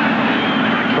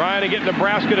 Trying to get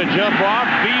Nebraska to jump off.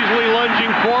 Beasley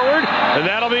lunging forward, and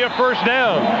that'll be a 1st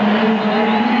down.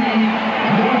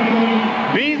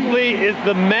 Beasley is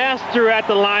the master at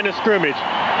the line of scrimmage.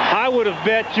 I would have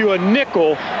bet you a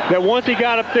nickel that once he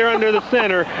got up there under the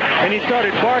center and he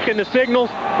started barking the signals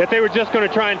that they were just going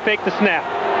to try and fake the snap.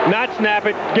 Not snap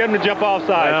it, get him to jump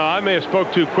offside. Now, I may have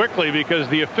spoke too quickly because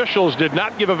the officials did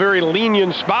not give a very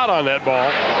lenient spot on that ball.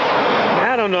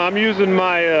 I don't know. I'm using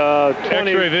my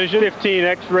 2015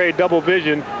 X-ray double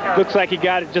vision. Looks like he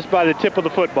got it just by the tip of the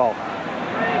football.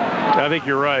 I think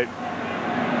you're right.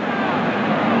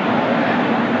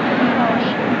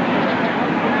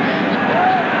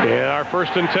 And our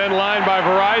 1st and 10 line by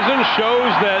Verizon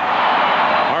shows that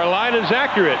our line is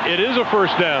accurate. It is a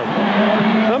 1st down.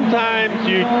 Sometimes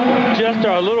you just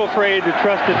are a little afraid to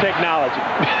trust the technology.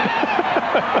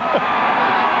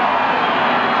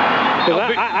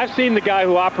 I've seen the guy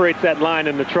who operates that line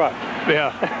in the truck.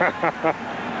 Yeah.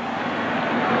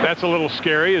 That's a little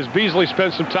scary as Beasley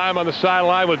spent some time on the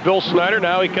sideline with Bill Snyder.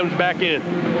 Now he comes back in.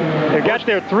 They've got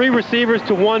their 3 receivers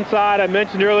to one side. I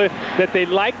mentioned earlier that they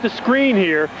like the screen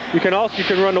here. You can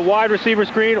run the wide receiver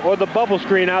screen or the bubble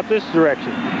screen out this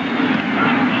direction.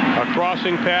 A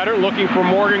crossing pattern, looking for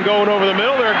Morgan going over the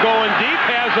middle. They're going deep,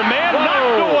 has a man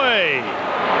knocked away.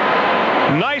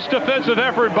 Nice defensive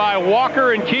effort by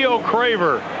Walker and Keo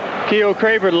Craver. Keo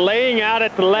Craver laying out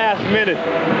at the last minute.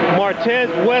 Martez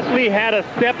Wesley had a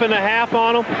step and a half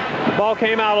on him. The ball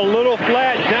came out a little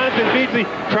flat. Jonathan Beasley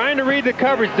trying to read the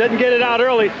coverage, doesn't get it out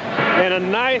early. And a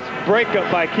nice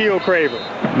breakup by Keo Craver.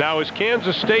 Now, is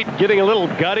Kansas State getting a little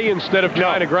gutty instead of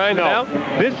trying to grind it out?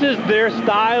 This is their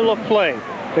style of play.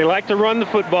 They like to run the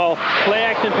football. Play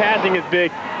action passing is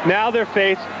big. Now they're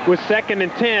faced with 2nd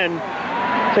and 10.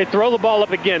 They throw the ball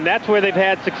up again. That's where they've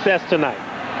had success tonight.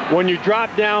 When you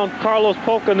drop down Carlos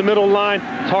Polka in the middle line,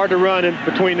 it's hard to run in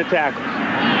between the tackles.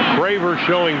 Craver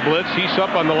showing blitz. He's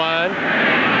up on the line.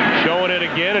 Showing it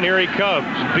again, and here he comes.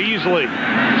 Beasley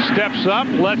steps up,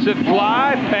 lets it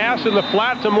fly. Pass in the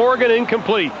flat to Morgan,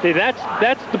 incomplete. See, that's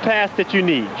the pass that you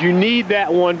need. You need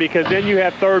that one because then you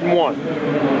have 3rd and 1.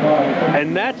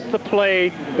 And that's the play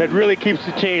that really keeps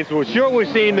the chains moving. Sure,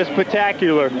 we've seen the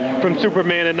spectacular from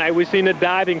Superman tonight. We've seen the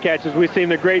diving catches. We've seen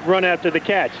the great run after the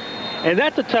catch. And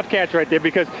that's a tough catch right there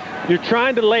because you're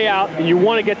trying to lay out and you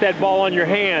want to get that ball on your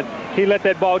hand. He let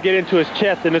that ball get into his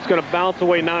chest, and it's going to bounce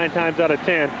away 9 times out of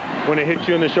 10 when it hits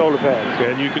you in the shoulder pads.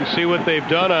 And you can see what they've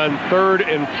done on 3rd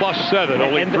and +7,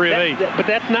 only 3 of 8. But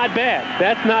that's not bad.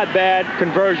 That's not bad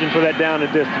conversion for that down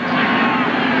and distance.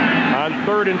 On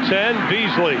 3rd and 10,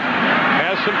 Beasley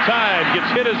has some time,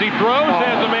 gets hit as he throws,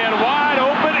 has a man wide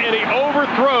open, and he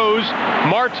overthrows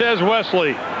Martez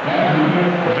Wesley.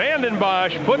 Vanden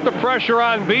Bosch put the pressure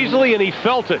on Beasley, and he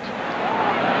felt it.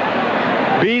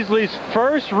 Beasley's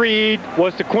first read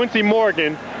was to Quincy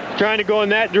Morgan, trying to go in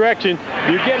that direction.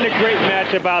 You're getting a great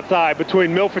matchup outside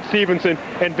between Milford Stevenson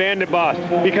and Vanden Bosch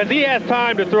because he has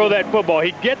time to throw that football.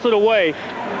 He gets it away.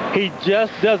 He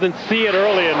just doesn't see it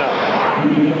early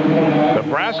enough.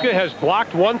 Nebraska has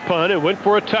blocked 1 punt and went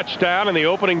for a touchdown in the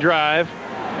opening drive.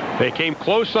 They came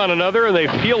close on another, and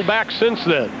they've peeled back since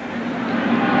then.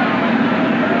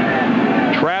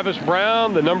 Travis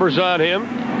Brown, the numbers on him,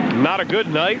 not a good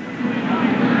night.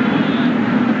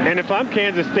 And if I'm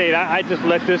Kansas State, I just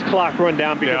let this clock run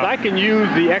down because I can use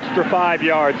the extra 5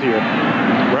 yards here.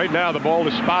 Right now, the ball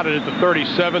is spotted at the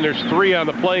 37. There's 3 on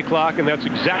the play clock, and that's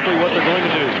exactly what they're going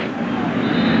to do.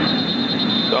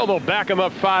 So they'll back them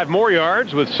up 5 more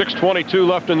yards with 6:22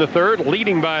 left in the 3rd,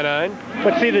 leading by 9.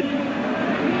 But see,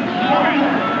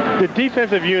 The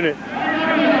defensive unit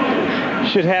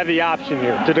should have the option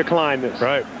here to decline this.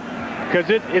 Right. Because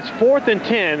it's 4th and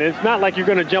 10. And it's not like you're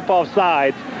going to jump off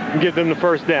sides and give them the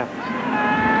first down.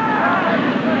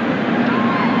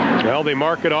 Well, they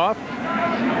mark it off.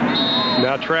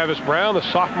 Now Travis Brown, the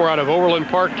sophomore out of Overland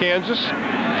Park, Kansas,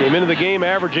 came into the game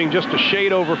averaging just a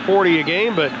shade over 40 a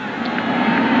game, but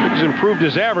he's improved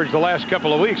his average the last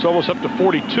couple of weeks, almost up to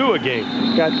 42 a game.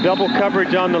 Got double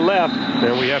coverage on the left.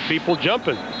 And we have people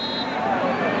jumping.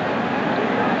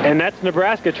 And that's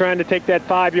Nebraska trying to take that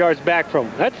 5 yards back from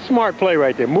him. That's a smart play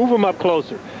right there. Move them up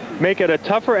closer. Make it a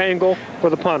tougher angle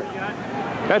for the punter.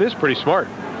 That is pretty smart.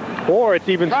 Or it's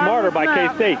even smarter by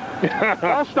K-State.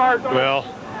 I'll start. Well,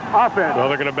 Offense.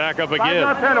 they're going to back up again.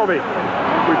 5-yard penalty.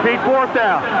 Repeat 4th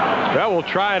down. Well, we'll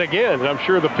try it again. And I'm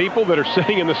sure the people that are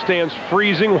sitting in the stands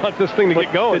freezing want this thing to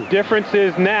get going. The difference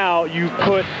is now you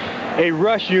put a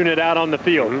rush unit out on the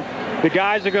field. The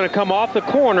guys are going to come off the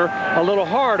corner a little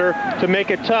harder to make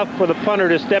it tough for the punter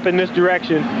to step in this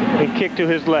direction and kick to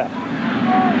his left.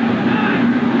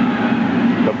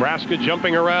 Nebraska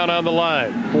jumping around on the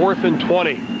line. 4th and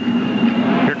 20.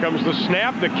 Here comes the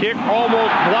snap. The kick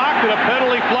almost blocked, and a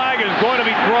penalty flag is going to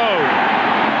be thrown.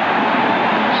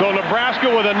 So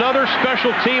Nebraska with another special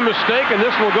team mistake, and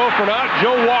this will go for naught.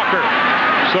 Joe Walker.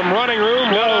 Some running room,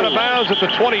 led out of bounds at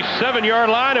the 27-yard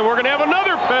line, and we're going to have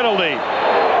another penalty.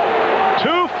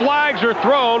 2 flags are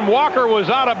thrown. Walker was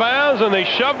out of bounds, and they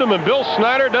shoved him, and Bill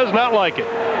Snyder does not like it.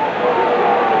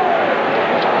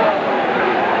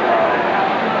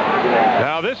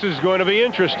 Now this is going to be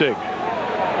interesting.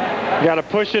 Got a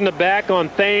push in the back on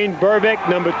Thane Burbeck,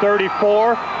 number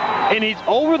 34, and he's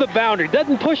over the boundary.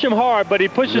 Doesn't push him hard, but he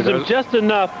pushes him just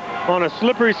enough on a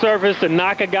slippery surface to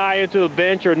knock a guy into the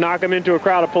bench or knock him into a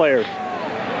crowd of players.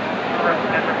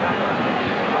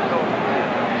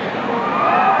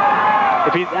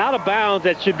 If he's out of bounds,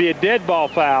 that should be a dead ball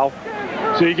foul.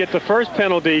 So you get the first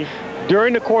penalty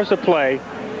during the course of play.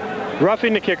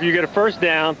 Roughing the kicker, you get a first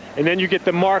down, and then you get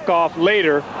the mark off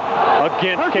later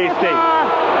against K-State.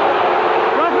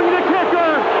 Roughing the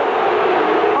kicker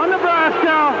on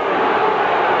Nebraska.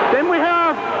 Then we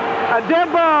have a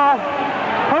dead ball,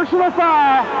 personal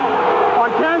foul on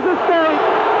Kansas State.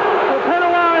 Will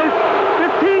penalize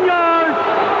 15 yards,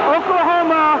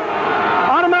 Oklahoma,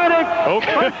 automatic.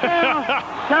 First down,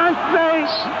 Kansas State,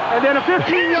 and then a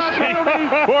 15-yard penalty.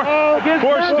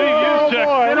 Poor Steve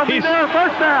Juszczyk. It'll be their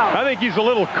first down. I think he's a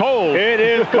little cold. It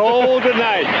is cold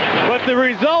tonight. But the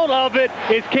result of it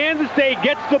is Kansas State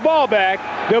gets the ball back.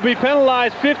 They'll be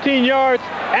penalized 15 yards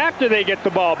after they get the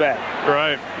ball back.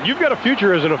 Right. You've got a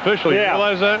future as an official. You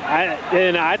realize that?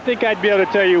 I think I'd be able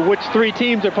to tell you which 3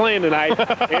 teams are playing tonight.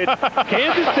 It's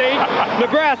Kansas State,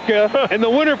 Nebraska, and the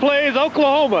winner plays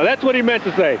Oklahoma. That's what he meant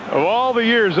to say. Of all the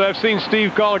years I've seen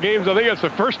Steve call games, I think that's the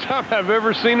first time I've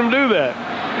ever seen him do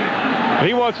that.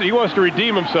 He wants to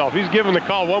redeem himself. He's giving the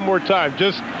call one more time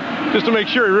just to make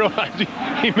sure he realizes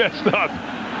he messed up.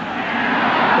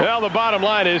 Well, the bottom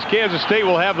line is Kansas State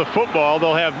will have the football.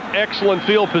 They'll have excellent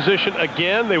field position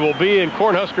again. They will be in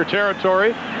Cornhusker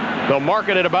territory. They'll mark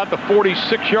it at about the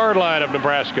 46-yard line of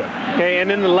Nebraska. Okay,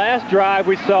 and in the last drive,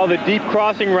 we saw the deep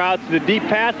crossing routes, the deep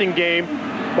passing game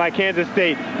by Kansas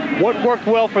State. What worked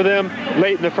well for them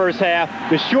late in the first half?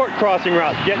 The short crossing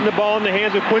routes, getting the ball in the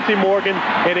hands of Quincy Morgan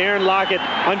and Aaron Lockett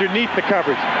underneath the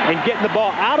coverage, and getting the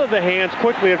ball out of the hands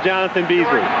quickly of Jonathan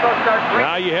Beasley.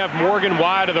 Now you have Morgan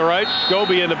wide to the right,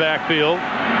 Scobie in the backfield.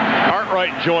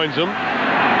 Cartwright joins them.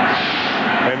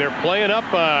 And they're playing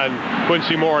up on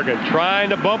Quincy Morgan, trying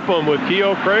to bump him with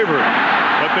Keough Craver,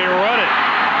 but they run it.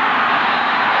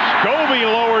 Scobie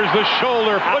lowers the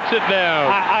shoulder, puts it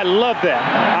down. I love that.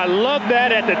 I love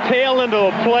that at the tail end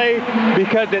of the play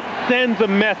because it sends a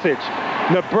message.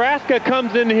 Nebraska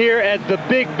comes in here as the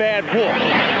big bad wolf.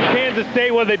 Kansas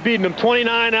State, well, they've beaten them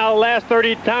 29 out of the last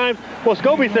 30 times. Well,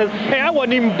 Scobie says, hey, I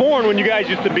wasn't even born when you guys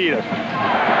used to beat us.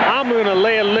 I'm going to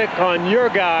lay a lick on your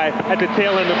guy at the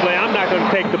tail end of the play. I'm not going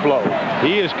to take the blow.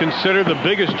 He is considered the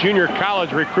biggest junior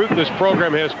college recruit this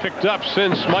program has picked up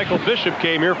since Michael Bishop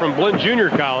came here from Blinn Junior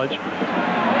College.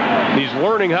 He's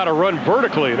learning how to run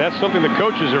vertically. That's something the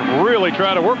coaches have really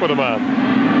tried to work with him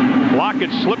on.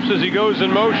 Lockett slips as he goes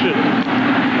in motion.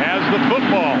 Has the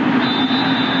football.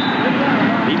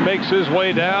 He makes his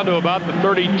way down to about the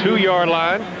 32-yard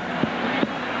line.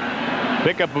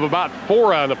 Pickup of about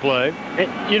 4 on the play.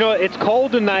 You know, it's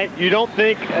cold tonight. You don't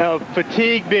think of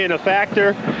fatigue being a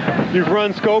factor. You've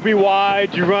run Scobie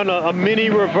wide. You run a mini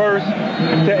reverse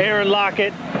to Aaron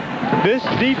Lockett. This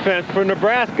defense for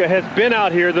Nebraska has been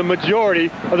out here the majority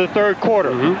of the third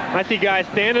quarter. I see guys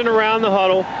standing around the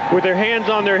huddle with their hands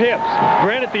on their hips.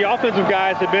 Granted, the offensive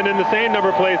guys have been in the same number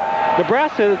of plays.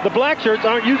 Nebraska, the black shirts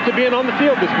aren't used to being on the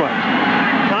field this much.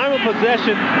 Time of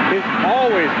possession is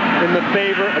always in the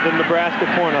favor of the Nebraska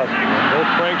Cornhuskers. Both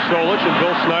Frank Solich and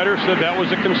Bill Snyder said that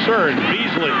was a concern.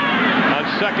 Beasley on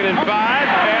 2nd and 5,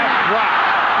 pass dropped.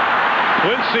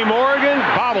 Quincy Morgan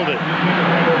bobbled it.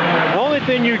 The only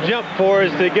thing you jump for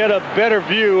is to get a better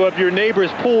view of your neighbor's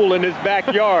pool in his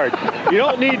backyard. You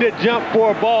don't need to jump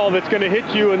for a ball that's going to hit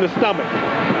you in the stomach.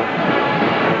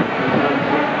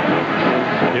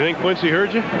 You think Quincy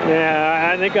heard you?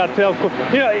 Yeah, I think I'll tell.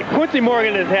 You know, Quincy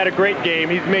Morgan has had a great game.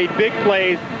 He's made big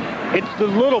plays. It's the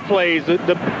little plays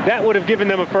that would have given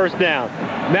them a first down.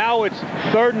 Now it's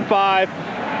 3rd and 5.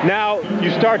 Now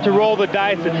you start to roll the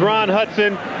dice. It's Ron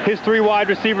Hudson, his 3 wide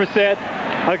receiver set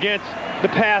against the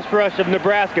pass rush of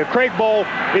Nebraska. Craig Bowl,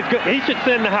 he should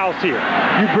send the house here.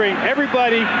 You bring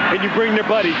everybody and you bring their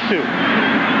buddies too.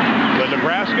 But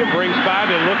Nebraska brings 5.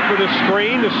 They look for the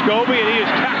screen to Scobie, and he is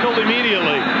tackled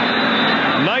immediately.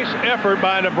 Nice effort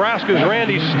by Nebraska's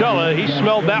Randy Stella. He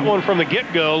smelled that one from the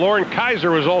get-go. Lauren Kaiser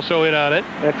was also in on it.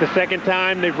 That's the second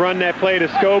time they've run that play to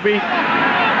Scobie.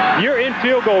 You're in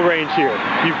field goal range here.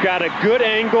 You've got a good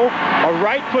angle. A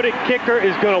right-footed kicker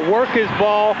is going to work his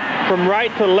ball from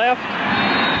right to left.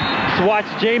 Just watch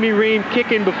Jamie Ream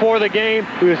kicking before the game.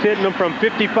 He was hitting them from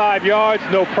 55 yards,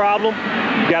 no problem.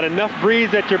 You've got enough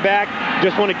breeze at your back.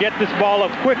 Just want to get this ball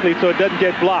up quickly so it doesn't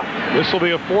get blocked. This will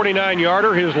be a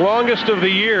 49-yarder, his longest of the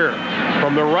year,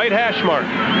 from the right hash mark.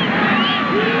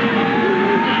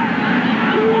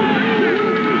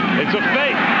 It's a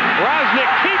fake.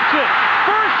 Rosnick keeps it.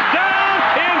 First down,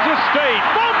 Kansas State.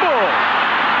 Fumble!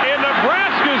 And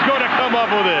Nebraska's going to come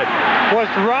up with it. Was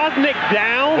Rosnick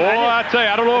down? Boy, I tell you,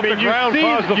 I don't know if the ground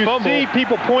caused the fumble. You see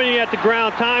people pointing at the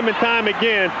ground time and time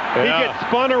again. Yeah. He gets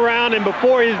spun around, and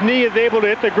before his knee is able to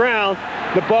hit the ground,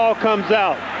 the ball comes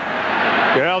out.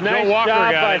 Well, nice Joe Walker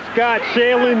job got by it. Scott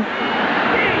Shalin.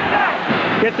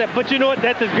 Gets that, but you know what?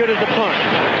 That's as good as a punt.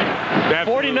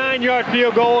 49-yard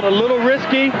field goal, a little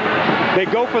risky. They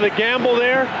go for the gamble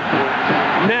there.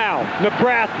 Now,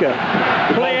 Nebraska,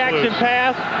 play action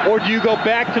pass, or do you go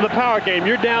back to the power game?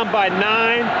 You're down by 9.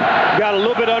 You got a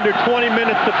little bit under 20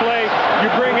 minutes to play. You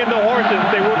bring in the horses and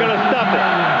say, we're going to stuff it.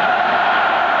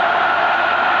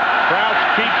 Crouch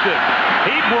keeps it.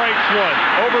 He breaks one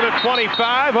over the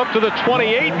 25 up to the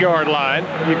 28-yard line.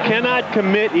 You cannot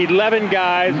commit 11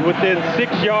 guys within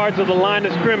 6 yards of the line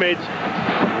of scrimmage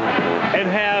and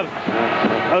have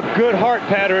a good heart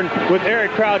pattern with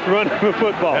Eric Crouch running the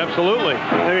football. Absolutely.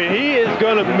 I mean, he is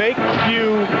going to make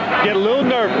you get a little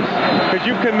nervous because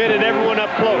you've committed everyone up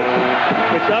close.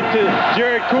 It's up to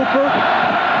Jared Cooper.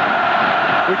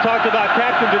 We talked about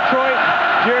Captain Detroit.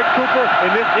 Jared Cooper,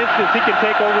 in this instance, he can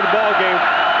take over the ball game,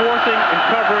 forcing and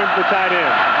covering the tight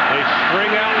end. They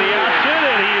string out the option,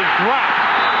 and he is dropped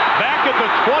back at the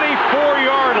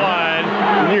 24-yard line.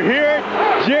 You hear it?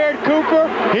 Jared Cooper,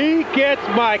 he gets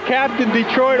my Captain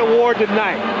Detroit award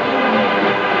tonight.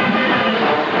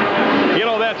 You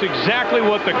know, that's exactly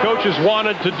what the coaches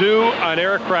wanted to do on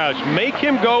Eric Crouch. Make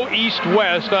him go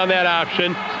east-west on that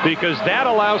option because that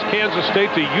allows Kansas State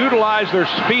to utilize their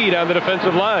speed on the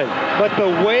defensive line. But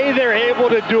the way they're able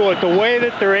to do it, the way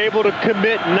that they're able to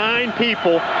commit 9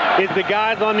 people is the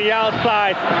guys on the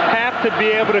outside have to be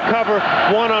able to cover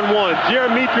one-on-one.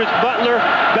 Jeremetris Butler,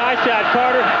 Dyshot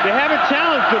Carter, they haven't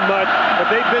challenged them much, but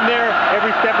they've been there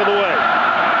every step of the way.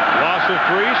 Loss of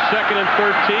 3, 2nd and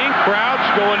 13.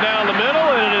 Crouch going down the middle,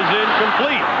 and it is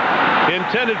incomplete.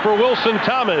 Intended for Wilson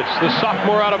Thomas, the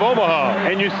sophomore out of Omaha.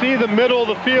 And you see the middle of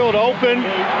the field open.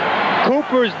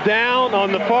 Cooper's down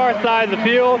on the far side of the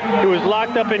field. He was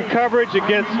locked up in coverage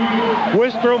against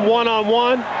Wistrom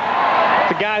one-on-one.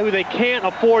 It's a guy who they can't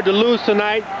afford to lose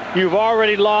tonight. You've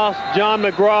already lost John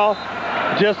McGraw.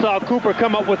 Just saw Cooper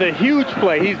come up with a huge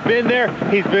play. He's been there.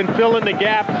 He's been filling the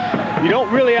gap. You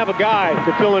don't really have a guy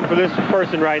to fill in for this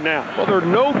person right now. Well, there are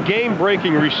no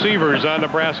game-breaking receivers on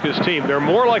Nebraska's team. They're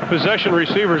more like possession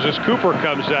receivers as Cooper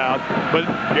comes out. But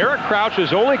Eric Crouch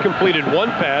has only completed 1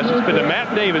 pass. It's been to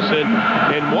Matt Davison,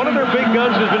 and one of their big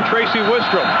guns has been Tracy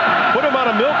Wistrom. Put him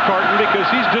on a milk carton because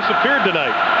he's disappeared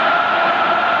tonight.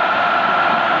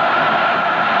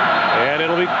 And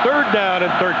it'll be 3rd down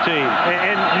and 13.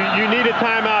 And you need a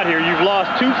timeout here. You've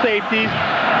lost 2 safeties,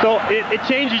 so it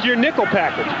changes your nickel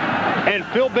package. And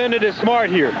Phil Bennett is smart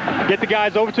here. Get the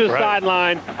guys over to the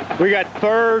sideline. We got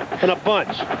 3rd and a bunch.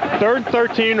 3rd and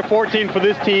 13 or 14 for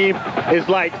this team is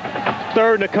like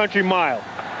 3rd in a country mile.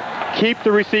 Keep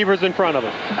the receivers in front of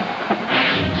us.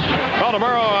 Well, Well,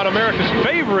 tomorrow on America's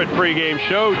favorite pregame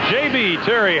show, JB,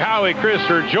 Terry, Howie, Chris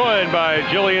are joined by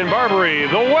Jillian Barbary,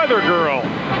 the weather girl,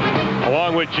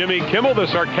 along with Jimmy Kimmel, the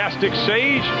sarcastic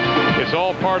sage. It's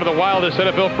all part of the wildest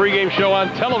NFL pregame show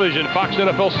on television. Fox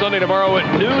NFL Sunday tomorrow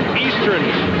at noon Eastern,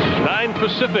 9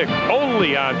 Pacific,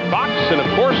 only on Fox. And,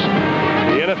 of course,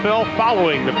 the NFL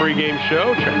following the pregame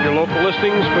show. Check your local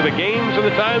listings for the games and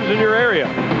the times in your area.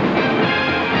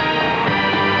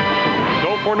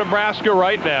 So for Nebraska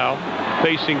right now,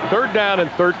 facing 3rd down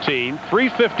and 13,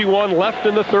 3:51 left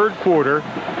in the third quarter.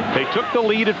 They took the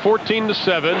lead at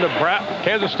 14-7.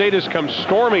 Kansas State has come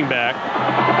storming back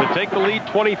to take the lead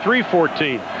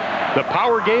 23-14. The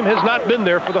power game has not been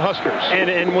there for the Huskers.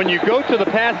 And when you go to the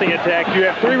passing attack, you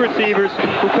have 3 receivers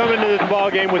who come into this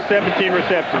ball game with 17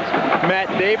 receptions.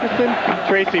 Matt Davison,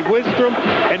 Tracy Wistrom,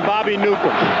 and Bobby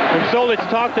Newcomb. When Solich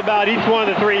talked about each one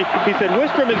of the 3, he said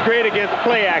Wistrom is great against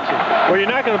play action, where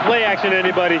you're not going to play action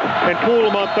anybody and fool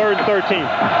them on 3rd and 13.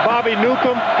 Bobby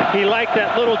Newcomb, he liked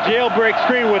that little jailbreak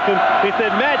screen with him. He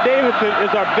said Matt Davison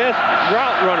is our best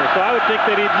route runner, so I would think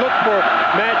that he'd look for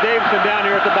Matt Davison down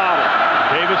here at the bottom.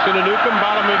 Davison and Newcomb,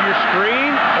 bottom of your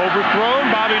screen, overthrown.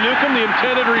 Bobby Newcomb, the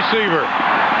intended receiver.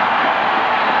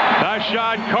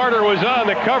 Rashad Carter was on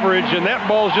the coverage, and that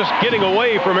ball's just getting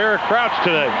away from Eric Crouch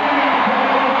today.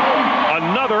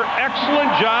 Another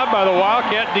excellent job by the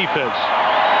Wildcat defense.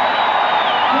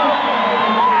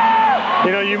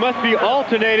 You know, you must be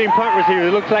alternating punt receivers.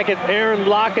 It looks like it's Aaron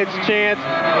Lockett's chance.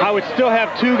 I would still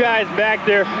have 2 guys back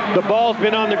there. The ball's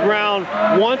been on the ground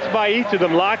once by each of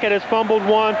them. Lockett has fumbled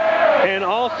one, and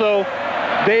also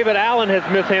David Allen has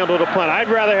mishandled a punt. I'd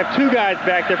rather have 2 guys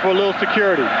back there for a little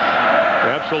security.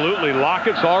 Absolutely.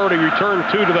 Lockett's already returned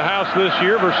 2 to the house this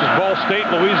year versus Ball State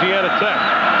and Louisiana Tech.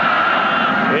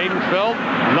 Hayden Felt,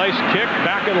 nice kick,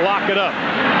 back and lock it up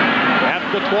at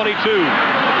the 22.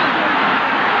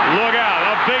 Look out,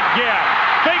 a big gap.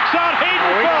 Fakes out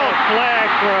Hayden Felt. Flag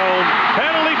thrown.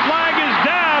 Penalty flag is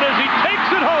down as he takes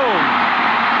it home.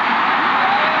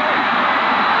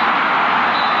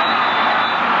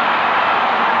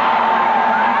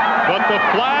 But the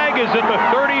flag is at the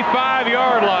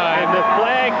 35-yard line. And the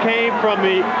flag came from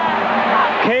the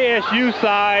KSU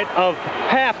side of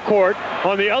half court.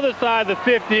 On the other side of the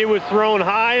 50, it was thrown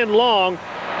high and long.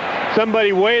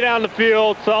 Somebody way down the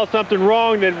field saw something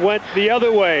wrong that went the other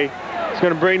way. It's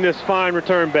going to bring this fine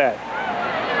return back.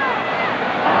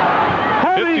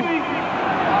 Heavy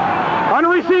on the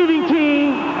receiving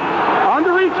team, on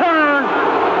the return,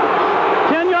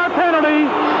 10-yard penalty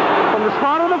from the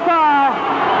spot on the foul,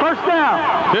 first down.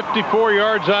 54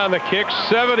 yards on the kick,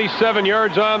 77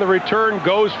 yards on the return,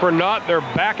 goes for naught. They're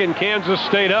backing Kansas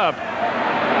State up.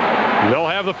 They'll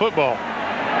have the football.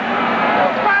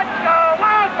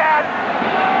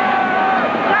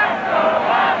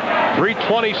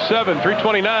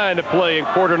 3:29 to play in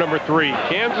quarter number 3.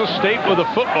 Kansas State with the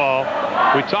football.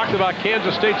 We talked about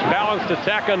Kansas State's balanced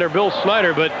attack under Bill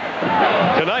Snyder, but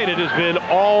tonight it has been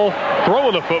all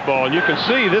throwing the football. And you can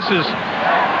see this is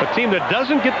a team that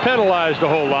doesn't get penalized a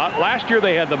whole lot. Last year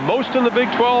they had the most in the Big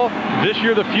 12. This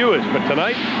year the fewest. But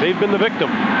tonight they've been the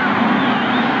victim.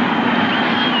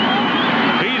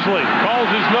 Beasley calls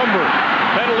his number.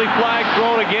 Penalty flag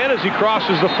thrown again as he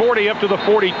crosses the 40 up to the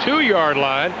 42-yard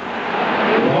line.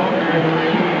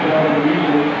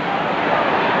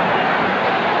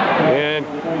 And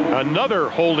another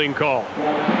holding call. It's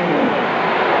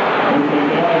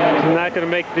not going to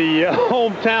make the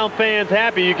hometown fans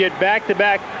happy. You get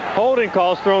back-to-back holding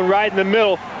calls thrown right in the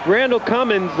middle. Randall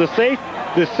Cummins, the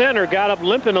center, got up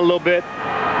limping a little bit.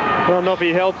 I don't know if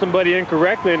he held somebody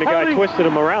incorrectly and the guy twisted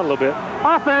him around a little bit.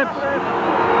 Offense,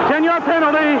 10-yard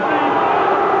penalty.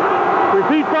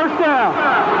 Repeat first down.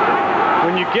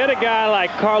 When you get a guy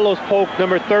like Carlos Polk,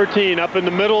 number 13, up in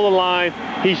the middle of the line,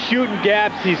 he's shooting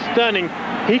gaps, he's stunning,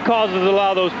 he causes a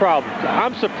lot of those problems.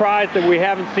 I'm surprised that we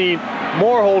haven't seen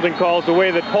more holding calls the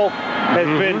way that Polk has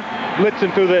been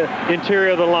blitzing through the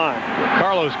interior of the line.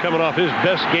 Carlos coming off his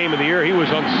best game of the year. He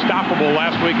was unstoppable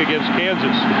last week against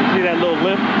Kansas. See that little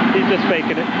limp? He's just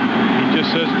faking it. He just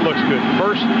says it looks good.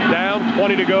 First down,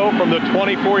 20 to go from the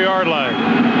 24-yard line.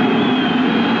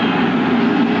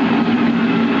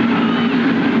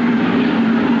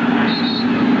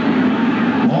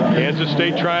 Kansas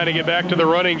State trying to get back to the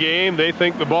running game. They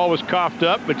think the ball was coughed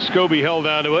up, but Scobie held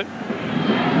on to it.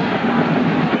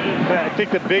 I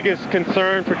think the biggest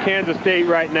concern for Kansas State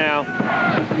right now,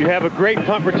 you have a great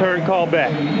punt return call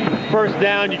back. First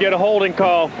down, you get a holding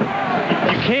call.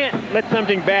 You can't let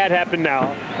something bad happen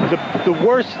now. The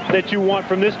worst that you want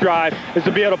from this drive is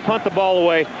to be able to punt the ball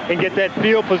away and get that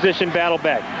field position battle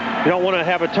back. You don't want to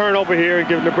have a turnover here and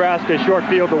give Nebraska a short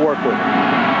field to work with.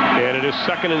 And it is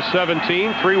 2nd and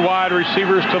 17. 3 wide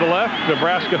receivers to the left.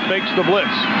 Nebraska fakes the blitz.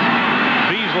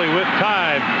 Beasley with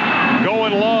time,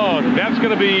 going long. That's going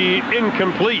to be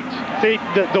incomplete. See,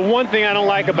 the one thing I don't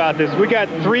like about this, we got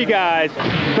 3 guys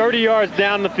 30 yards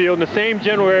down the field in the same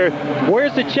general area.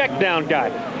 Where's the check down guy?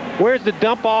 Where's the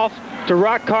dump off to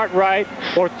Rock Cartwright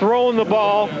or throwing the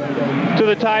ball to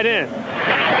the tight end?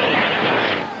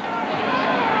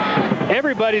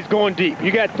 Everybody's going deep.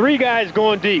 You got 3 guys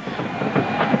going deep.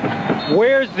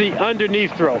 Where's the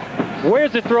underneath throw?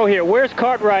 Where's the throw here? Where's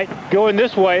Cartwright going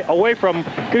this way, away from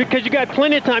him? Because you got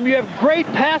plenty of time. You have great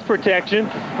pass protection,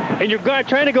 and you're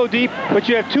trying to go deep, but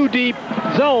you have 2 deep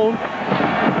zone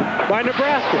by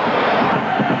Nebraska.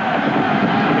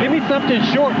 Give me something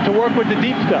short to work with the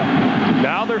deep stuff.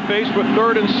 Now they're faced with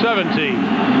 3rd and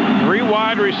 17. 3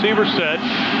 wide receiver set.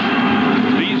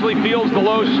 Beasley fields the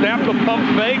low snap, the pump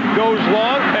fake, goes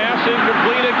long, pass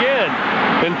incomplete again.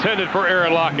 Intended for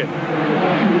Aaron Lockett.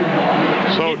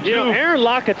 So Aaron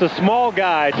Lockett's a small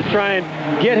guy to try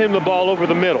and get him the ball over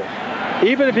the middle.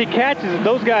 Even if he catches it,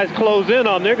 those guys close in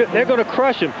on him. They're going to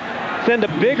crush him. Send a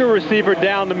bigger receiver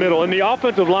down the middle. And the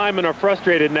offensive linemen are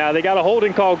frustrated now. They got a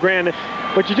holding call granted,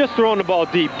 but you're just throwing the ball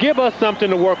deep. Give us something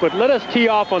to work with. Let us tee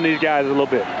off on these guys a little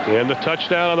bit. And the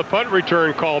touchdown on the punt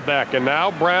return called back. And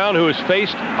now Brown, who has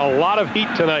faced a lot of heat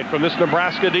tonight from this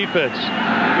Nebraska defense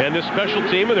and this special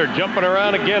team, and they're jumping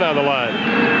around again on the line.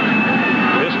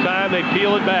 This time they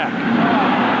peel it back.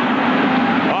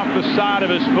 Off the side of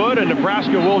his foot, and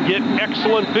Nebraska will get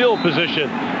excellent field position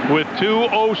with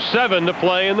 2:07 to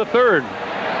play in the 3rd.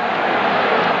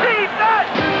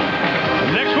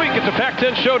 Next week, it's a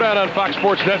Pac-10 showdown on Fox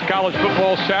Sports Net. College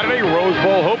football Saturday. Rose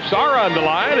Bowl hopes are on the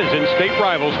line as in-state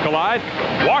rivals collide.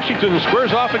 Washington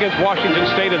squares off against Washington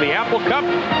State in the Apple Cup,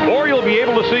 or you'll be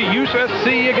able to see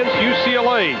USC against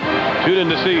UCLA. Tune in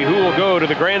to see who will go to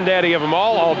the granddaddy of them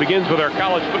all. All begins with our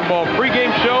college football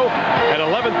pregame show at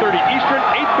 11:30 Eastern,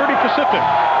 8:30 Pacific,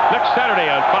 next Saturday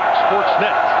on Fox Sports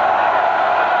Net.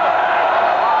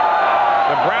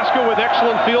 Nebraska with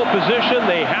excellent field position.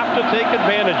 They have to take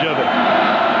advantage of it.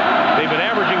 They've been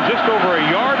averaging just over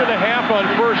 1.5 yards on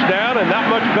 1st down, and not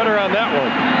much better on that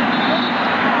one.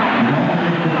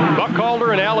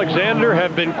 Buckhalter and Alexander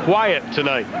have been quiet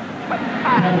tonight.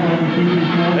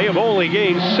 They have only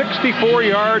gained 64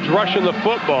 yards rushing the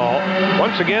football.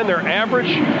 Once again, their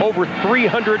average over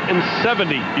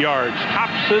 370 yards.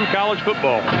 Tops in college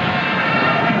football.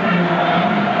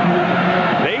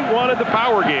 They wanted the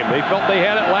power game. They felt they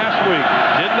had it last week.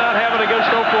 Did not have it against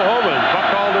Oklahoma.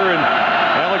 Buckhalter and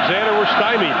Alexander were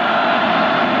stymied.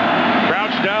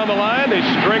 Crouch down the line. They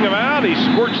string him out. He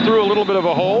squirts through a little bit of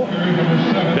a hole.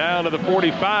 Down to the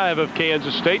 45 of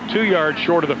Kansas State. 2 yards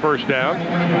short of the 1st down.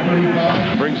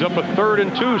 Brings up a 3rd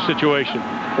and 2 situation.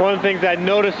 One of the things I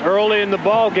noticed early in the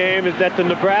ball game is that the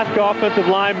Nebraska offensive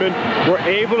linemen were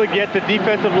able to get the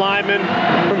defensive linemen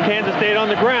from Kansas State on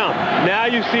the ground. Now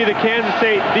you see the Kansas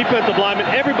State defensive linemen,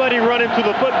 everybody running to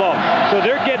the football. So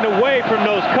they're getting away from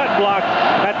those cut blocks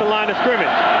at the line of scrimmage.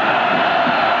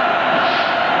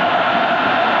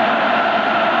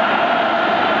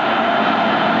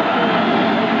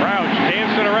 Crouch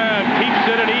dancing around, keeps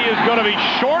it, and he is going to be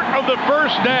short of the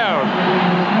 1st down.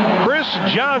 Chris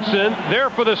Johnson there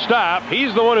for the stop.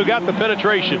 He's the one who got the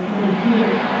penetration.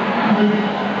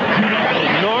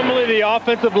 Normally the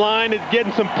offensive line is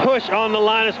getting some push on the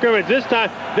line of scrimmage. This time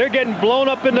they're getting blown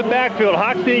up in the backfield.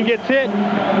 Hochstein gets hit,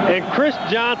 and Chris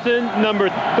Johnson, number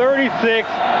 36,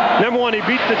 number 1, he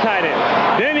beats the tight end.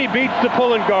 Then he beats the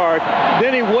pulling guard.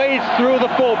 Then he wades through the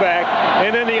fullback,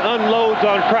 and then he unloads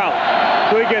on Crouch.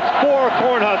 So he gets 4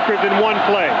 Cornhuskers in one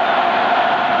play.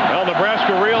 Well,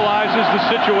 Nebraska realizes the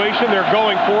situation. They're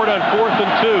going for it on 4th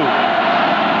and 2.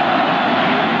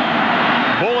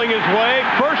 Bowling his way.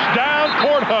 1st down,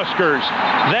 Cornhuskers.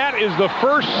 That is the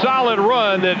first solid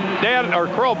run that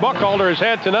Carl Buckhalter has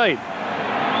had tonight.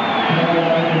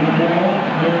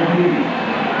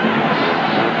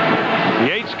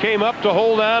 Yates came up to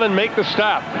hold on and make the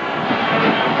stop.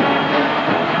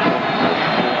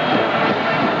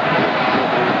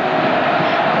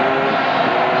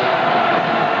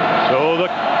 So the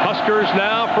Huskers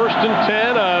now 1st and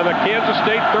 10 on the Kansas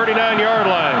State 39-yard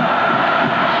line.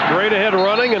 Straight ahead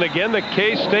running, and again the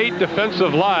K-State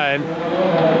defensive line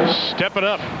stepping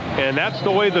up. And that's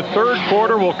the way the 3rd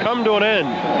quarter will come to an end.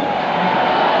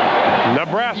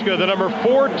 Nebraska, the number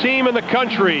 4 team in the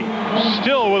country,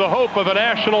 still with a hope of a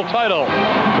national title.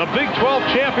 The Big 12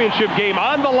 championship game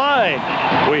on the line.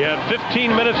 We have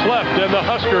 15 minutes left, and the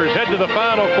Huskers head to the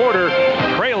final quarter,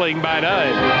 trailing by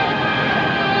 9.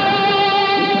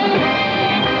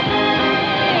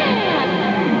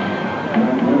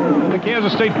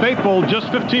 Kansas State faithful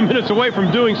just 15 minutes away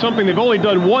from doing something they've only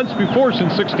done once before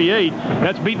since '68.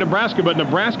 That's beat Nebraska, but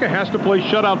Nebraska has to play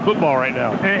shutout football right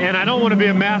now. And I don't want to be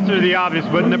a master of the obvious,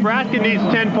 but Nebraska needs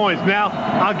 10 points. Now,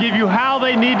 I'll give you how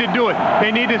they need to do it.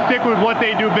 They need to stick with what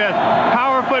they do best.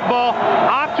 Power football,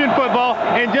 option football,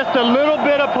 and just a little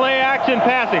bit of play-action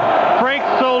passing. Frank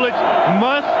Solich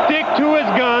must stick to his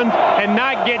guns and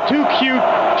not get too cute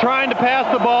trying to pass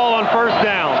the ball on first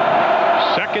down.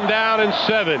 2nd down and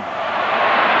 7.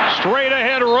 Straight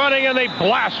ahead running, and they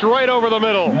blast right over the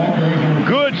middle.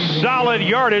 Good, solid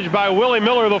yardage by Willie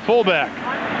Miller, the fullback.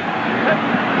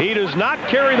 He does not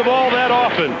carry the ball that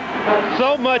often.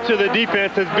 So much of the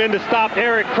defense has been to stop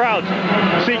Eric Crouch.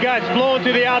 See guys flowing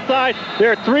to the outside.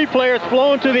 There are 3 players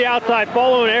flowing to the outside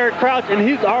following Eric Crouch, and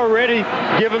he's already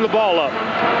given the ball up.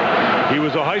 He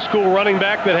was a high school running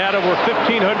back that had over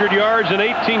 1,500 yards and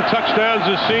 18 touchdowns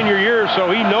his senior year, so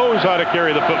he knows how to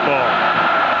carry the football.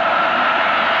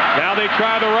 Now they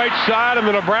try the right side, and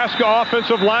the Nebraska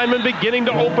offensive lineman beginning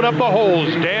to open up the holes.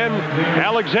 Dan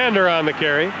Alexander on the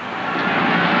carry.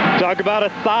 Talk about a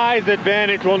size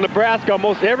advantage. Well, Nebraska,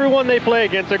 almost everyone they play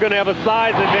against are going to have a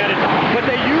size advantage, but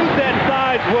they use that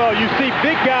size well. You see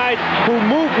big guys who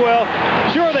move well.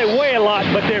 Sure, they weigh a lot,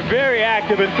 but they're very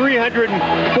active, and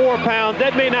 304 pounds,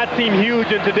 that may not seem huge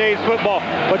in today's football,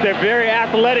 but they're very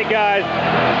athletic guys.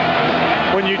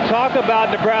 When you talk about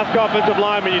Nebraska offensive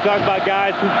linemen, you talk about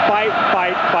guys who fight.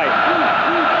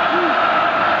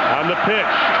 On the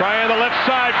pitch, try on the left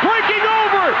side, breaking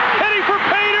over, heading for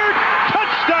Painter,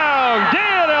 touchdown,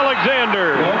 Dan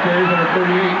Alexander. Okay, number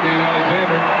 38, Dan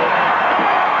Alexander.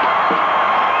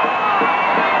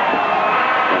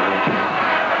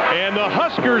 And the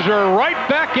Huskers are right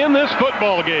back in this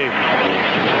football game.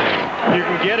 You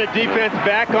can get a defense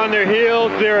back on their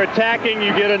heels. They're attacking.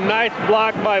 You get a nice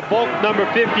block by Volk, number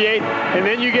 58, and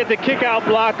then you get the kick-out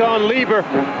block on Lieber.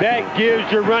 That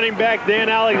gives your running back, Dan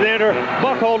Alexander,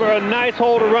 Buckholder, a nice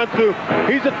hole to run through.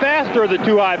 He's a faster of the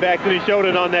 2 high backs, and he showed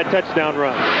it on that touchdown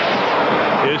run.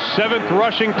 His 7th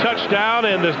rushing touchdown,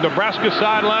 and the Nebraska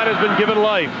sideline has been given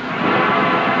life.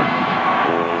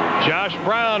 Josh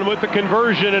Brown with the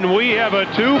conversion, and we have a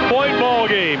 2-point ball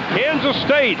game. Kansas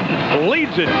State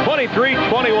leads it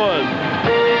 23-21.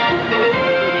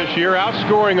 This year,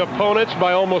 outscoring opponents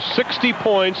by almost 60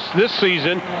 points this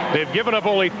season. They've given up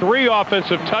only 3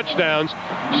 offensive touchdowns.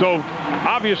 So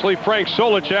obviously Frank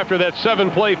Solich, after that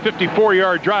 7-play,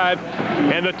 54-yard drive,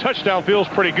 and the touchdown feels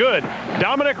pretty good.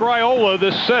 Dominic Raiola,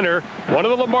 the center, one of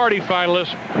the Lombardi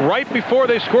finalists, right before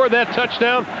they scored that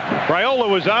touchdown, Raiola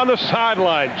was on the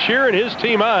sideline cheering his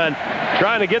team on,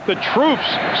 trying to get the troops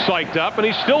psyched up, and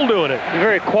he's still doing it.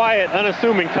 Very quiet,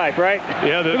 unassuming type, right?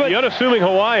 Yeah, the unassuming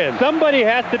Hawaiian. Somebody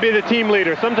has to be the team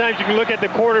leader. Sometimes you can look at the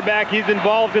quarterback. He's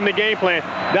involved in the game plan.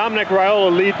 Dominic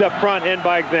Raiola leads up front and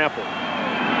by example.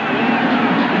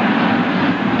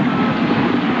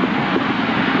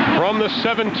 From the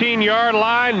 17-yard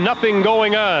line, nothing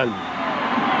going on.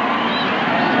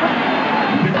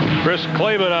 Chris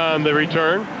Clayman on the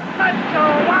return.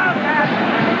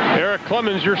 Eric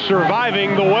Clemens, you're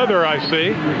surviving the weather, I see.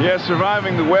 Yes,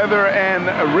 surviving the weather and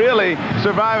really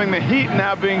surviving the heat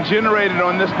now being generated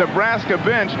on this Nebraska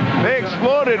bench. They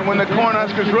exploded when the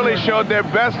Cornhuskers really showed their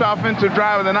best offensive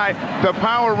drive of the night. The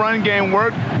power run game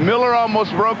worked. Miller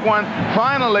almost broke one.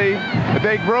 Finally,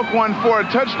 they broke one for a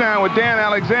touchdown with Dan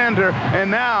Alexander. And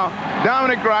now,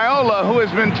 Dominic Raiola, who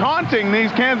has been taunting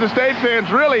these Kansas State fans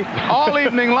really all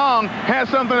evening long, has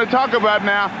something to talk about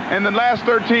now. And the last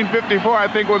 13:54, I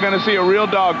think we're going to see a real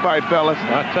dogfight, fellas.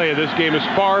 I'll tell you, this game is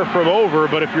far from over,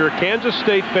 but if you're a Kansas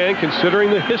State fan, considering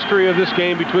the history of this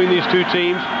game between these two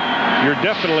teams, you're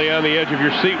definitely on the edge of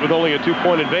your seat with only a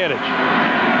 2-point advantage.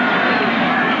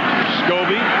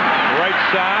 Scobie, right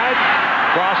side,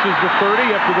 crosses the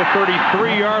 30 up to the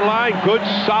 33-yard line. Good,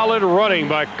 solid running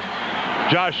by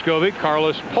Josh Scobie.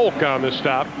 Carlos Polk on the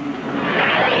stop.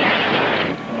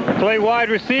 Play wide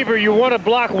receiver, you want to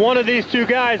block one of these 2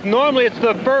 guys. Normally it's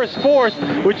the first force,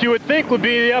 which you would think would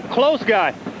be the up-close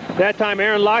guy. That time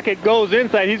Aaron Lockett goes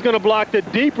inside. He's going to block the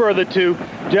deeper of the 2.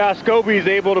 Josh Scobie is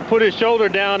able to put his shoulder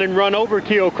down and run over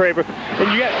Keo Craver.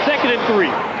 And you got 2nd and 3.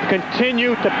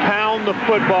 Continue to pound the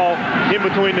football in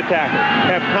between the tackles.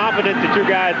 Have confidence that your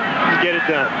guys can get it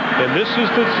done. And this is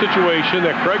the situation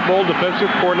that Craig Bohl,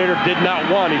 defensive coordinator, did not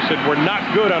want. He said, we're not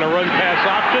good on a run-pass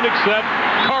option, except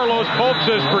Carlos Polk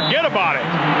says, forget about it.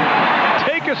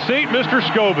 Take a seat, Mr.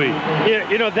 Scobie.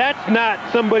 You know, that's not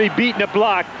somebody beating a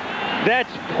block.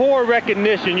 That's poor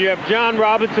recognition. You have John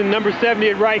Robinson, number 70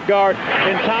 at right guard,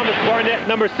 and Thomas Barnett,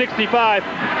 number 65.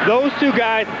 Those two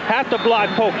guys have to block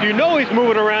Polk. You know he's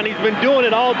moving around. He's been doing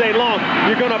it all day long.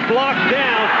 You're going to block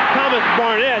down. Thomas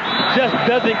Barnett just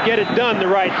doesn't get it done the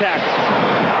right tackle.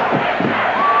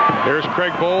 There's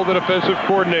Craig Bowl, the defensive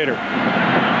coordinator.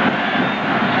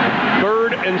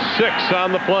 3rd and 6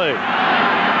 on the play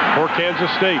for Kansas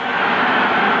State.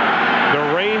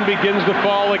 The rain begins to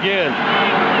fall again.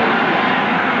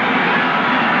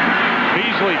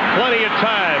 Beasley, plenty of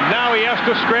time. Now he has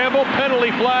to scramble.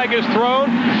 Penalty flag is thrown.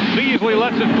 Beasley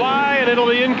lets it fly, and it'll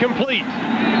be incomplete.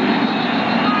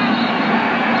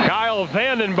 Kyle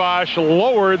Vanden Bosch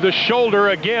lowered the shoulder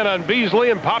again on Beasley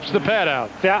and pops the pad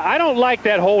out. Yeah, I don't like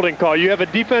that holding call. You have a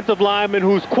defensive lineman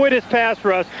who's quit his pass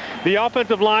rush. The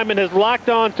offensive lineman has locked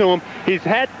onto him. He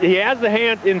has the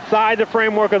hands inside the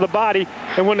framework of the body,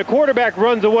 and when the quarterback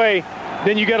runs away,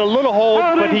 then you get a little hold,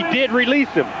 but he did release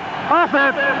him.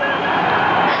 Offense.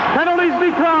 Penalties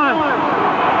decline.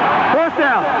 4th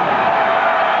down.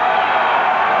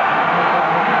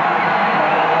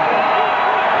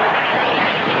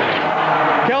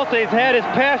 Kelsey's had his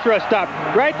pass rush stopped.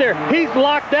 Right there, he's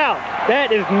locked out.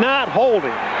 That is not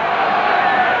holding.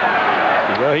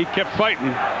 Well, he kept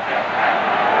fighting.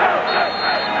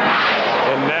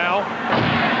 And now,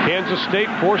 Kansas State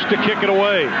forced to kick it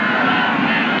away.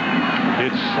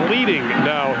 It's sleeting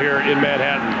now here in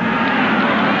Manhattan.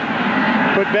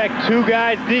 Put back 2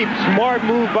 guys deep. Smart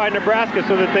move by Nebraska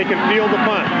so that they can field the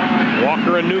punt.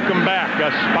 Walker and Newcomb back.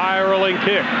 A spiraling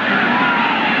kick.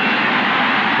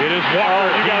 It is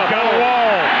Walker. You got a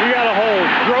wall. You got to hold.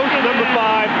 Gross, number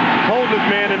 5. Hold his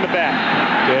man in the back.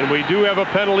 And we do have a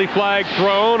penalty flag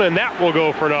thrown, and that will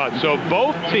go for naught. So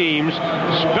both teams,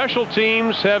 special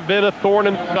teams, have been a thorn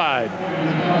in the side.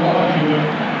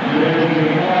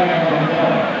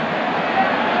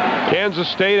 Kansas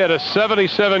State had a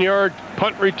 77-yard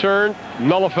punt return,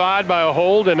 nullified by a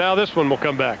hold, and now this one will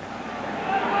come back.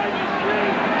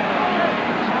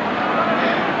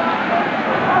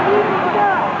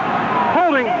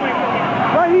 Holding.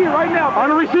 Right here, right now. On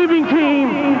the receiving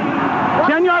team.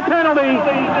 10-yard penalty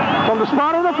from the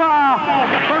spot of the foul.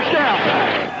 1st down.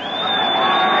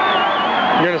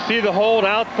 You're going to see the hold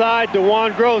outside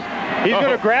DeJuan Gross. He's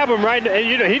going to grab him right,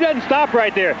 and he doesn't stop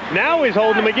right there. Now he's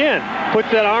holding him again.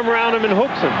 Puts that arm around him and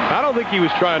hooks him. I don't think he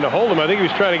was trying to hold him. I think he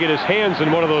was trying to get his hands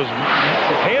in one of those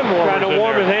hand warmers. Trying to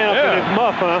warm his hand up in his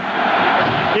muff, huh?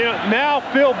 You know, now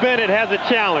Phil Bennett has a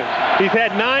challenge. He's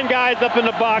had 9 guys up in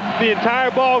the box the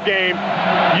entire ball game.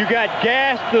 You got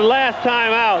gashed the last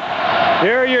time out.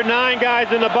 There are your 9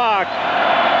 guys in the box.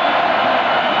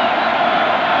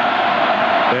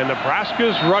 And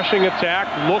Nebraska's rushing attack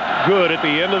looked good at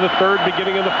the end of the 3rd,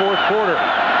 beginning of the 4th quarter.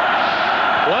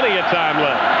 Plenty of time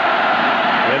left.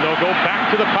 And they'll go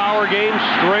back to the power game,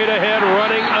 straight ahead,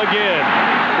 running again.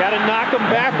 Got to knock them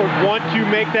backward once you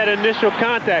make that initial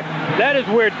contact. That is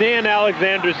where Dan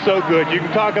Alexander's so good. You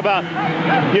can talk about,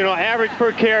 average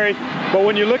per carry, but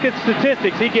when you look at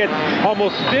statistics, he gets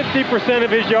almost 50% of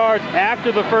his yards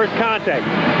after the first contact.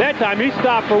 That time he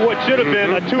stopped for what should have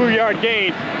been a 2-yard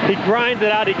gain. He grinds it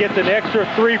out. He gets an extra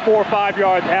 3, 4, 5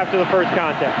 yards after the first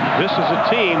contact. This is a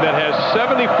team that has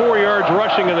 74 yards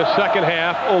rushing in the second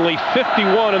half, only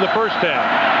 51 in the first half.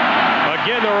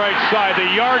 Again, the right side,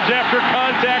 the yards after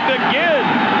contact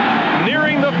again.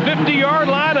 Nearing the 50-yard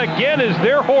line again is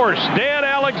their horse, Dan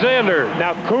Alexander.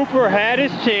 Now Cooper had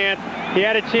his chance. He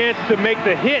had a chance to make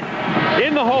the hit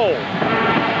in the hole.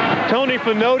 Tony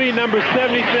Finotti, number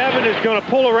 77, is going to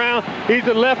pull around. He's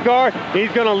the left guard.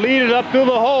 He's going to lead it up through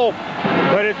the hole.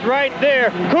 But it's right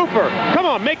there. Cooper, come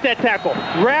on, make that tackle.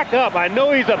 Rack up. I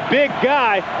know he's a big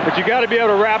guy, but you got to be able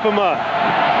to wrap him up.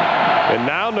 And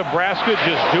now Nebraska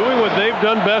just doing what they've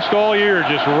done best all year,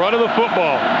 just running the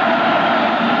football.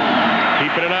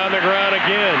 Keeping it on the ground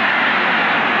again.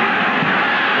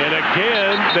 And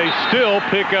again, they still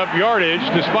pick up yardage,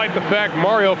 despite the fact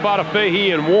Mario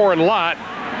Fatafehi and Warren Lott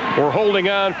were holding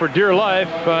on for dear life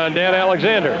on Dan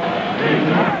Alexander.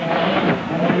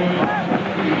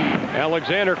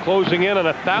 Alexander closing in on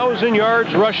 1,000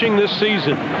 yards rushing this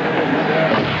season.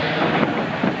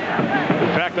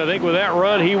 In fact, I think with that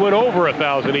run, he went over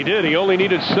 1,000. He did. He only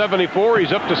needed 74.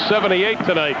 He's up to 78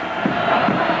 tonight.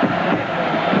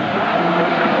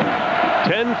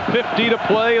 10:50 to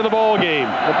play in the ball game.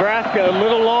 Nebraska a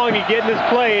little long in getting this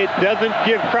play. It doesn't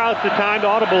give Krause the time to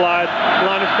audibilize the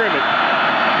line of scrimmage.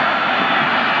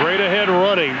 Straight ahead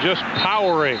running, just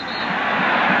powering.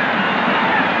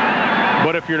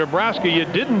 But if you're Nebraska, you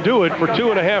didn't do it for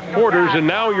 2.5 quarters, and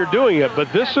now you're doing it.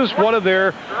 But this is one of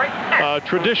their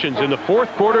traditions. In the fourth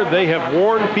quarter, they have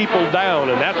worn people down,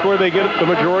 and that's where they get the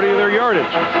majority of their yardage.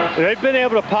 They've been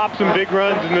able to pop some big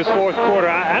runs in this fourth quarter.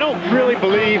 I don't really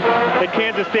believe that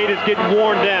Kansas State is getting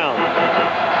worn down.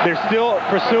 They're still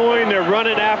pursuing, they're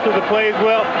running after the plays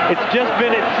well. It's just been,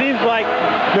 it seems like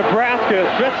Nebraska,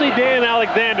 especially Dan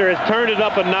Alexander, has turned it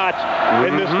up a notch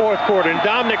in this fourth quarter. And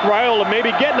Dominic Raiola,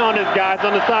 maybe getting on his guys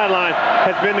on the sideline,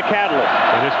 has been the catalyst.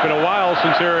 And it's been a while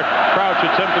since Eric Crouch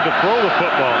attempted to throw the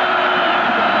football.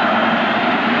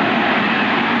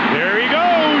 There he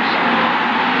goes.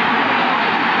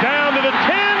 Down to the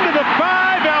 10, to the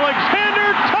 5,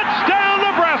 Alexander, touchdown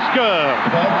Nebraska.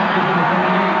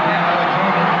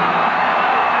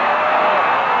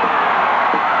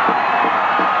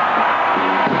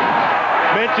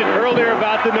 Mentioned earlier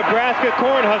about the Nebraska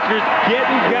Cornhuskers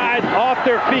getting guys off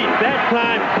their feet. That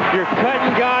time, you're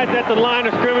cutting guys at the line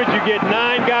of scrimmage. You get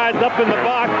 9 guys up in the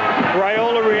box.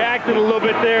 Raiola reacted a little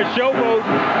bit there. Showboat.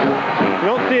 You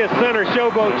don't see a center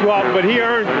showboat too often, but he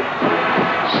earned it.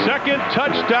 Second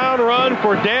touchdown run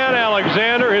for Dan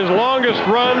Alexander, his longest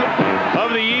run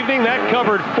of the evening. That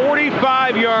covered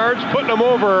 45 yards, putting him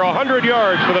over 100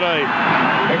 yards for the night.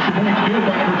 Extra point good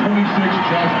by number 26,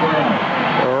 Josh Brown.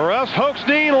 Russ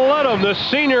Hochstein led him, the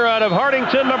senior out of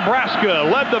Hardington, Nebraska,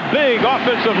 led the big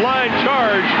offensive line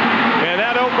charge, and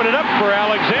that opened it up for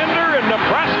Alexander, and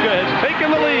Nebraska has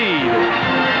taken the lead.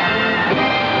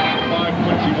 5,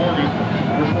 Quincy Morgan.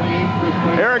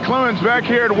 Eric Clemens back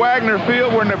here at Wagner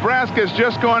Field, where Nebraska is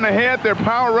just going ahead. Their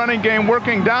power running game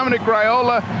working. Dominic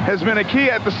Raiola has been a key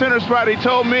at the center spot. He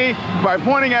told me by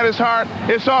pointing at his heart,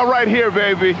 it's all right here,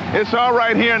 baby. It's all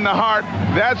right here in the heart.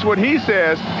 That's what he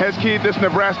says has keyed this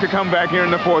Nebraska comeback here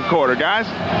in the fourth quarter, guys.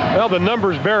 Well, the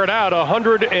numbers bear it out.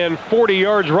 140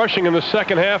 yards rushing in the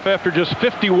second half after just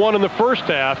 51 in the first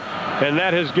half, and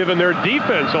that has given their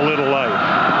defense a little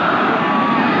life.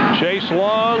 Chase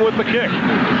Long with the kick.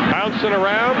 Bouncing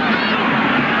around.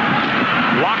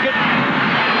 Lockett.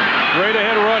 Straight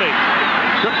ahead running.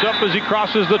 Trips up as he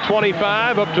crosses the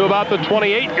 25 up to about the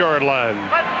 28-yard line.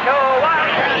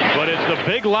 But it's the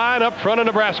big line up front of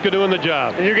Nebraska doing the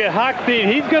job. And you get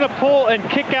Hochstein. He's going to pull and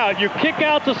kick out. You kick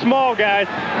out the small guys,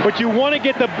 but you want to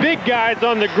get the big guys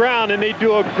on the ground, and they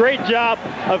do a great job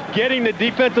of getting the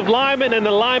defensive linemen and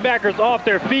the linebackers off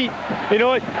their feet. You know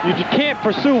what? You can't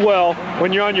pursue well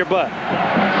when you're on your butt.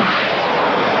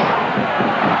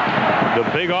 The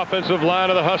big offensive line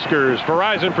of the Huskers.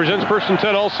 Verizon presents First and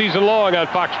 10 all season long on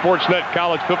Fox Sports Net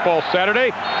College Football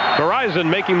Saturday.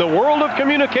 Verizon making the world of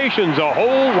communications a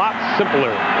whole lot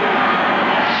simpler.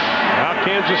 Now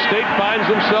Kansas State finds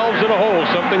themselves in a hole,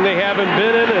 something they haven't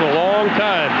been in a long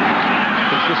time.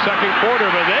 It's the second quarter,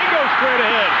 but they go straight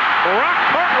ahead. Brock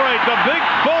Cartwright, the big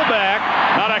fullback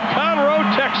out of Conroe,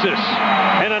 Texas.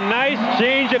 And a nice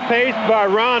change of pace by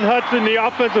Ron Hudson, the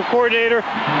offensive coordinator.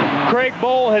 Craig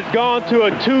Bowl has gone to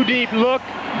a 2-deep look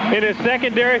in his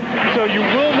secondary, so you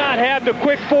will not have the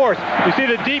quick force. You see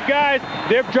the deep guys,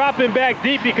 they're dropping back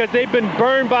deep because they've been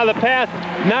burned by the pass.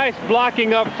 Nice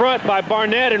blocking up front by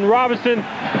Barnett and Robinson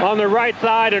on the right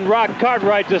side, and Rock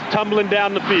Cartwright just tumbling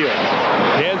down the field.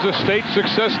 Kansas State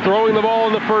success throwing the ball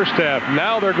in the first half.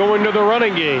 Now they're going to the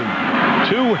running game.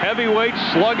 2 heavyweights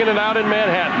slugging it out in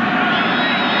Manhattan.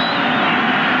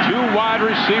 2 wide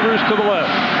receivers to the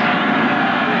left.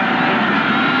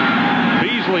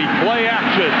 Beasley, play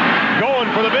action. Going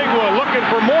for the big one, looking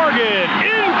for Morgan.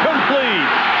 Incomplete.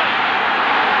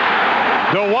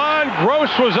 DeJuan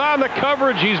Gross was on the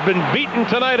coverage. He's been beaten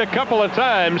tonight a couple of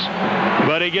times,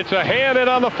 but he gets a hand in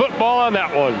on the football on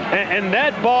that one. And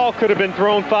that ball could have been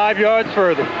thrown 5 yards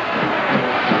further.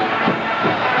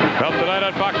 Well, tonight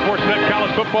on Fox Sports Net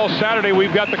College Football Saturday,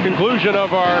 we've got the conclusion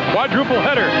of our quadruple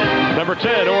header. Number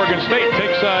 10, Oregon State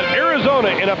takes on Arizona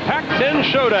in a Pac-10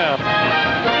 showdown.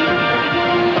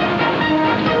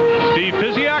 Steve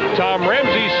Physiak, Tom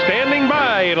Ramsey standing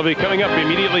by. It'll be coming up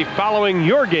immediately following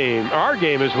your game, our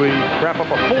game, as we wrap up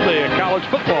a full day of college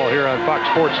football here on Fox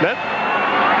Sports Net.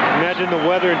 Imagine the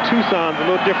weather in Tucson's a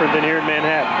little different than here in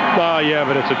Manhattan. Oh, yeah,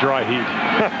 but it's a dry heat.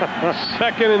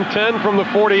 2nd and 10 from the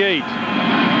 48.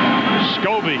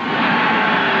 Scobie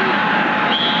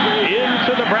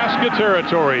into Nebraska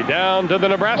territory, down to the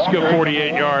Nebraska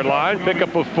 48-yard line,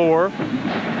 pickup of 4.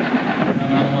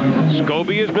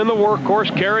 Scobie has been the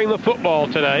workhorse carrying the football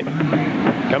tonight,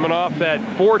 coming off that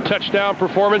 4-touchdown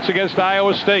performance against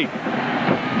Iowa State.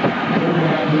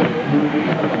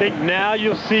 I think now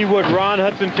you'll see what Ron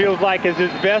Hudson feels like is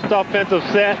his best offensive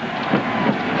set.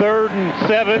 3rd and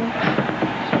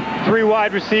 7, 3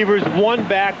 wide receivers, 1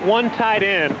 back, 1 tight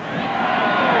end.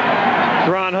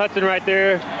 Ron Hudson right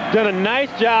there done a nice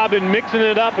job in mixing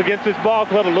it up against this ball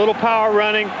club. A little power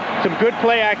running, some good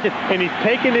play action, and he's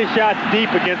taking his shots deep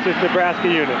against this Nebraska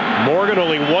unit. Morgan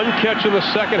only one catch in the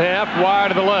second half, wide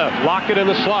to the left. Lockett in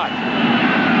the slot.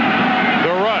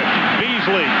 The rush.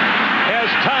 Beasley has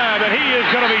time, and he is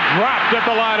going to be dropped at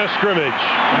the line of scrimmage.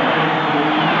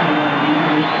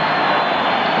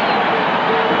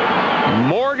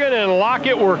 Morgan and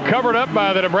Lockett were covered up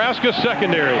by the Nebraska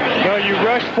secondary. Well, you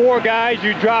rush 4 guys,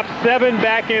 you drop 7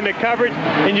 back into coverage,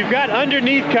 and you've got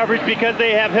underneath coverage because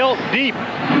they have held deep.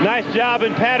 Nice job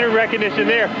in pattern recognition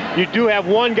there. You do have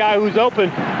one guy who's open,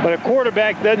 but a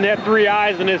quarterback doesn't have 3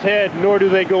 eyes in his head, nor do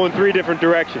they go in 3 different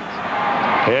directions.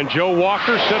 And Joe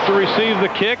Walker set to receive the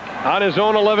kick on his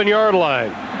own 11-yard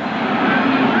line.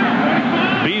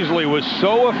 Beasley was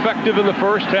so effective in the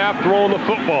first half throwing the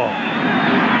football.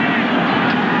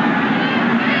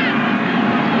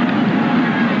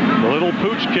 The little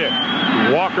pooch kick.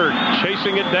 Walker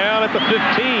chasing it down at the 15.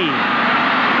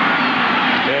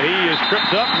 And he is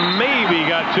tripped up, maybe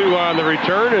got 2 on the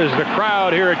return as the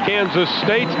crowd here at Kansas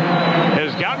State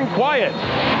has gotten quiet.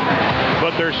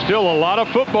 But there's still a lot of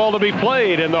football to be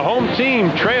played, and the home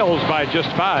team trails by just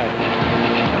 5.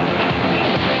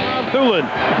 Thulin,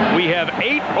 we have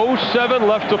 8:07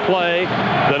 left to play.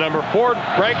 The number 4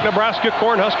 ranked Nebraska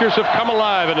Cornhuskers have come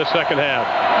alive in the second half.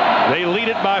 They lead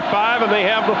it by 5, and they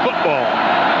have the football.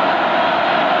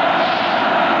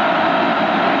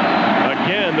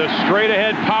 Again, the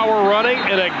straight-ahead power running,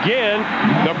 and again,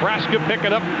 Nebraska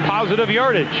picking up positive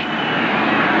yardage.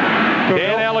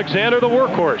 Dan Alexander, the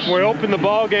workhorse. We opened the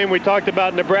ball game. We talked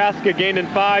about Nebraska gaining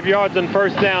 5 yards on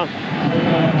first down.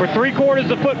 For 3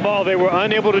 quarters of football, they were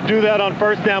unable to do that on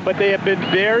first down, but they have been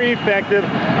very effective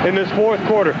in this 4th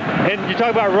quarter. And you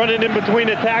talk about running in between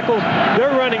the tackles.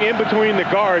 They're running in between the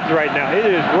guards right now. It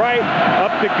is right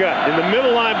up the gut. And the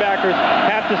middle linebackers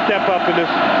have to step up in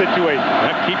this situation.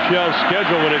 That keeps you on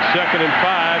schedule when it's 2nd and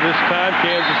 5. This time,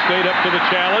 Kansas State up to the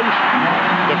challenge.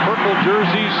 The purple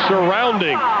jerseys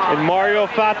surrounding. And Mario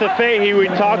Fatafehi, we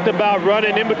talked about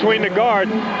running in between the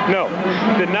guards. No,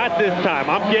 not this time.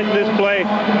 I'm getting this play.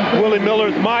 Willie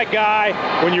Miller's my guy.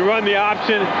 When you run the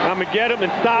option, I'm going to get him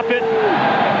and stop it.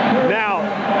 Now,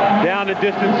 down the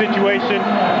distance situation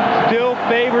still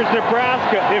favors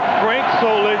Nebraska if Frank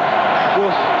Solich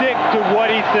will stick to what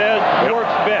he says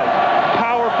works best.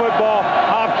 Power football,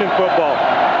 option football.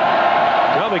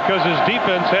 Well, because his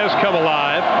defense has come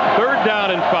alive. 3rd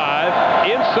down and 5,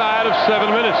 inside of 7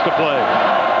 minutes to play.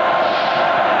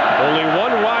 Only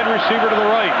 1 wide receiver to the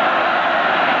right.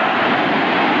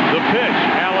 The pitch.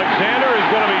 Alexander is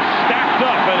going to be stacked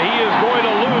up, and he is going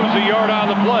to lose a yard on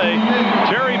the play.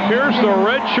 Terry Pierce, the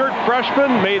redshirt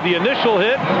freshman, made the initial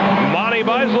hit. Monty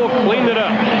Beisel cleaned it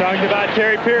up. Talked about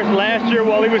Terry Pierce last year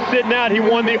while he was sitting out. He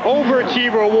won the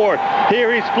Overachiever Award.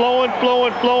 Here he's flowing,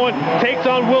 takes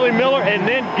on Willie Miller, and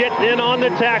then gets in on the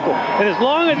tackle. And as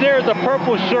long as there is a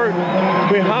purple shirt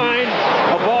behind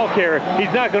a ball carrier,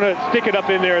 he's not going to stick it up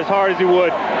in there as hard as he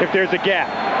would if there's a gap.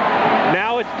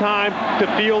 Now it's time to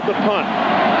field the punt.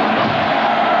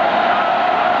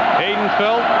 Hayden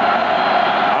Felt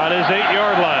on his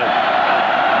 8-yard line.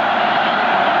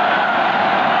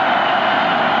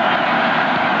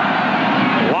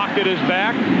 Lockett is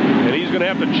back, and he's going to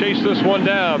have to chase this one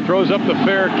down. Throws up the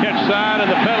fair catch sign, and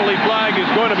the penalty flag is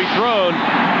going to be thrown.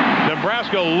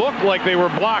 Nebraska looked like they were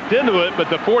blocked into it, but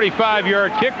the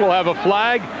 45-yard kick will have a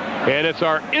flag, and it's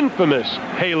our infamous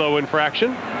halo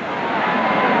infraction.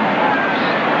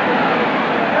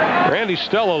 Randy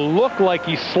Stella looked like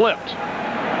he slipped.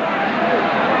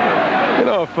 You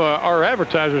know, if our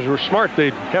advertisers were smart,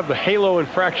 they'd have the halo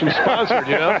infraction sponsored,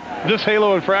 you know? This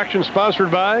halo infraction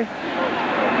sponsored by?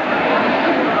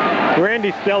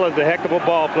 Randy Stella's a heck of a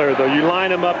ball player, though. You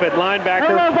line him up at linebacker.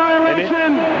 Hello,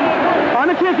 violation on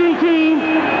the kicking team.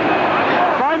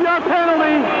 5-yard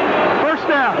penalty. First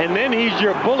down. And then he's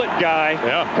your bullet guy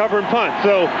covering punt.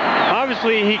 So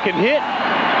obviously he can hit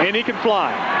and he can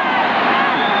fly.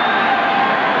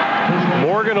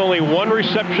 Morgan only 1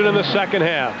 reception in the second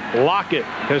half. Lockett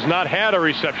has not had a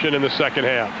reception in the second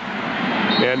half.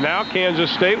 And now Kansas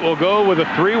State will go with a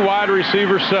 3 wide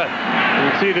receiver set.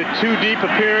 You see the 2 deep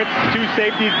appearance, 2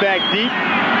 safeties back deep.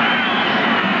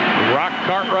 Rock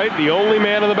Cartwright, the only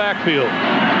man in the backfield.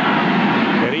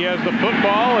 And he has the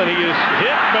football, and he is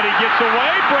hit, but he gets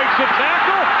away, breaks the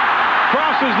tackle,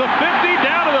 crosses the 50,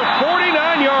 down to the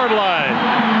 49-yard line.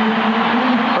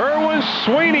 Erwin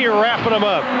Sweeney wrapping him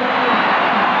up.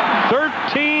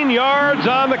 13 yards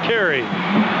on the carry.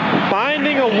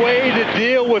 Finding a way to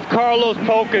deal with Carlos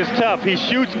Polk is tough. He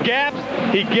shoots gaps.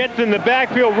 He gets in the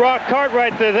backfield. Rock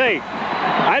Cartwright says, hey,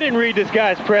 I didn't read this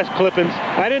guy's press clippings.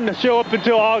 I didn't show up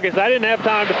until August. I didn't have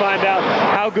time to find out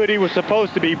how good he was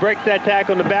supposed to be. Breaks that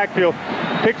tackle in the backfield,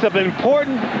 picks up an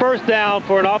important first down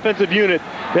for an offensive unit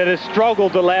that has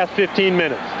struggled the last 15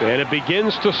 minutes. And it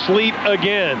begins to sleet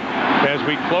again as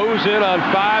we close in on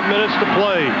 5 minutes to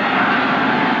play.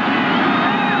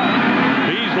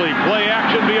 Beasley, play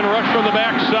action being rushed from the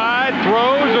backside,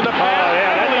 throws, and the pass.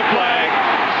 Penalty flag.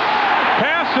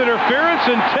 Pass interference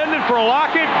intended for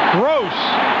Lockett. Gross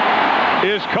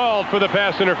is called for the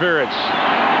pass interference.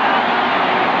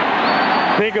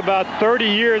 Think about 30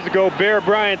 years ago, Bear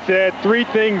Bryant said 3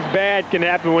 things bad can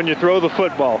happen when you throw the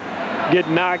football. Get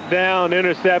knocked down,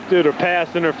 intercepted, or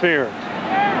pass interference.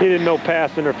 He didn't know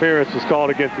pass interference was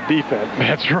called against the defense.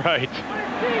 That's right.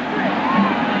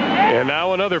 And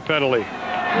now another penalty.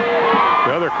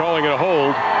 Now they're calling it a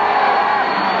hold.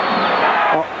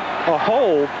 A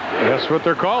hold? That's what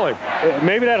they're calling.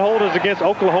 Maybe that hold is against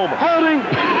Oklahoma. Holding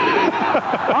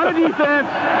on the defense.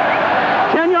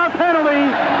 10-yard penalty.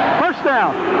 First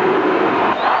down.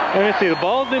 Let me see. The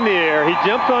ball's in the air. He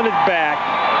jumps on his back.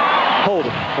 Hold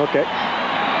it. Okay.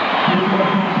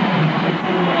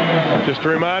 Just a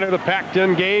reminder, the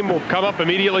Pac-10 game will come up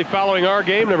immediately following our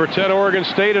game, number 10 Oregon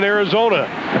State and Arizona.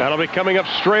 That'll be coming up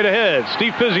straight ahead.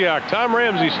 Steve Physiak, Tom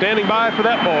Ramsey standing by for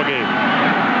that ball game.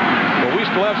 But we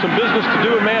still have some business to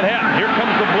do in Manhattan. Here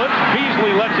comes the blitz.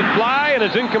 Beasley lets it fly and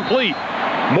it's incomplete.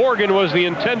 Morgan was the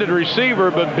intended receiver,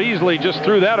 but Beasley just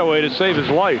threw that away to save his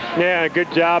life. Yeah,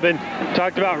 good job. And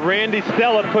talked about Randy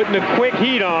Stella putting a quick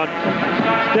heat on.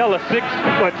 Stella,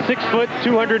 6 foot,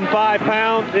 205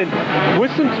 pounds, and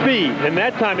with some speed. And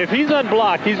that time, if he's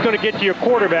unblocked, he's going to get to your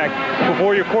quarterback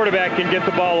before your quarterback can get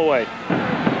the ball away.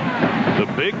 The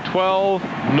Big 12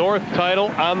 North title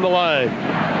on the line.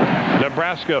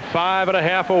 Nebraska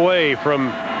 5.5 away from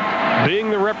being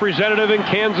the representative in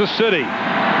Kansas City.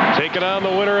 Taking on the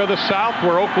winner of the South,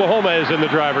 where Oklahoma is in the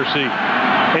driver's seat.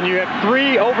 And you have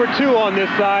 3 over 2 on this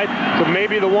side, so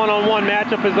maybe the one-on-one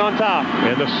matchup is on top.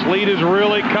 And the sleet is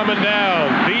really coming down.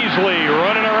 Beasley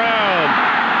running around.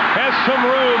 Has some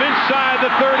room inside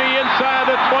the 30, inside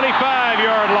the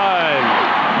 25-yard line.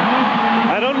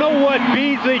 I don't know what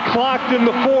Beasley clocked in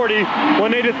the 40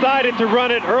 when they decided to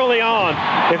run it early on.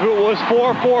 If it was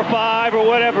 4.45 or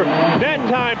whatever. That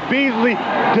time Beasley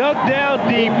dug down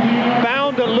deep,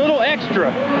 found a little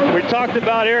extra. We talked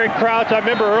about Eric Crouch, I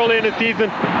remember early in the season,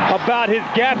 about his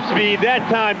gap speed. That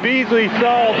time Beasley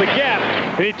saw the gap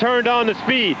and he turned on the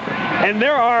speed. And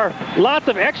there are lots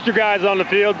of extra guys on the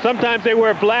field. Sometimes they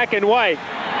wear black and white.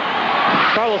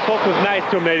 Carlos Folk was nice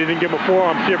to him. They didn't give him a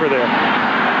forearm shiver there.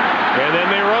 And then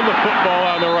they run the football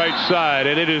on the right side,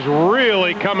 and it is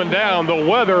really coming down. The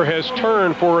weather has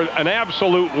turned for an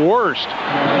absolute worst.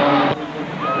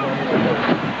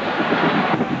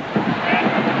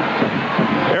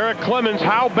 Eric Clemens,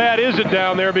 how bad is it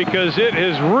down there? Because it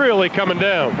is really coming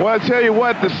down. Well, I tell you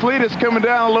what, the sleet is coming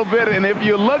down a little bit, and if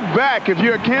you look back, if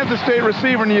you're a Kansas State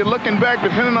receiver and you're looking back,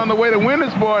 depending on the way the wind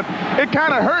is blowing, it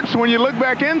kind of hurts when you look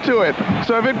back into it.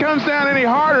 So if it comes down any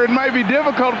harder, it might be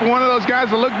difficult for one of those guys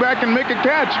to look back and make a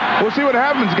catch. We'll see what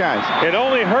happens, guys. It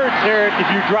only hurts, Eric, if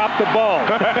you drop the ball.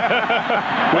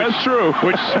 That's true.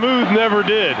 Which Smooth never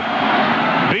did.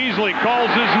 Beasley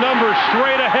calls his number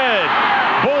straight ahead.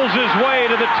 Pulls his way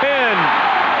to the 10.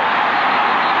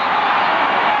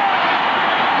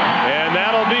 And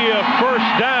that'll be a first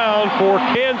down for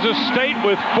Kansas State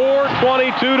with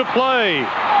 4:22 to play.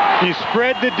 You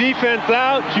spread the defense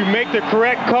out. You make the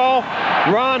correct call.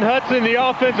 Ron Hudson, the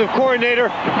offensive coordinator,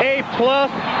 A+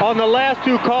 on the last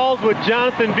 2 calls with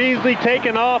Jonathan Beasley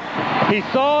taken off. He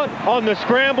saw it on the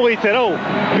scramble. He said, oh,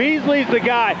 Beasley's the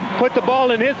guy. Put the ball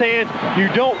in his hands. You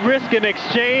don't risk an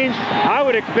exchange. I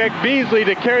would expect Beasley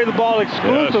to carry the ball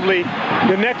exclusively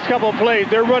the next couple of plays.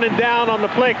 They're running down on the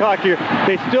play clock here.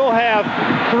 They still have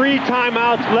 3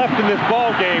 timeouts left in this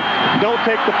ball game. Don't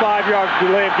take the 5-yard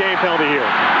delay of game penalty here.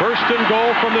 First and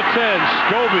goal from the 10.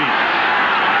 Scobie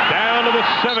down to the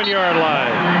 7-yard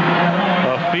line.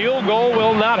 A field goal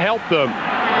will not help them.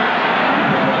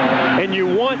 And you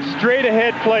want straight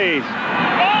ahead plays.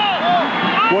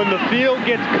 When the field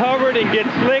gets covered and gets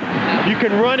slick, you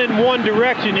can run in one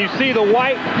direction. You see the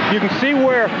white, you can see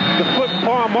where the foot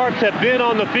marks have been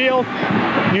on the field.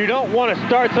 You don't want to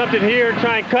start something here and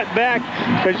try and cut back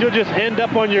because you'll just end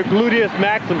up on your gluteus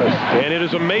maximus. And it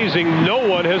is amazing no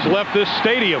one has left this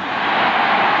stadium.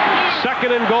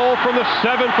 Second and goal from the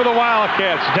 7 for the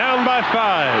Wildcats, down by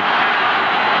 5.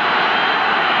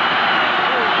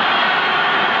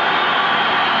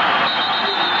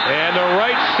 And the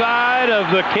right side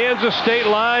of the Kansas State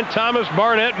line, Thomas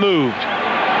Barnett moved.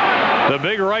 The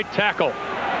big right tackle.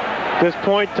 At this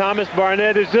point, Thomas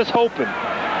Barnett is just hoping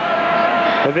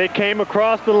that they came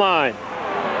across the line.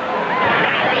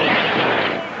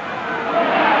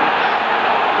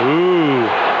 Ooh.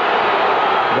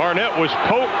 Barnett was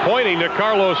pointing to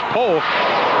Carlos Polk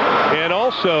and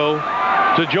also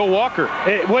to Joe Walker.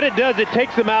 What it does, it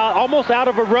takes them almost out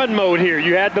of a run mode here.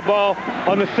 You had the ball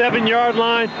on the 7-yard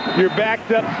line. You're backed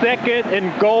up second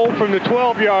and goal from the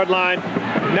 12-yard line.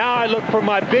 Now I look for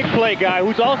my big play guy,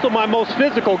 who's also my most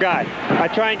physical guy. I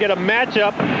try and get a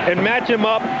matchup and match him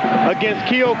up against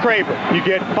Keo Craver. You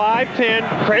get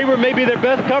 5'10". Craver may be their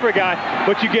best cover guy,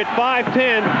 but you get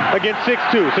 5'10" against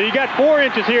 6'2". So you got 4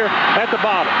 inches here at the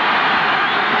bottom.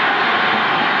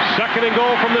 Second and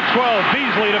goal from the 12.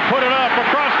 Beasley to put it up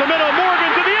across the middle.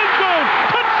 Morgan to the end zone.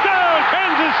 Touchdown,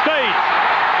 Kansas State.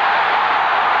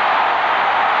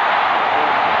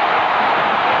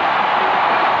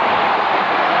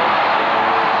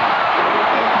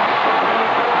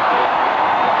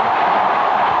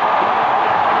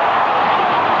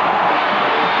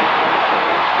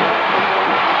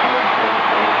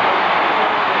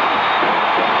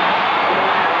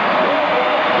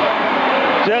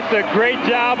 Just a great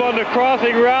job on the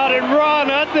crossing route. And Ron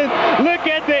Hudson, look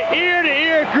at the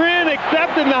ear-to-ear grin,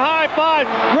 accepting the high five.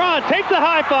 Ron, take the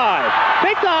high five.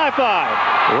 Take the high five.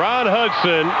 Ron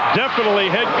Hudson, definitely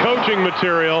head coaching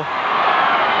material.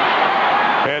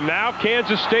 And now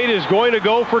Kansas State is going to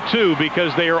go for 2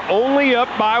 because they are only up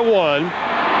by 1.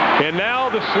 And now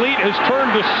the sleet has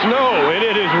turned to snow, and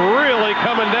it is really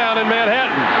coming down in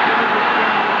Manhattan.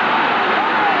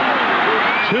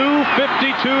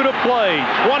 2:52 to play,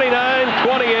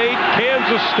 29-28,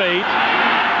 Kansas State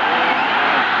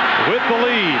with the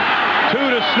lead. 2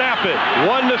 to snap it,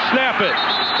 1 to snap it,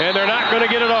 and they're not going to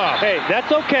get it off. Hey, that's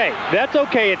okay. That's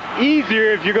okay. It's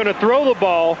easier if you're going to throw the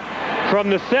ball from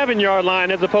the 7-yard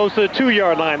line as opposed to the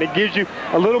 2-yard line. It gives you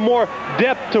a little more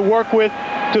depth to work with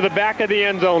to the back of the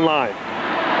end zone line.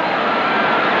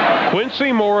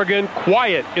 Quincy Morgan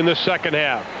quiet in the second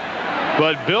half.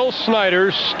 But Bill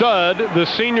Snyder, stud, the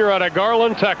senior out of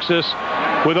Garland, Texas,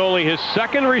 with only his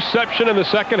 2nd reception in the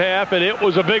second half, and it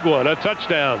was a big one, a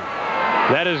touchdown.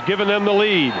 That has given them the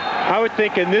lead. I would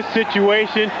think in this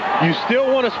situation, you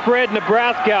still want to spread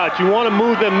Nebraska out. You want to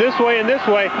move them this way, and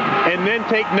then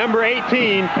take number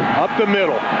 18 up the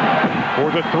middle. For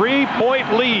the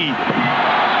 3-point lead.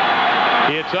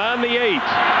 It's on the 8.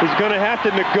 He's going to have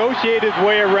to negotiate his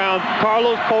way around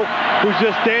Carlos Polk, who's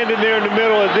just standing there in the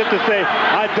middle as if to say,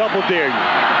 I double dare you.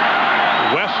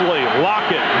 Wesley,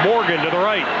 Lockett, Morgan to the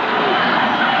right.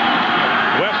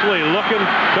 Wesley looking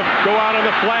to go out on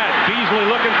the flat. Beasley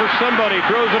looking for somebody,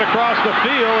 throws it across the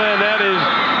field, and that is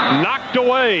knocked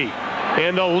away.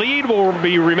 And the lead will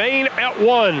remain at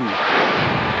 1.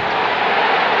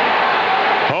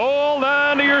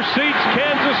 To your seats,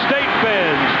 Kansas State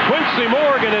fans. Quincy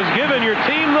Morgan has given your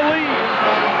team the lead.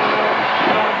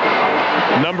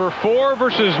 Number 4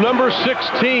 versus number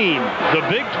 16. The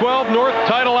Big 12 North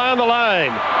title on the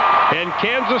line. And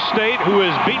Kansas State, who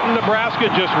has beaten Nebraska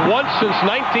just once since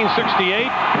 1968,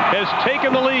 has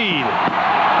taken the lead.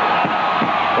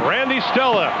 Randy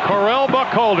Stella, Correll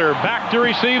Buckholder back to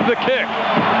receive the kick.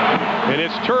 And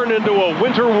it's turned into a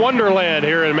winter wonderland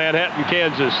here in Manhattan,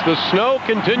 Kansas. The snow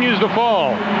continues to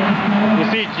fall. You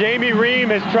see, Jamie Ream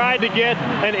has tried to get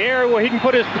an area where he can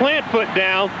put his plant foot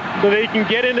down so that he can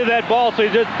get into that ball so he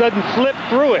just doesn't slip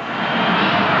through it.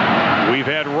 We've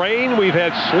had rain, we've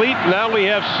had sleet, now we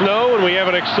have snow, and we have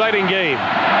an exciting game.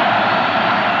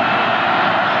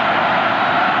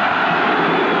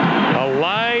 A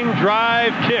line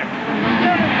drive kick.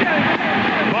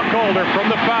 Buckholder from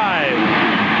the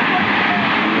 5.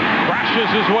 Crashes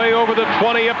his way over the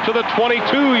 20 up to the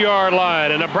 22-yard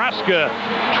line. And Nebraska,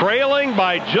 trailing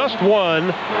by just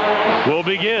 1, will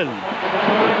begin.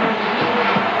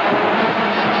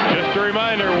 Just a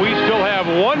reminder, we still have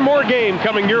one more game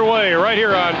coming your way right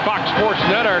here on Fox Sports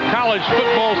Net, our college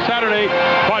football Saturday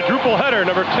quadruple header,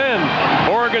 number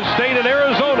 10, Oregon State and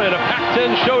Arizona in a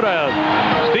Pac-10 showdown.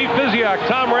 Steve Fiziak,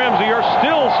 Tom Ramsey are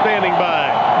still standing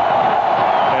by.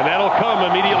 And that'll come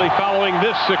immediately following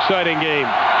this exciting game.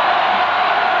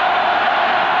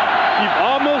 You've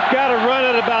almost got to run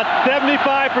at about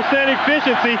 75%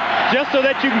 efficiency just so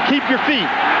that you can keep your feet.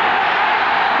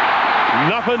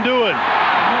 Nothing doing.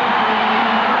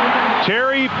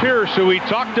 Terry Pierce, who we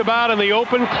talked about in the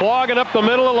open, clogging up the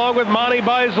middle along with Monty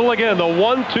Beisel again. The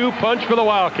 1-2 punch for the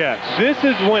Wildcats. This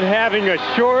is when having a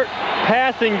short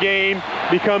passing game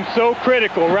becomes so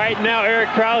critical. Right now, Eric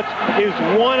Crouch is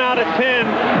 1 out of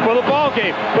 10 for the ball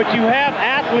game. But you have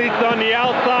athletes athletes on the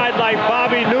outside like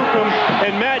Bobby Newcomb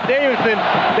and Matt Davidson,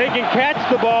 they can catch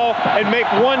the ball and make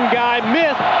one guy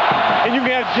miss, and you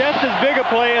can have just as big a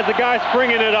play as the guy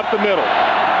springing it up the middle.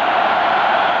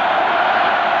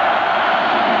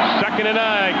 2nd and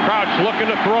 9. Crouch looking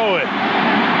to throw it.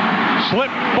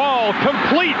 Slip ball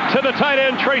complete to the tight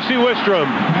end, Tracy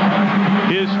Wistrom.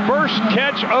 His first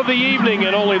catch of the evening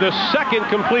and only the 2nd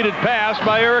completed pass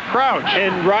by Eric Crouch.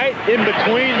 And right in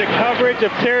between the coverage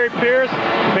of Terry Pierce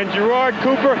and Gerard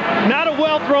Cooper. Not a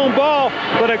well-thrown ball,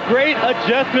 but a great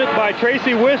adjustment by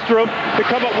Tracy Wistrom to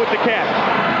come up with the catch.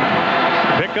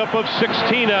 Pickup of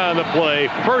 16 on the play.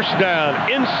 First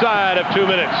down inside of 2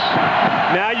 minutes.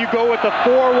 Now you go with the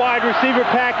 4 wide receiver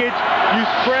package. You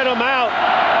spread them out.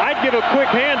 I'd give a quick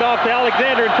handoff to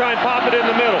Alexander and try and pop it in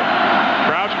the middle.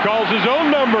 Crouch calls his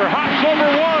own number. Hops over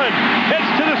 1.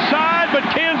 Heads to the side, but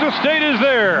Kansas State is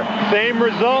there. Same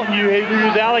result. You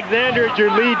use Alexander as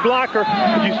your lead blocker.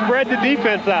 You spread the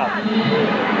defense out.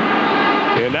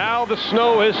 And now the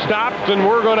snow has stopped, and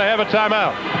we're going to have a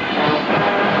timeout.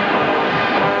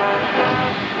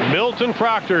 Milton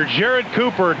Proctor, Jared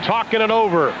Cooper talking it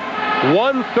over.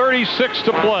 1:36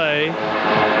 to play.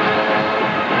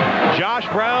 Josh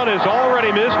Brown has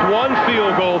already missed 1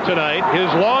 field goal tonight. His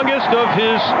longest of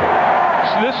this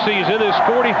season is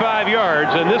 45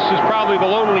 yards, and this is probably the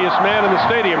loneliest man in the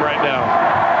stadium right now.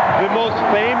 The most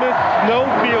famous snow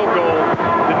field goal,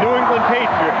 the New England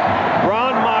Patriots.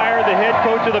 Ron Meyer, the head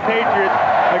coach of the Patriots,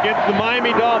 against the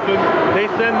Miami Dolphins. They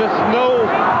send the snow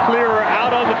clearer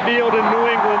out on the field in New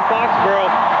England, Foxborough,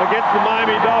 against the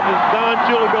Miami Dolphins. Don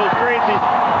Shula goes crazy.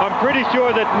 I'm pretty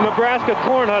sure that the Nebraska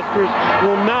Cornhuskers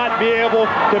will not be able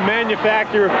to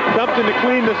manufacture something to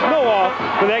clean the snow off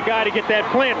for that guy to get that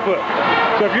plant foot.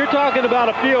 So if you're talking about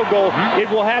a field goal, it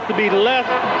will have to be less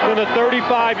than a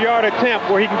 35-yard attempt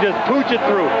where he can just pooch it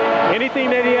through. Anything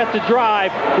that he has to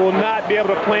drive will not be able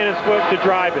to plant his foot to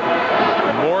drive it.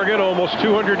 Morgan almost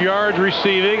 200 yards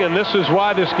receiving, and this is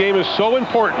why this game is so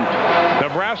important.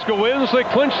 Nebraska wins, they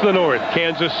clinch the North.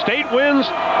 Kansas State wins,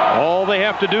 all they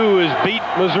have to do is beat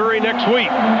Missouri next week.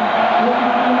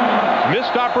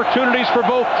 Missed opportunities for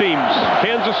both teams.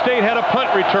 Kansas State had a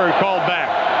punt return called back.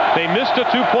 They missed a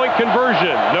 2-point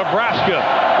conversion. Nebraska,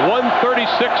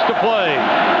 1:36 to play.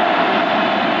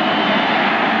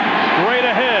 Straight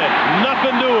ahead,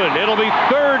 nothing doing. It'll be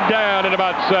 3rd down and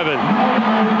about 7.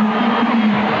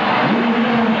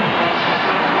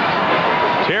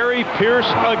 Terry Pierce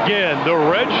again, the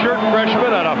redshirt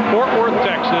freshman out of Fort Worth,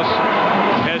 Texas,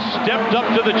 has stepped up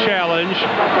to the challenge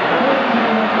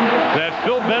that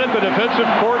Phil Bennett, the defensive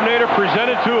coordinator,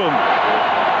 presented to him.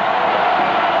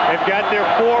 They've got their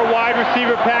 4 wide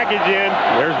receiver package in.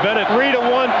 There's Bennett. 3 to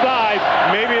 1 side.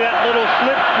 Maybe that little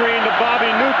slip screen to Bobby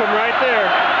Newcomb right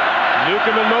there.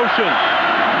 Newcomb in motion.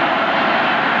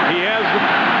 He has the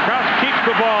Crouch keeps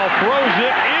the ball, throws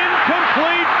it,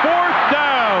 incomplete, 4th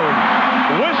down.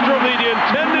 Wistrom, the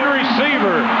intended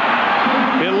receiver.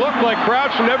 It looked like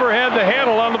Crouch never had the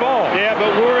handle on the ball. Yeah,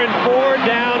 but we're in 4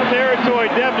 down territory,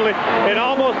 definitely. It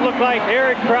almost looked like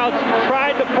Eric Crouch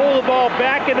tried to pull the ball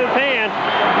back in his hand,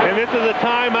 and this is a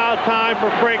timeout time for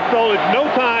Frank Solich. No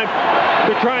time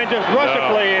to try and just rush a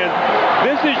play in.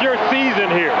 This is your season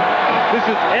here. This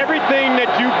is everything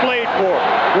that you played for.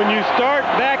 When you start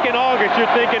back in August, you're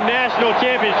thinking national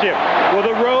championship. Well,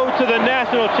 the road to the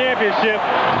national championship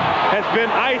has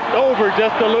been iced over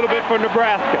just a little bit for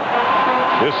Nebraska.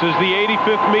 This is the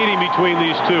 85th meeting between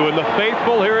these two, and the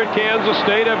faithful here at Kansas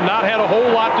State have not had a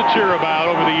whole lot to cheer about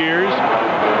over the years.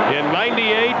 In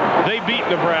 '98, they beat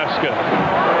Nebraska.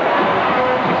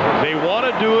 They want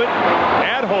to do it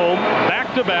at home,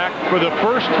 back-to-back, for the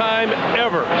first time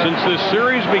ever since this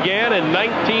series began in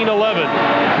 1911.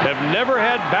 Have never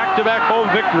had back-to-back home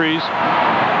victories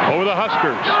over the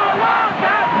Huskers.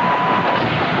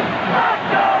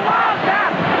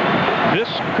 This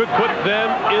could put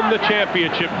them in the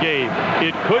championship game.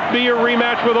 It could be a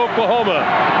rematch with Oklahoma.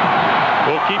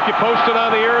 We'll keep you posted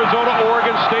on the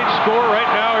Arizona-Oregon State score. Right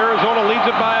now, Arizona leads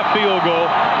it by a field goal.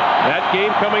 That game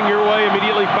coming your way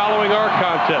immediately following our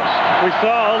contest. We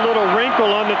saw a little wrinkle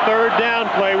on the 3rd down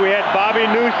play. We had Bobby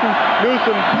Newcomb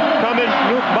come in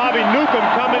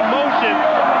motion.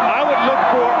 I would look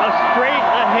for a straight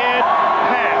ahead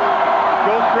pass.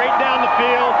 Go straight down the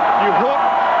field. You hook.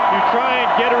 You try and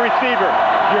get a receiver.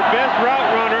 Your best route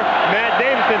runner, Matt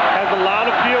Davidson, has a lot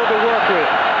of field to work with.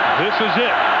 This is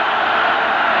it.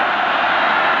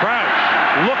 Crouch,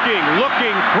 looking,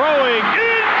 throwing,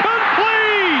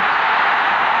 incomplete!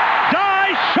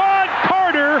 Dyshawn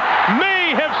Carter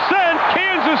may have sent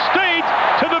Kansas State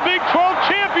to the Big 12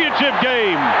 championship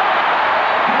game.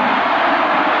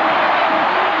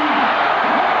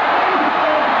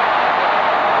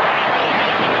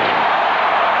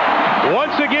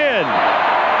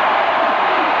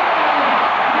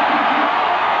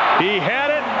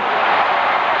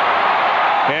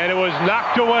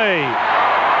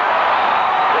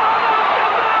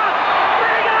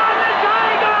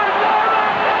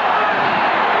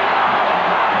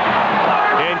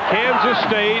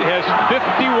 State has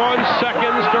 51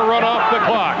 seconds to run off the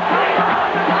clock.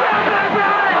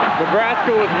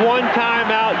 Nebraska with one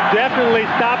timeout, definitely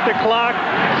stop the clock,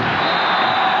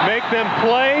 make them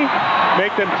play,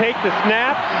 make them take the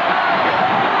snaps.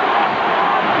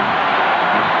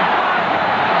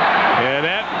 And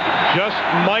that just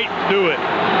might do it.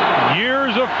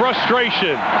 Years of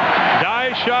frustration.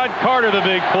 Dyshad Carter, the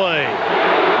big play.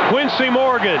 Quincy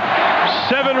Morgan,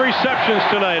 7 receptions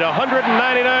tonight,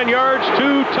 199 yards,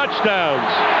 2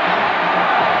 touchdowns.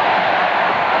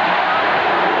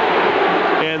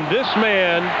 And this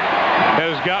man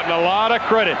has gotten a lot of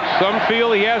credit. Some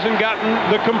feel he hasn't gotten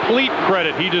the complete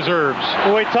credit he deserves.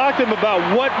 Well, we talked to him about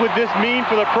what would this mean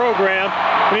for the program,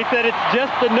 and he said it's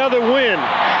just another win.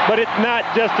 But it's not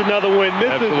just another win. This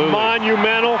Absolutely. is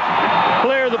monumental.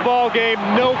 Player of the ball game,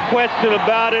 no question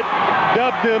about it.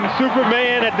 Dubbed him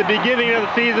Superman at the beginning of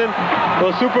the season.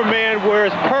 Well, Superman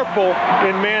wears purple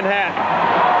in Manhattan.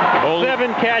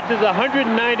 7 catches,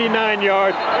 199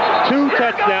 yards, 2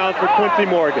 touchdowns for Quincy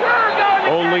Morgan.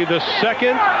 Only the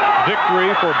second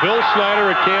victory for Bill Snyder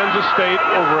at Kansas State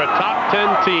over a top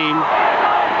 10 team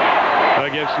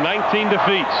against 19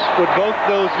 defeats. Would both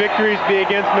those victories be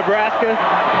against Nebraska?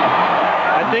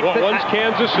 I think one's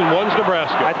Kansas and one's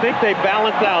Nebraska. I think they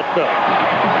balance out, though.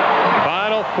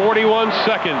 Final 41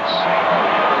 seconds.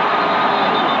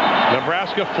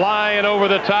 Nebraska flying over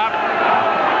the top.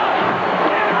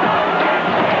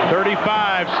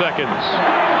 35 seconds.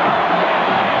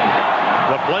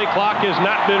 The play clock has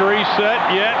not been reset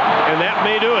yet, and that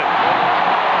may do it.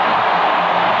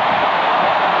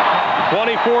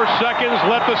 24 seconds.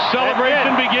 Let the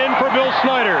celebration begin for Bill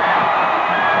Snyder.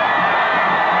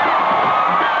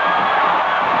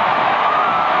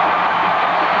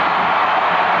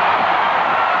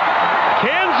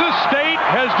 Kansas State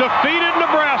has defeated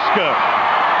Nebraska.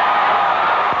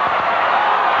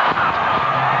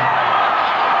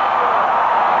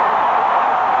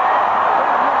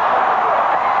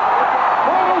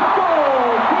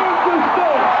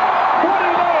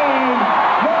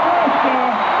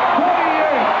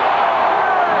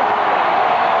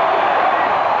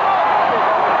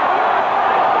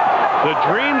 The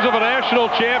dreams of a national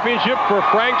championship for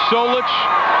Frank Solich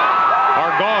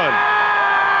are gone.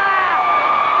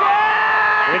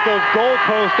 I think those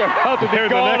goalposts are about to be They're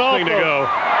the gone next thing to also.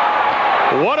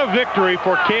 go. What a victory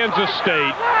for Kansas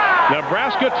State.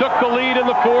 Nebraska took the lead in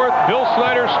the 4th. Bill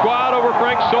Snyder's squad over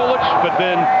Frank Solich, but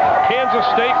then Kansas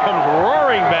State comes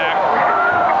roaring back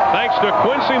thanks to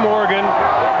Quincy Morgan.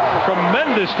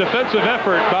 Tremendous defensive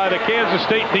effort by the Kansas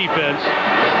State defense.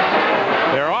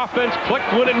 Their offense clicked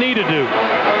when it needed to.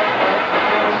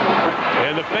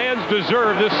 And the fans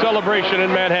deserve this celebration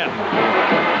in Manhattan.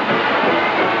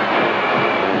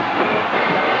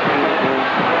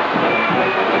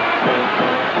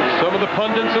 Some of the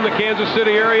pundits in the Kansas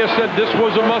City area said this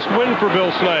was a must-win for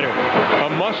Bill Snyder. A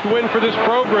must-win for this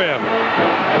program.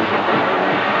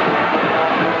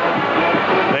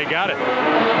 They got it.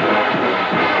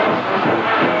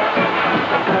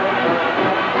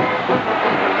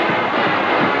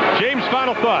 James,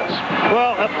 final thoughts.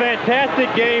 Well, a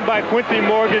fantastic game by Quincy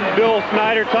Morgan. Bill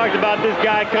Snyder talked about this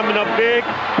guy coming up big.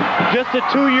 Just a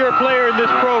 2-year player in this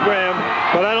program,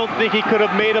 but I don't think he could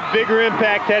have made a bigger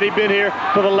impact had he been here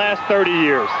for the last 30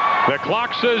 years. The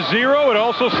clock says 0. It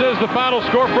also says the final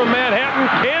score from Manhattan.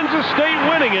 Kansas State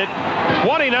winning it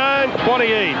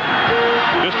 29-28.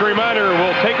 Just a reminder,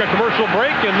 we'll take a commercial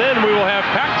break, and then we will have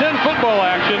Pac-10 football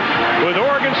action with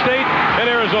Oregon State and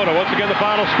Arizona. Once again, the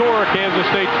final score, Kansas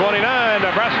State 29,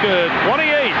 Nebraska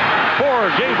 28. For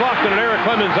James Lofton and Eric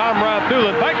Clemens, I'm Rob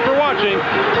Thulin. Thanks for watching.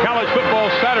 College Football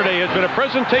Saturday has been a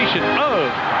presentation of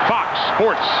Fox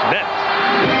Sports Net.